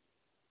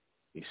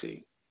 you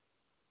see.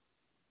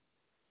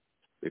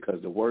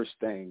 Because the worst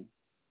thing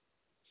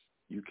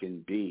you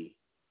can be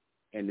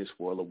in this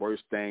world, the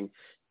worst thing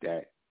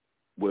that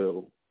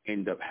will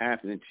end up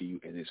happening to you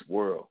in this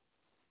world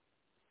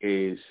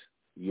is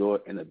your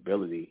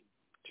inability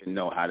to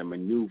know how to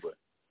maneuver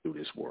through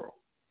this world.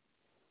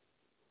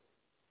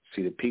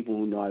 See, the people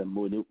who know how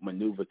to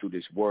maneuver through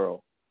this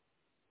world,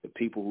 the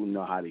people who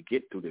know how to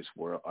get through this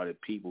world are the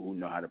people who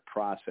know how to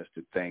process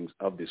the things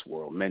of this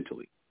world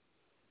mentally.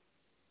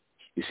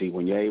 You see,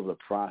 when you're able to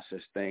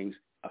process things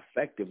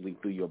effectively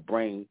through your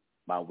brain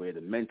by way of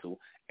the mental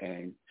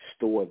and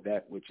store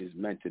that which is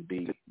meant to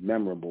be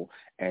memorable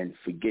and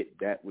forget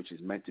that which is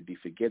meant to be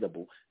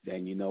forgettable,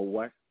 then you know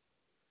what?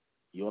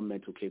 Your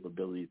mental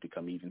capabilities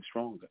become even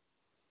stronger.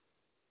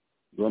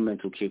 Your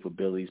mental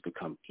capabilities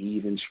become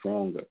even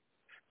stronger.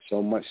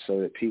 So much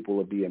so that people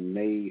will be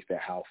amazed at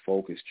how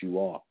focused you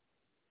are.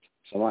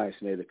 Somebody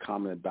made a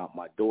comment about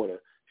my daughter.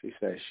 She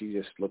said she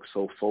just looks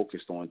so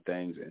focused on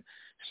things. And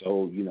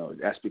so,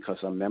 that's because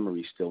her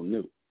memory's still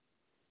new.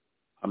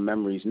 Her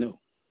memory's new.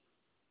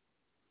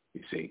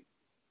 You see?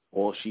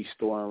 All she's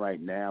storing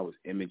right now is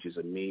images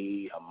of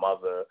me, her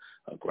mother,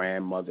 her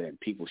grandmother, and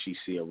people she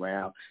see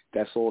around.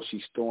 That's all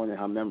she's storing in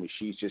her memory.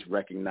 She's just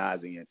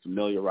recognizing and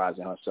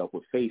familiarizing herself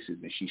with faces,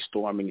 and she's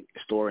storing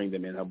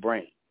them in her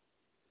brain.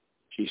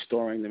 She's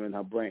storing them in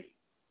her brain.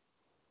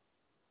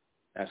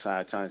 That's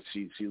how at times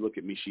she look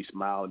at me, she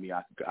smile at me.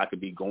 I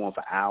could be going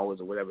for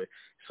hours or whatever. As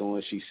soon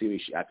as she see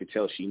me, I could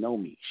tell she know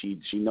me. She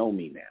know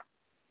me now.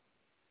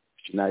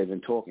 She's not even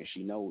talking.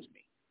 She knows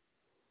me.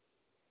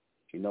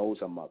 She knows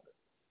her mother.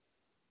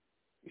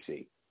 You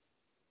see,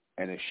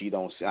 and if she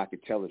don't see, I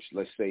could tell her.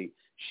 Let's say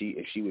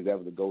if she was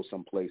ever to go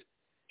someplace,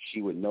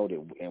 she would know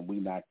that, and we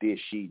not there.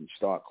 She'd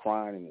start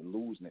crying and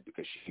losing it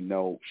because she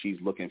know she's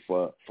looking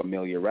for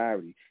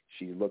familiarity.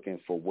 She's looking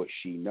for what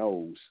she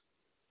knows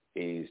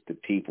is the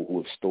people who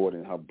have stored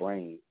in her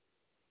brain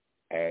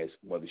as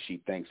whether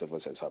she thinks of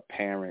us as her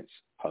parents,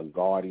 her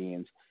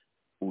guardians,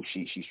 who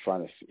she's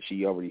trying to.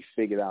 She already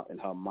figured out in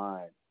her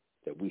mind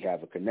that we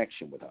have a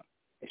connection with her,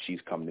 and she's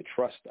come to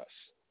trust us.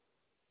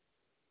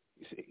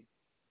 You see,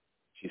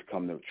 she's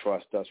come to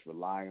trust us,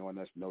 relying on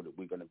us, know that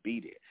we're going to be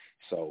there.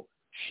 So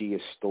she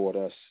has stored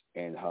us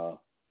in her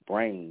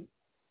brain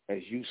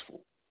as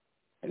useful,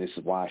 and this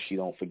is why she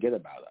don't forget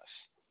about us.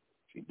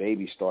 See,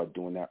 babies start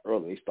doing that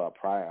early. They start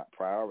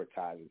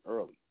prioritizing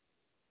early.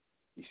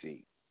 You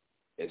see,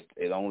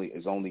 it's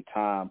only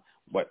time,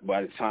 but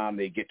by the time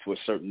they get to a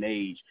certain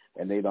age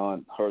and they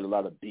done heard a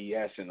lot of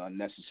BS and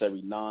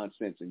unnecessary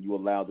nonsense, and you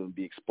allow them to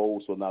be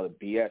exposed to a lot of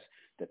BS,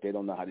 that they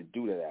don't know how to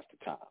do that after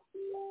time.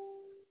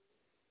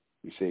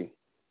 You see?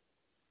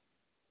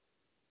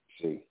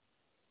 You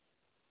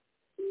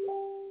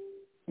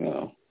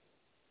know.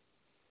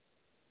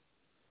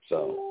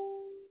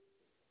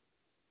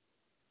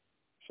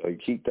 So you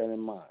keep that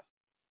in mind.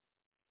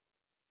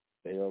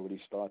 They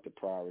already start to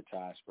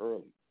prioritize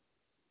early.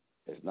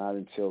 It's not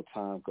until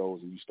time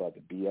goes and you start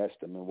to BS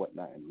them and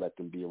whatnot and let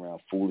them be around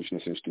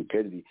foolishness and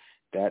stupidity,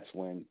 that's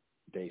when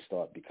they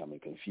start becoming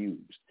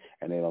confused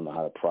and they don't know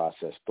how to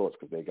process thoughts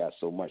because they got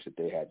so much that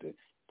they had to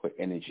put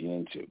energy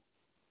into.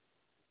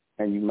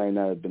 And you may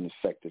not have been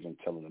effective in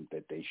telling them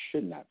that they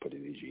should not put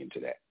energy into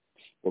that.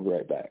 We'll be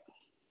right back.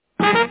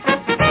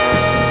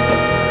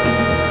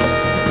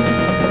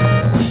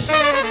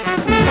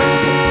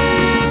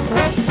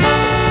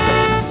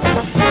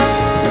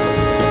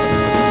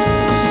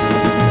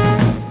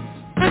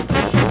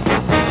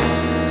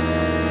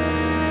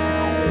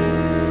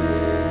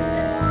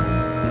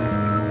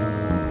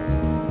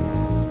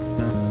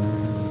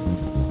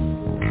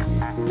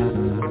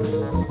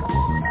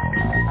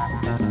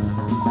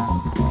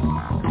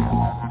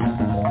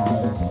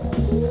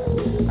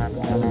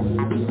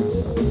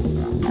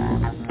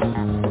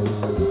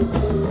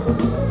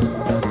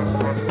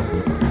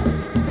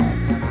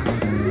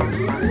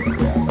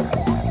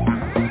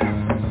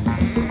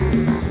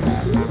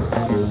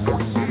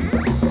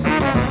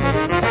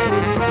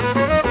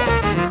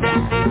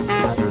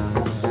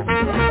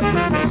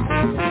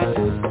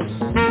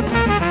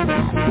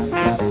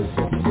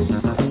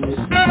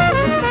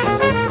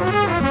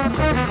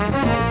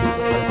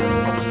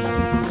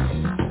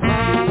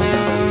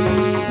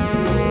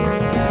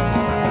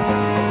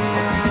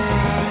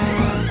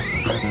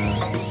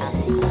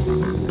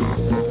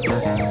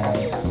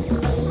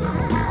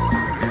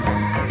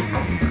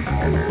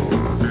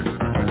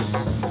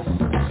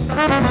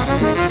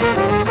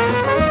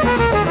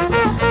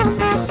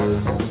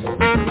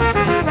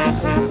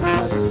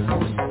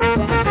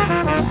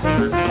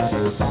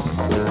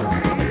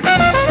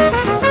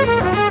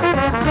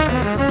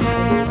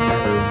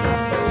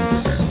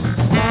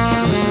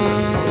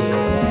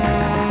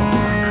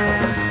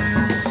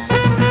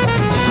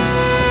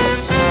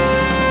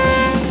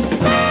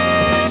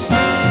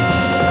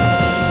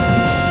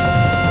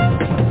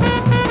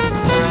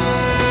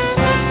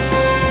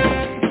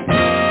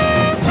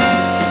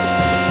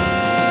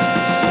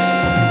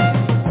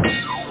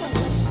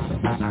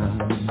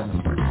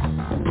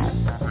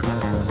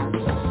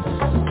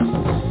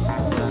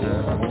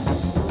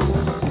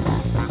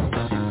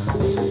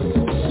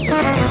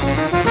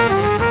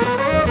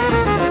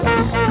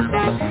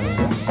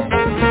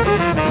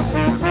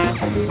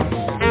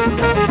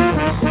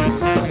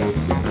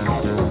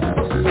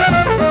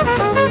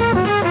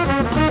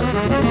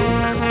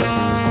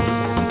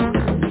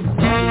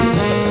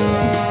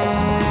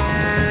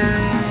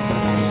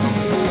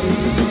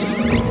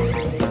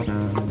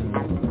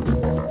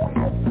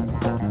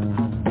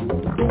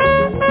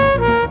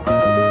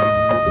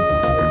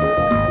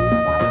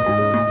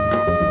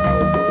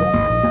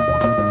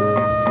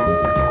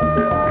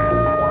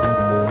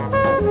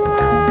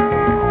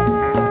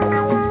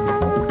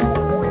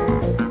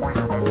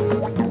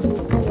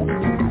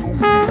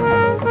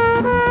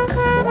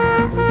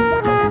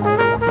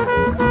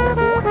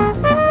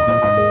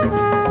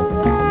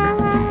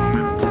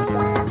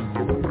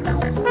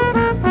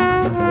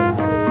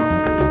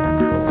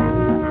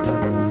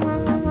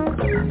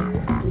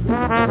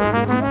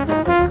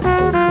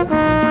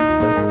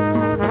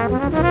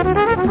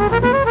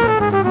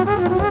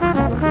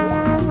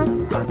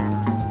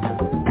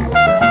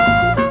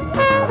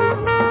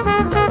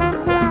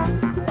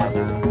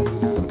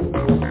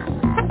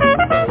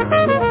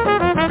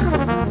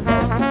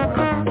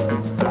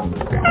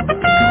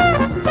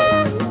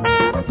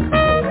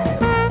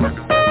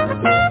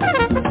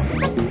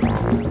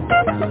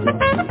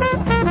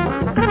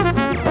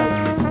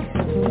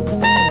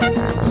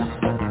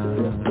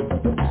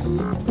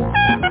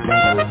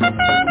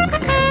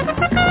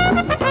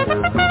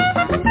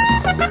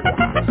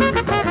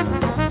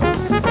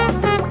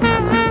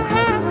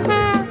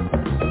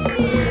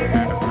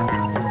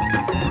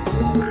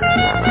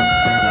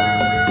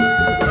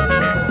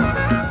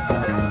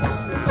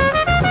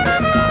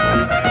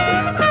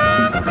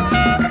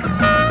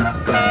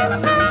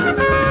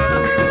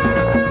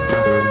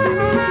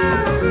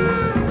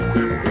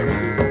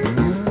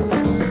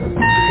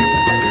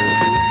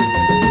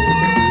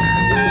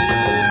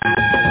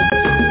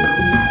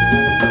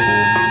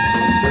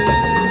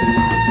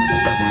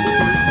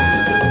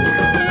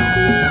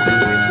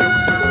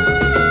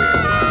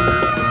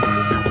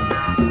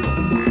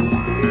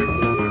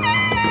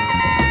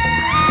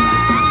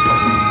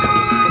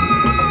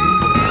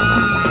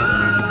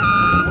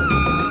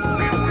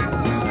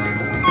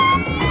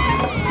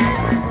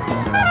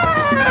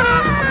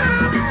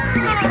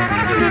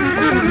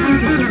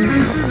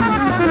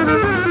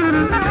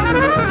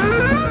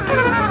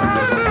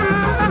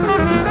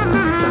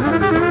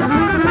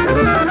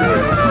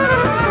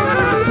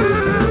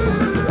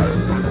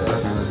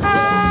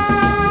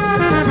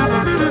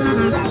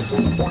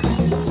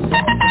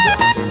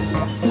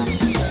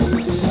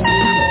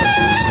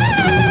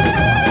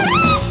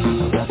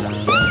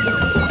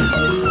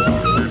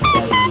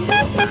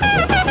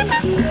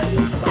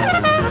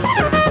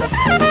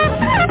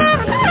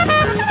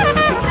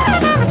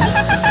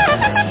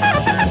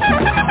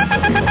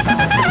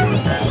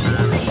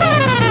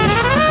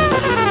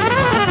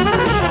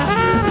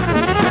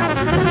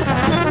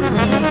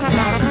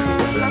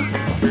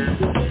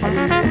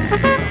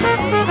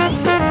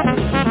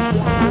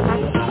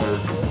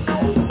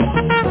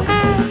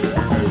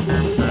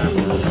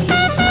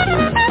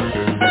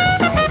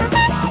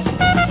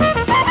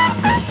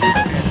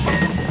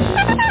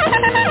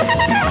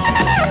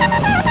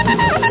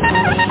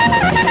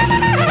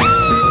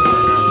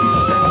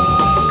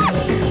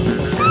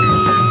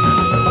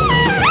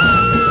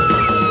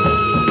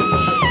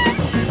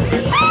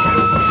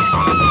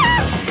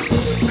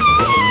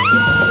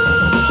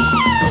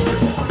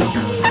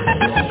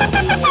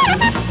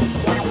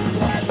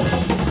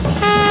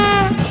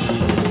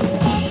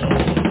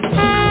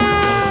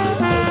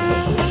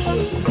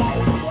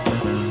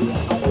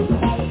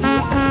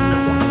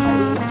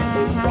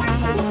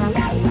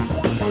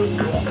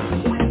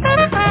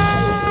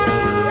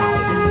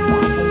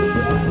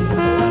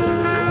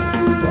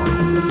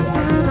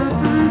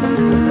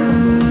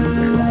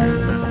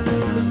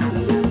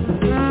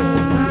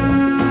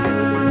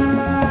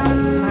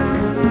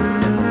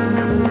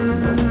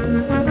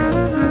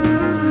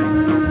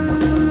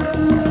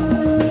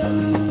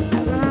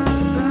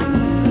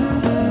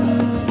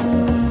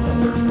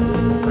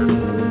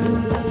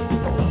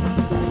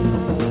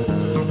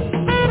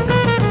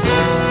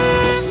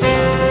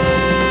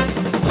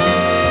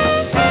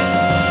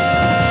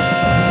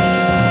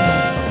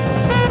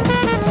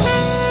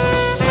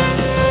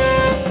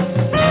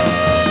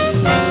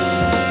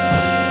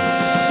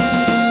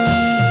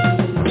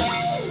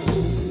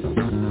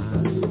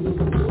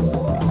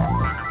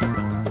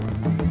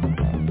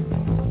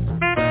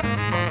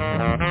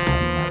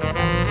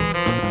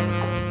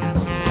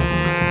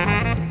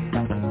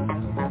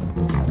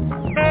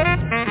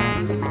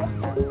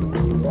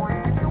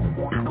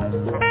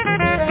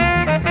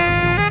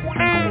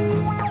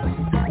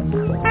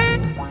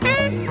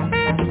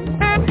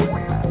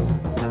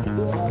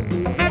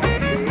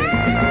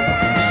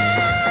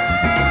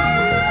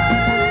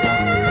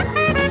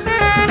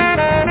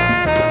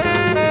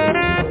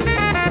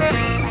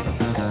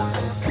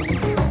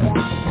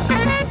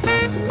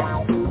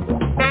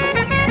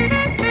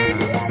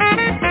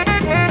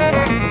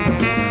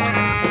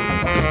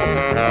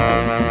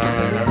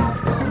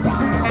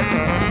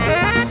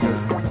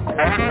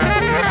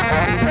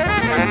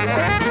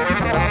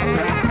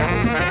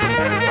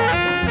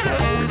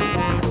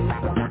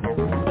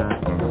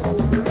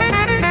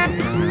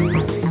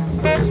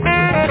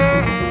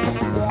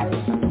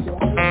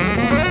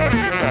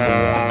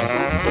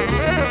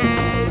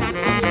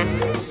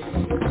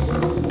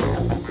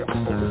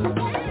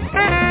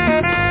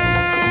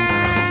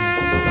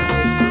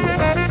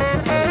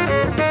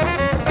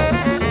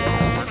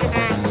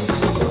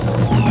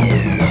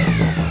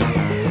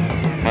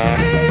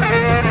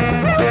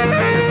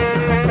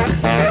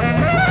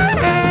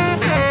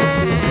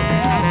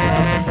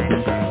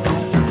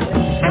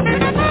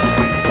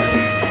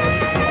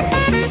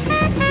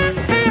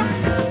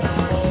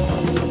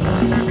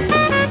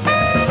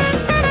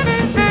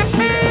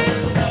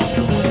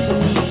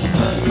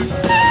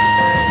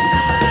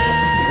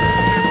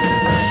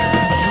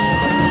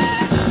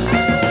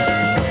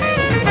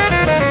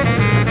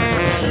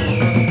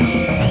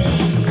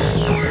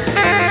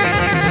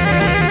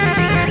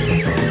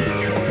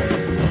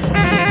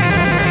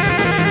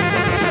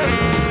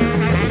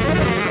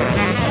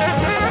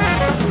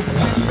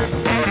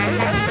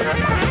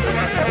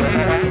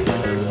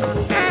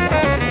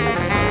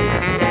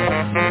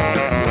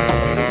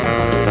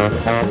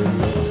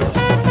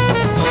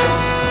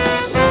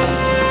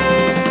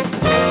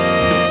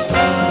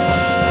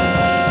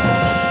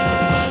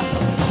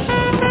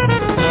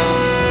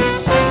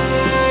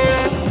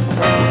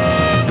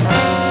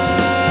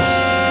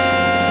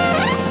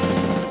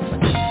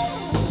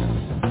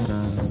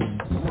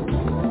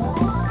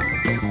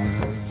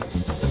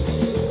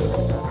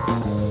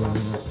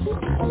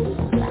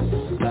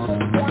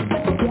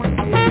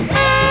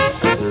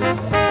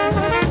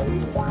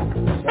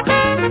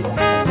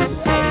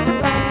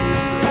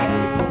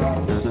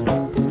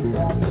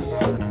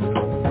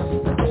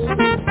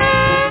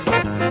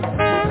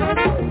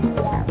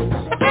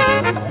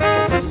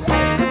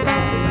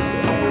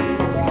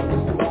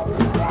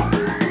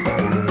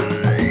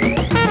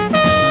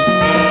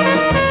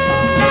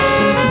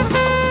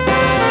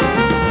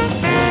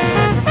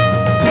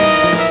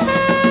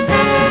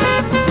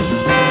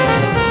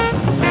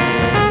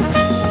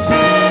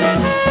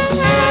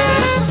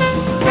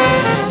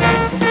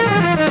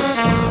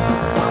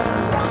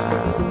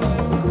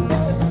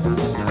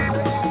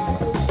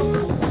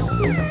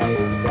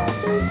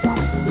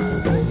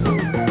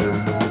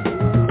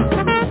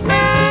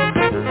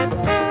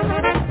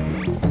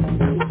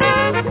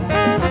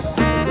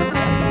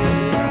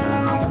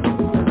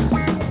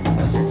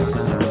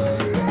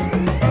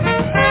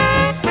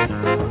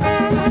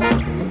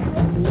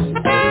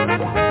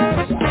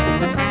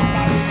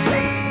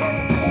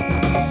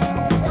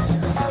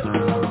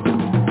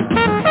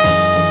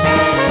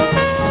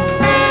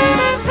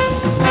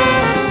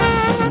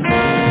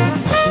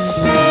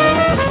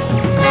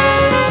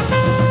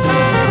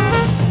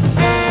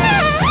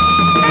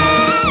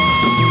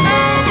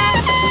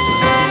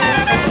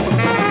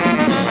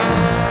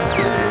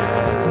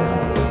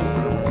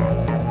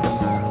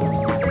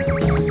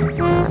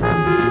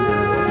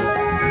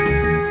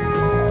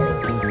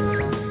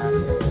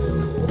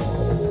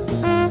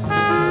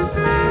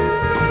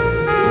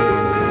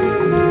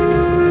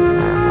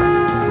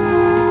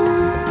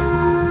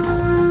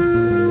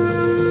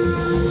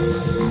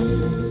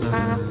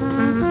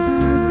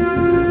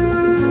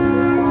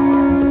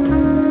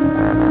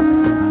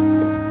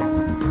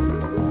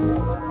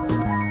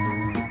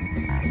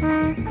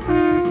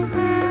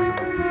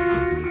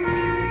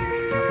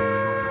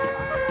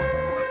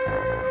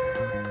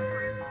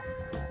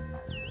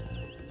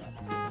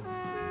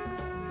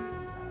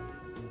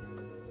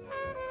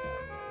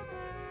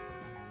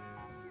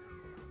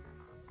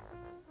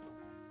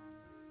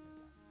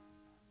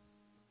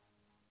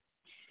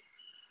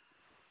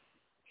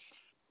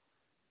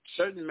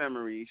 certain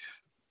memories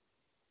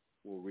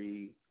will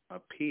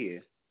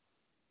reappear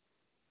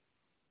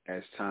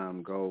as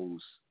time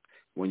goes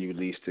when you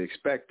least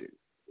expect it.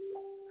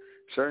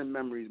 Certain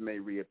memories may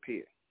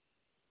reappear.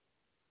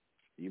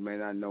 You may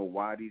not know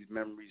why these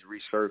memories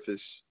resurface,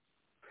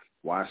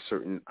 why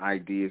certain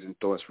ideas and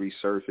thoughts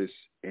resurface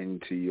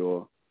into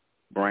your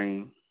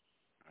brain.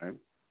 Right?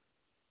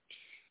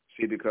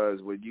 See,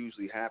 because what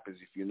usually happens,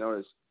 if you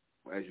notice,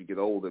 as you get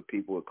older,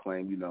 people will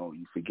claim,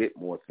 you forget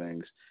more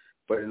things.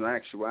 But in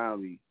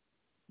actuality,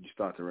 you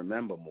start to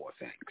remember more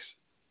things,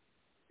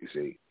 you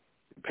see,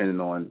 depending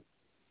on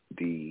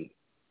the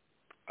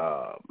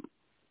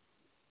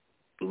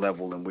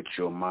level in which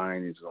your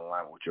mind is in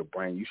alignment with your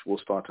brain. You will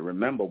start to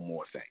remember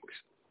more things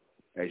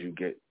as you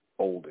get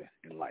older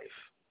in life,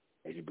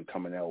 as you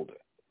become an elder.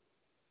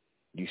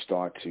 You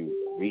start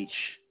to reach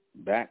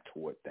back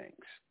toward things.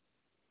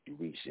 You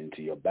reach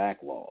into your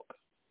backlog.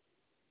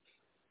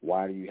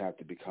 Why do you have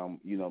to become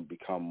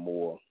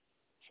more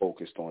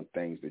focused on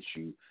things that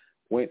you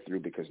went through?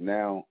 Because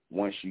now,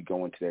 once you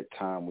go into that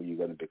time where you're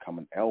going to become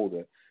an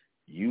elder,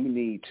 you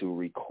need to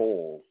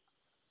recall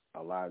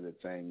a lot of the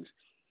things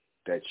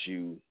that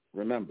you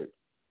remembered.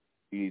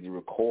 You need to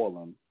recall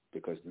them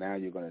because now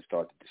you're going to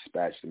start to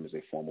dispatch them as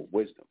a form of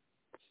wisdom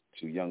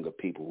to younger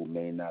people who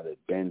may not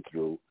have been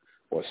through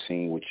or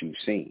seen what you've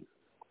seen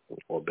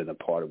or been a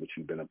part of what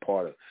you've been a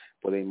part of,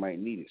 but they might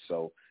need it.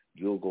 So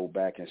you'll go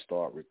back and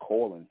start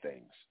recalling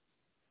things,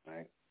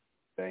 right?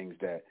 Things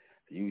that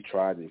you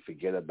tried to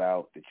forget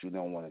about, that you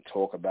don't want to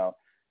talk about.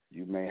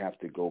 You may have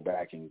to go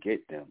back and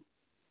get them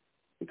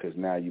because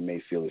now you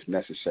may feel it's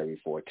necessary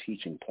for a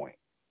teaching point,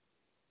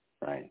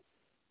 right?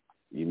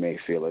 You may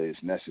feel it is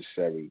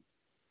necessary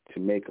to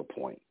make a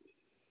point.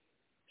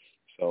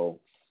 So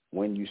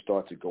when you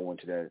start to go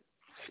into that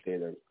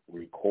state of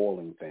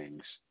recalling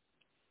things,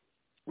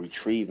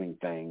 retrieving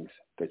things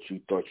that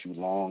you thought you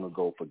long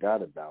ago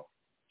forgot about,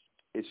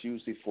 it's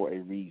usually for a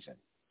reason.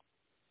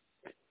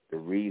 The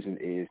reason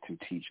is to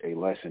teach a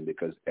lesson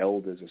because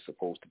elders are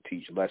supposed to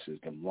teach lessons.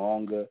 The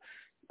longer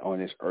on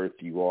this earth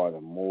you are,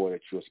 the more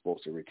that you're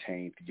supposed to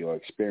retain your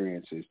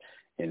experiences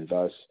and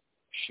thus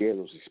share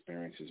those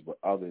experiences with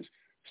others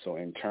so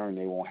in turn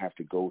they won't have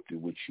to go through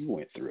what you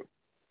went through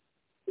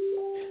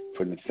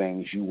for the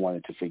things you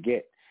wanted to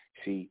forget.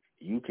 See,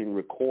 you can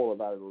recall a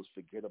lot of those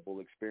forgettable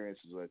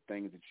experiences or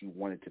things that you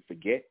wanted to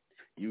forget.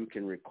 You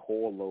can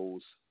recall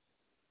those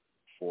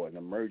for an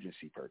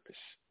emergency purpose.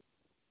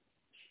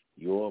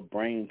 Your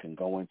brain can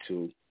go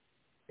into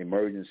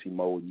emergency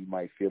mode and you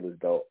might feel as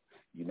though,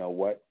 you know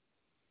what,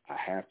 I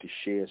have to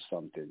share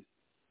something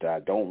that I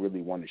don't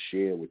really want to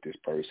share with this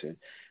person,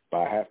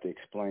 but I have to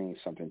explain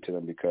something to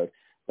them because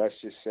let's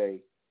just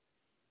say,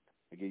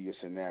 I'll give you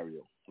a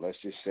scenario. Let's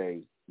just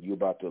say you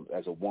about to,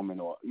 as a woman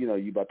or, you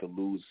about to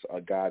lose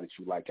a guy that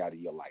you like out of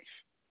your life,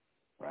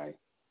 right?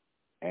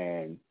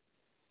 And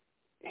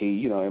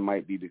he, it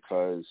might be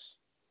because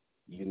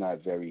you're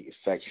not very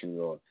affectionate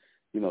or,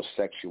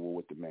 sexual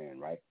with the man,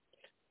 right?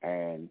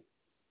 And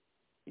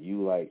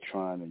you like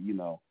trying to,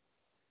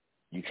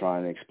 you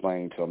trying to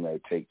explain to him that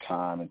it take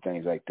time and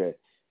things like that.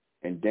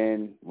 And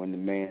then when the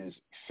man's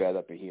fed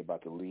up and he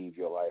about to leave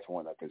your life and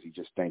whatnot because he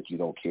just think you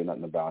don't care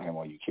nothing about him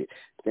or you care,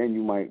 then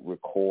you might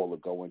recall or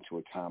go into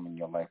a time in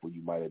your life where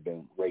you might have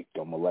been raped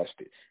or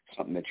molested,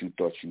 something that you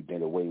thought you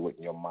did away with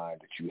in your mind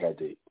that you had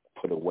to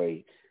put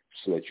away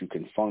so that you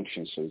can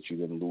function, so that you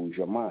didn't lose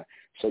your mind.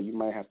 So you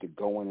might have to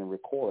go in and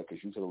recall it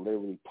because you could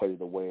literally put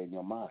it away in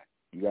your mind.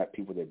 You got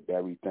people that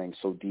bury things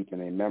so deep in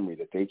their memory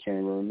that they can't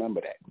even remember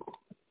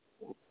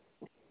that.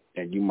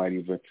 And you might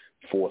even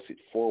force it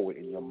forward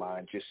in your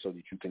mind just so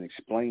that you can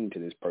explain to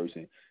this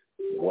person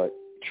what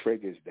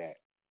triggers that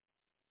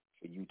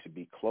for you to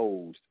be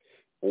closed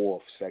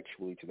or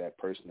sexually to that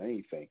person or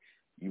anything.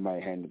 You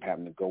might end up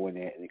having to go in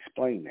there and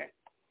explain that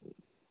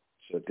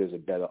so that there's a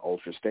better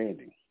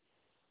understanding.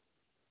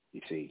 You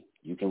see,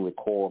 you can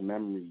recall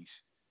memories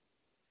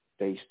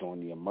based on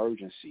the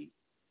emergency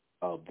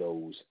of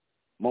those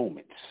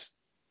moments.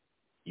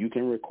 You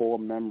can recall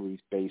memories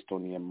based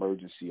on the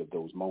emergency of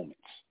those moments.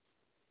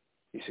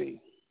 You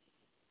see,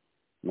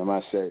 remember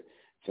I said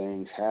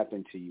things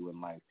happen to you in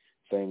life.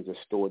 Things are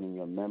stored in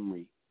your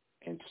memory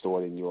and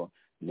stored in your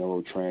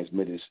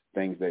neurotransmitters,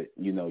 things that,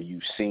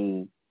 you've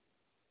seen,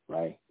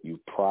 right?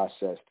 You've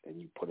processed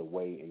and you put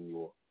away in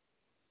your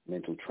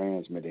mental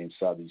transmitter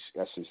inside these,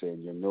 that's to say,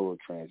 in your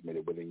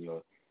neurotransmitter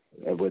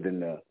within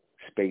the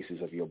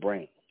spaces of your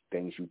brain,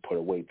 things you put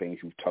away, things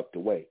you've tucked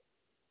away,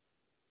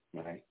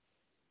 right,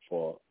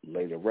 for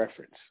later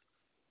reference,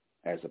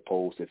 as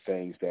opposed to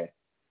things that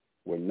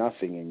were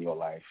nothing in your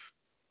life,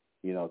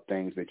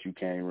 things that you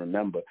can't even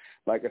remember.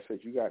 Like I said,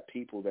 you got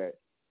people that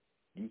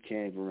you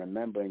can't even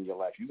remember in your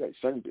life. You got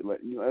certain people,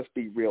 let's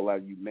be real out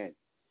of you men.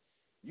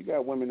 You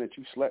got women that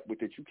you slept with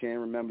that you can't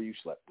remember you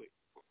slept with.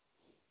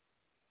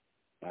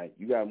 Right?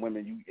 You got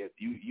women, if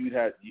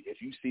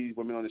you see these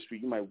women on the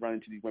street, you might run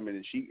into these women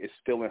and she is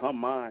still in her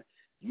mind,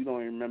 you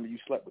don't even remember you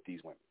slept with these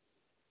women.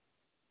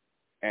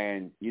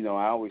 And,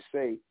 I always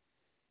say,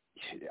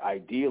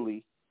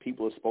 ideally,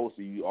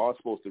 you are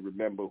supposed to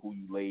remember who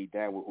you laid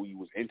down with, who you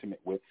was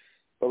intimate with.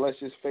 But let's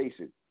just face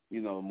it, the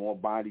more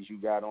bodies you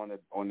got on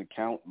the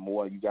count,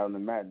 more you got on the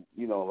mat.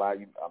 A lot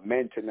of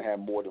men tend to have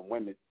more than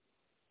women,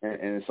 and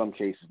in some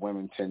cases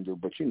women tend to.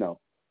 But you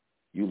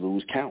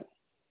lose count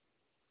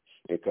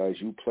because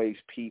you place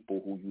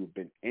people who you've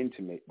been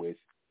intimate with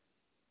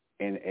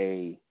in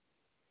a,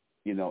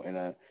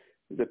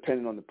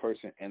 depending on the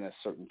person, in a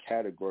certain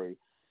category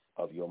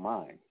of your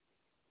mind,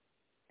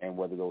 and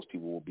whether those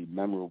people will be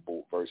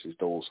memorable versus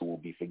those who will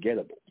be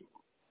forgettable.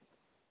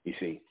 You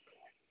see,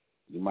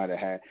 you might have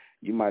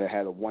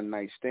had a one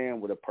night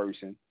stand with a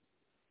person,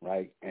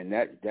 right? And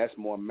that's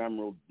more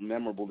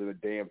memorable than a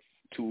damn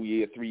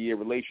 2-year, 3-year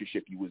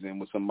relationship you was in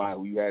with somebody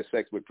who you had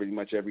sex with pretty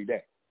much every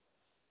day.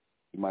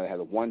 You might have had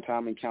a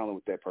one-time encounter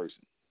with that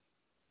person.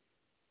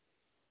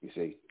 You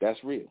see,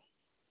 that's real.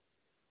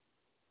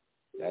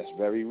 That's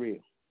very real.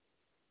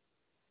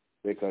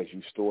 Because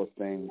you store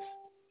things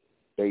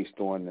based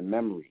on the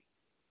memory,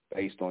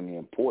 based on the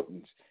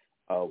importance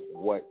of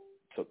what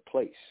took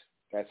place.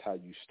 That's how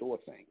you store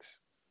things.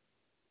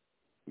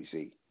 You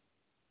see,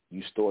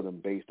 you store them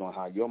based on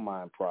how your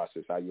mind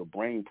processes, how your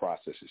brain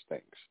processes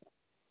things.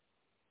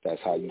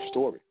 That's how you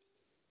store it.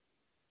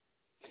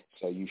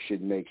 So you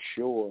should make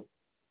sure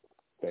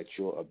that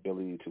your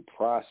ability to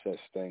process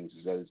things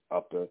is at its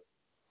upper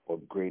or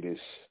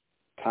greatest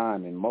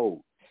time and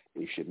mode.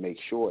 You should make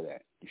sure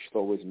that. You should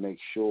always make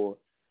sure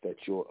that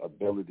your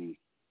ability,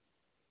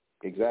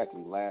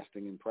 exactly,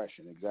 lasting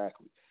impression,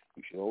 exactly.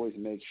 You should always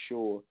make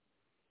sure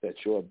that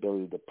your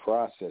ability to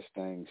process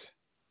things,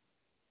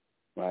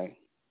 right,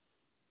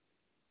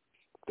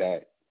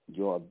 that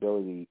your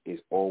ability is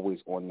always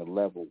on the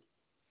level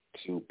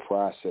to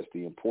process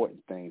the important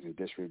things and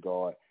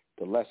disregard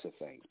the lesser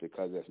things,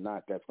 because if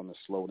not, that's going to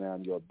slow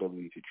down your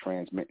ability to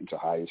transmit into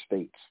higher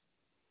states.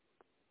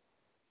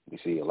 You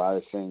see, a lot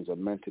of things are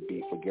meant to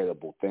be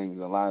forgettable things,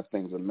 and a lot of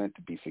things are meant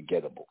to be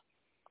forgettable.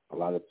 A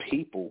lot of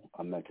people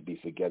are meant to be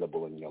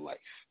forgettable in your life.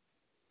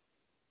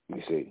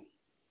 You see.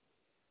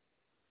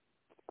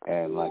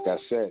 And like I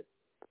said,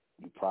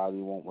 you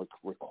probably won't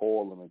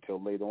recall them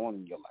until later on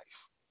in your life.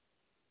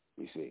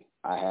 You see,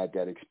 I had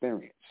that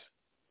experience.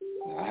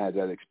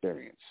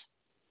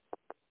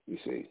 You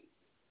see,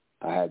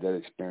 I had that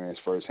experience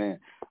firsthand.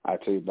 I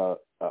tell you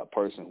about a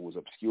person who was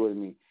obscure to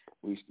me.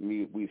 We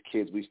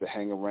kids, we used to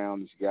hang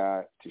around this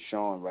guy,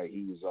 Tashawn, right?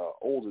 He was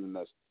older than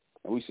us.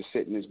 And we used to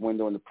sit in his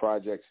window in the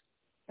projects,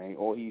 and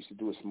all he used to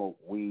do was smoke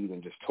weed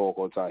and just talk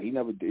all the time. He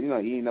never did,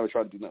 he never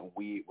tried to do nothing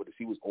weird with us.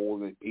 He was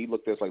old, and he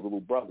looked at us like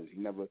little brothers. He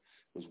never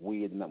was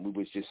weird. Nothing. We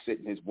was just sit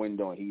in his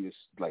window, and he just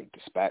like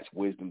dispatched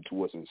wisdom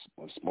to us and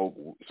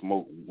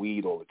smoke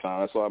weed all the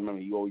time. That's all I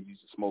remember. He always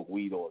used to smoke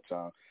weed all the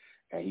time.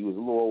 And he was a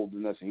little older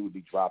than us, and he would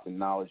be dropping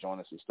knowledge on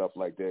us and stuff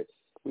like that.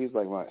 He was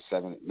like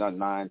around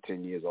 9,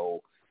 10 years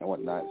old and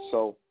whatnot.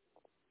 So,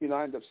 I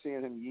ended up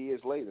seeing him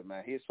years later,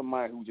 man. Here's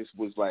somebody who just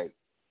was like,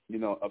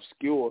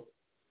 obscure,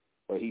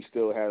 but he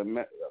still had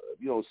a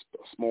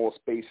small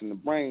space in the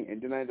brain.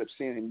 And then I ended up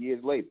seeing him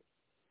years later,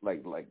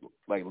 like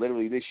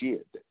literally this year.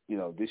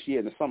 This year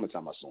in the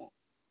summertime I saw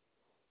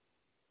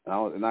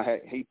him.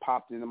 He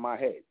popped into my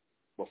head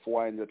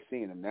before I ended up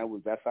seeing him.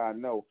 That's how I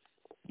know,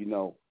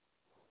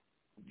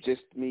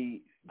 just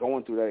me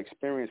going through that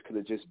experience could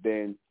have just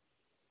been,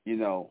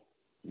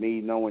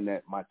 me knowing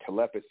that my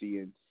telepathy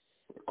and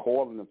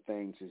recalling of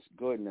things is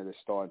good and that it's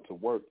starting to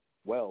work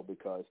well,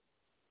 because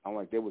I'm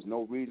like, there was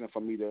no reason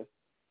for me to,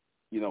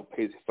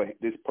 for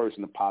this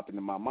person to pop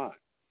into my mind.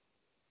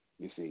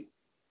 You see,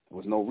 there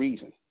was no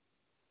reason.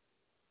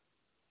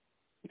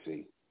 You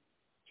see,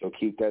 so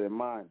keep that in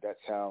mind. That's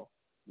how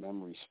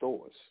memory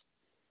stores.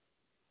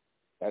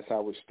 That's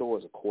how it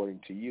stores according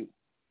to you.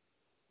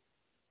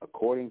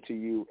 According to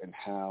you and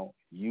how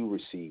you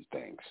receive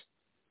things,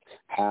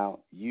 how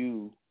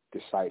you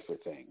decipher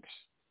things,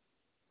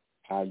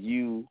 how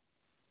you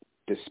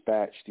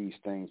dispatch these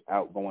things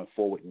out going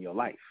forward in your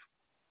life.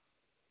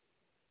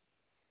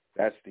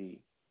 That's the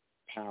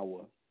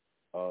power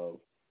of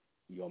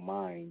your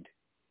mind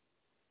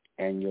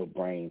and your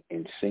brain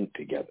in sync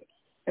together,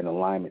 in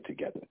alignment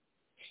together.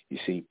 You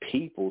see,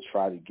 people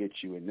try to get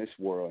you in this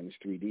world, in this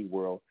 3D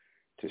world,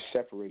 to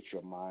separate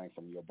your mind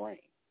from your brain.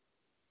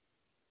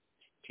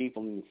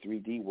 People in the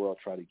 3D world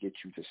try to get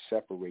you to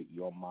separate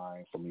your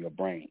mind from your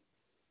brain.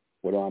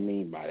 What do I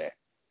mean by that?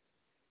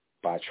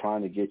 By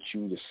trying to get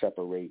you to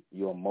separate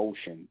your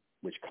emotion,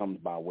 which comes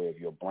by way of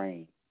your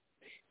brain.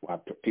 Why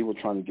people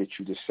trying to get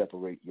you to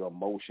separate your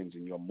emotions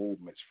and your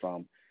movements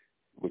from,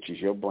 which is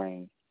your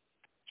brain,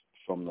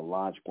 from the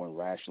logical and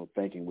rational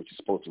thinking, which is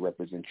supposed to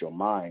represent your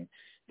mind,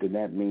 then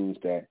that means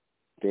that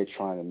they're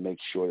trying to make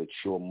sure that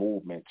your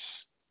movements,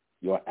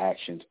 your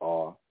actions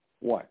are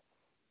what?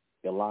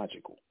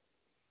 Illogical,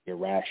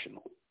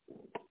 irrational.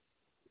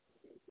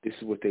 This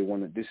is what they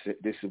want to.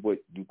 This is what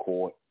you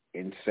call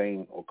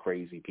insane or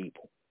crazy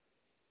people.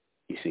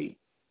 You see,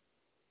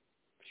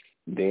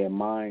 their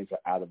minds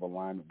are out of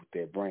alignment with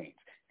their brains,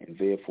 and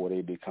therefore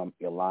they become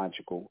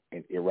illogical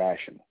and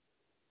irrational.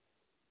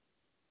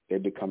 They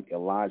become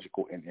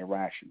illogical and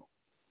irrational.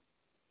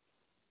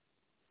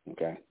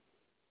 Okay?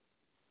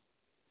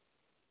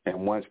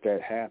 And once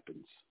that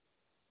happens,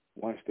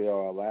 once they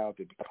are allowed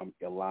to become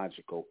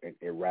illogical and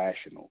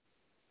irrational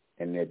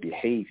in their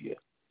behavior,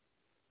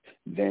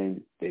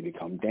 then they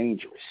become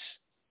dangerous.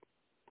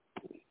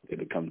 They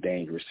become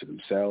dangerous to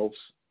themselves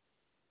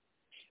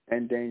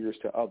and dangerous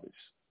to others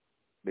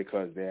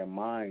because their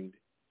mind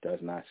does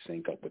not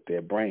sync up with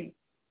their brain.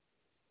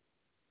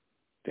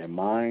 Their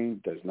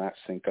mind does not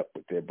sync up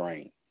with their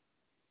brain.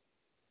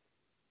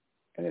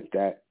 And if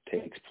that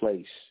takes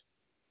place,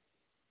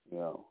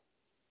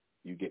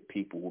 you get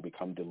people who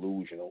become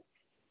delusional,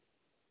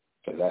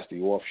 because that's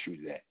the offshoot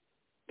of that.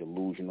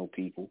 Delusional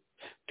people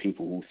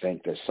who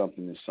think that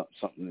something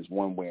is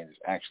one way and it's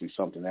actually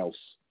something else.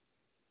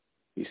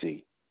 You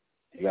see,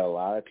 you got a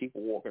lot of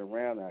people walking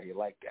around out here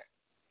like that,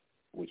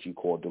 which you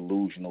call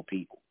delusional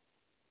people,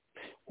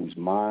 whose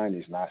mind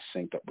is not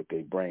synced up with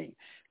their brain.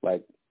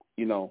 Like,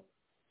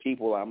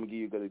 people, I'm going to give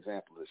you a good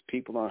example of this.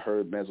 People done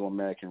heard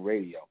Mesoamerican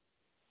radio,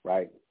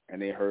 right?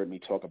 And they heard me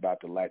talk about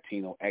the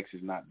Latino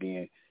X's not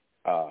being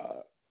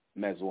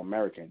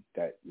Mesoamerican,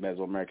 that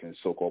Mesoamerican is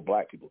so-called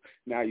black people.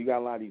 Now, you got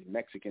a lot of these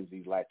Mexicans,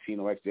 these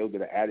Latino X, they'll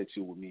get an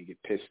attitude with me and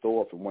get pissed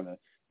off and want to,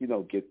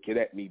 get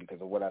at me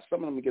because of what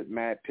some of them get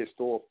mad, pissed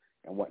off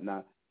and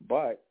whatnot.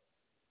 But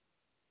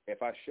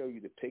if I show you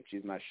the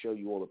pictures and I show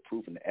you all the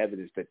proof and the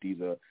evidence that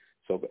these are,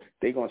 so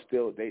they're going to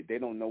still, they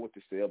don't know what to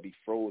say. They'll be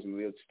frozen.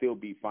 They'll still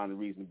be finding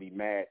a reason to be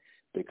mad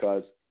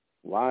because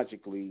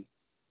logically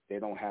they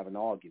don't have an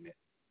argument,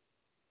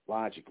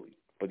 logically.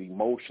 But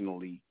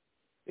emotionally,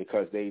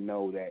 because they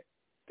know that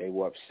they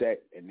were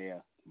upset and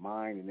their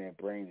mind and their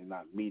brain is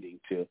not meeting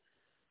to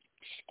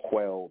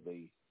quell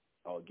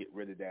get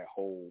rid of that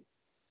whole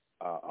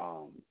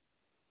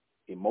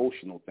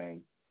emotional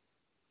thing,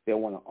 they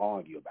want to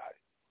argue about it.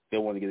 They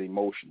want to get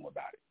emotional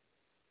about it.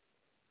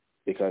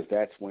 Because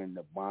that's when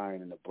the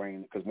mind and the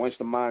brain, because once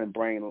the mind and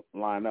brain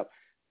line up,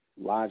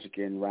 logic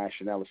and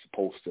rationale is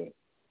supposed to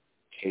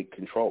take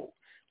control.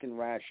 And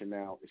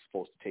rationale is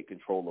supposed to take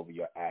control over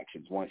your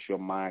actions once your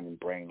mind and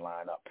brain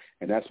line up.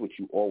 And that's what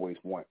you always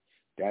want.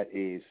 That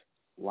is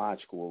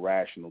logical,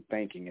 rational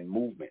thinking and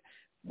movement.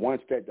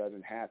 Once that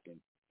doesn't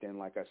happen, then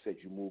like I said,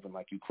 you're moving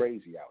like you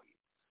crazy out here.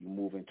 You're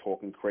moving,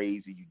 talking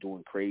crazy, you're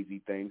doing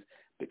crazy things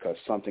because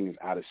something is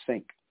out of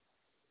sync.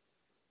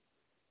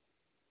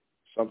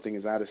 Something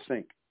is out of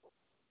sync.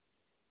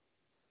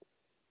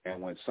 And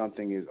when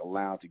something is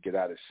allowed to get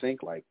out of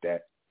sync like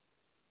that,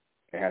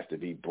 it has to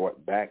be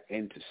brought back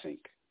into sync.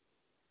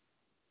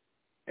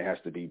 It has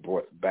to be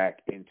brought back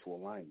into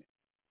alignment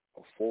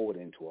or forward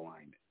into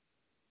alignment.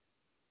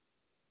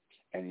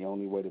 And the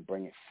only way to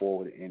bring it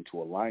forward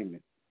into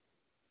alignment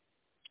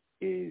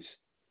is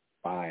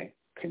by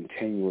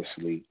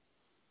continuously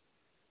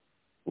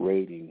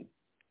rating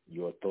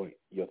your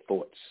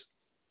thoughts,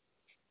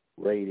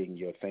 rating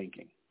your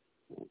thinking,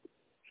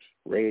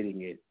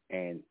 rating it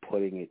and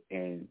putting it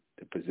in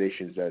the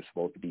positions that it's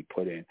supposed to be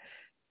put in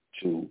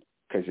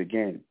because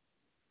again,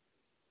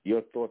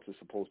 your thoughts are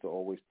supposed to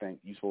always think,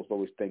 you're supposed to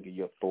always think of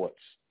your thoughts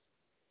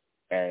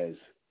as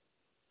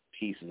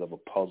pieces of a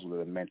puzzle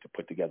that are meant to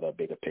put together a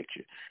bigger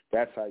picture.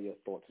 That's how your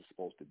thoughts are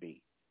supposed to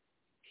be.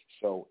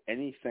 So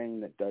anything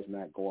that does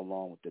not go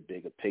along with the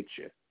bigger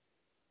picture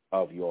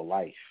of your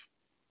life,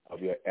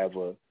 of your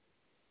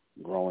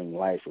ever-growing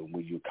life and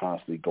where you're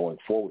constantly going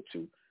forward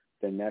to,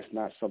 then that's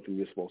not something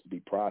you're supposed to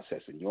be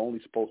processing. You're only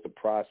supposed to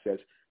process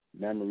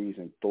memories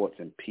and thoughts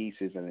and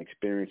pieces and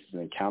experiences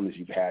and encounters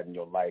you've had in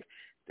your life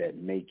that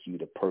make you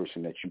the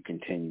person that you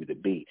continue to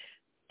be.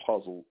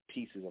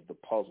 Pieces of the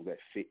puzzle that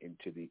fit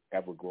into the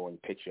ever-growing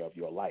picture of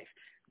your life.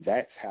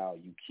 That's how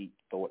you keep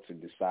thoughts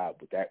and decide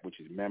with that which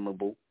is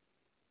memorable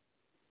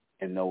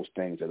and those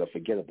things that are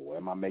forgettable.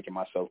 Am I making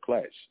myself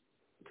clear?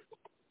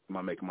 Am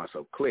I making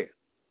myself clear?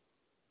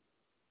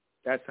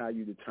 That's how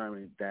you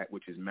determine that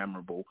which is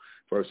memorable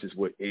versus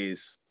what is,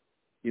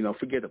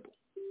 forgettable.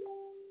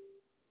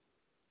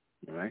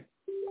 All right?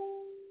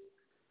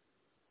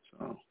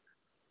 So,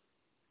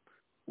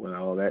 with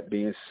all that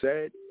being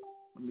said,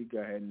 let me go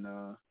ahead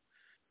and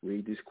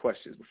read these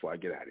questions before I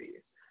get out of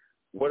here.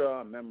 What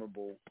are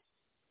memorable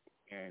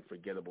and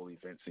forgettable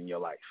events in your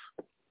life?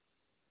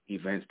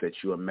 Events that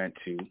you are meant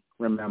to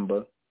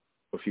remember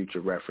for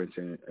future reference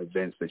and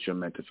events that you're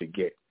meant to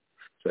forget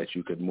so that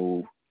you could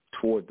move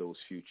toward those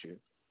future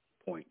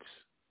points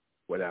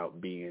without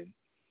being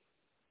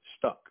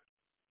stuck.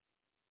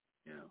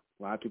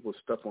 A lot of people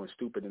are stuck on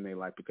stupid in their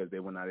life because they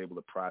were not able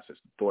to process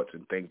the thoughts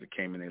and things that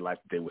came in their life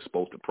that they were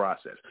supposed to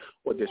process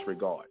or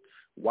disregard.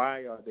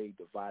 Why are they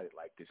divided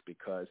like this?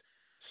 Because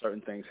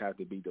certain things have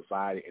to be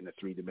divided in the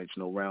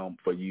three-dimensional realm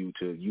for you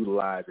to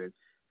utilize and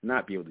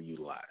not be able to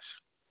utilize.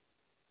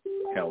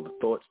 Hell, the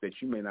thoughts that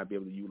you may not be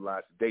able to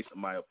utilize today,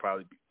 somebody will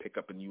probably pick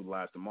up and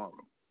utilize tomorrow.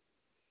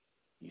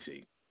 You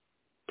see,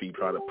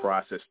 people try to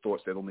process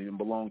thoughts that don't even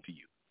belong to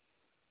you.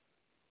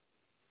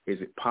 Is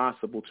it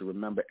possible to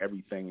remember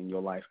everything in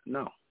your life?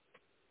 No.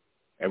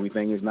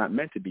 Everything is not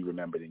meant to be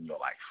remembered in your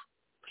life.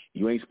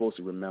 You ain't supposed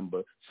to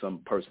remember some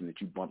person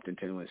that you bumped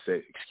into and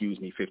said, excuse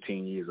me,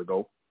 15 years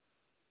ago.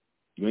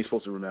 You ain't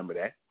supposed to remember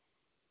that.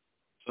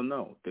 So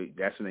no,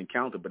 that's an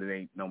encounter, but it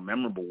ain't no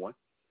memorable one.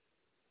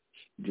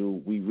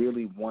 Do we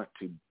really want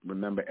to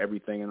remember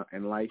everything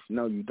in life?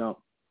 No, you don't,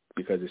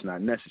 because it's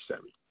not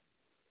necessary.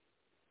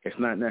 It's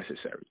not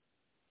necessary.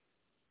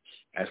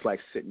 That's like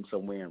sitting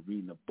somewhere and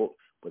reading a book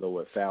with over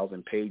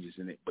 1,000 pages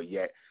in it, but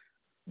yet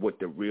what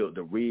the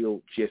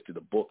real gist of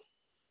the book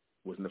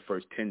was in the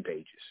first 10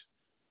 pages.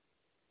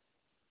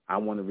 I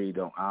want to read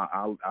them.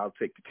 I'll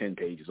take the 10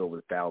 pages over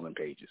the 1,000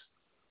 pages.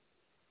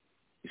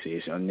 You see,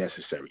 it's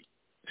unnecessary.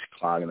 It's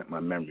clogging up my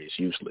memory. It's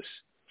useless.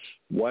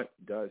 What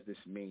does this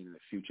mean in the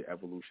future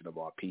evolution of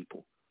our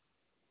people?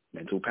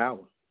 Mental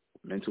power.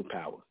 Mental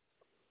power.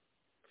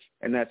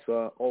 And that's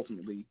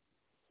ultimately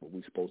what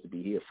we're supposed to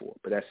be here for.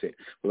 But that's it.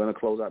 We're going to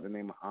close out the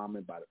name of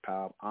Amen by the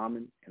power of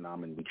Amen. And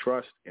Amen we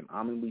trust. And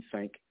Amen we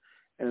thank.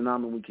 And in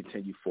Amen we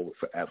continue forward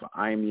forever.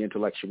 I am the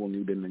intellectual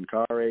Nuben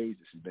MENKARAYZZ.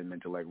 This has been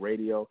MENTELLECT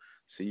Radio.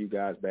 See you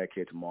guys back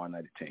here tomorrow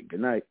night at 10. Good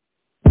night.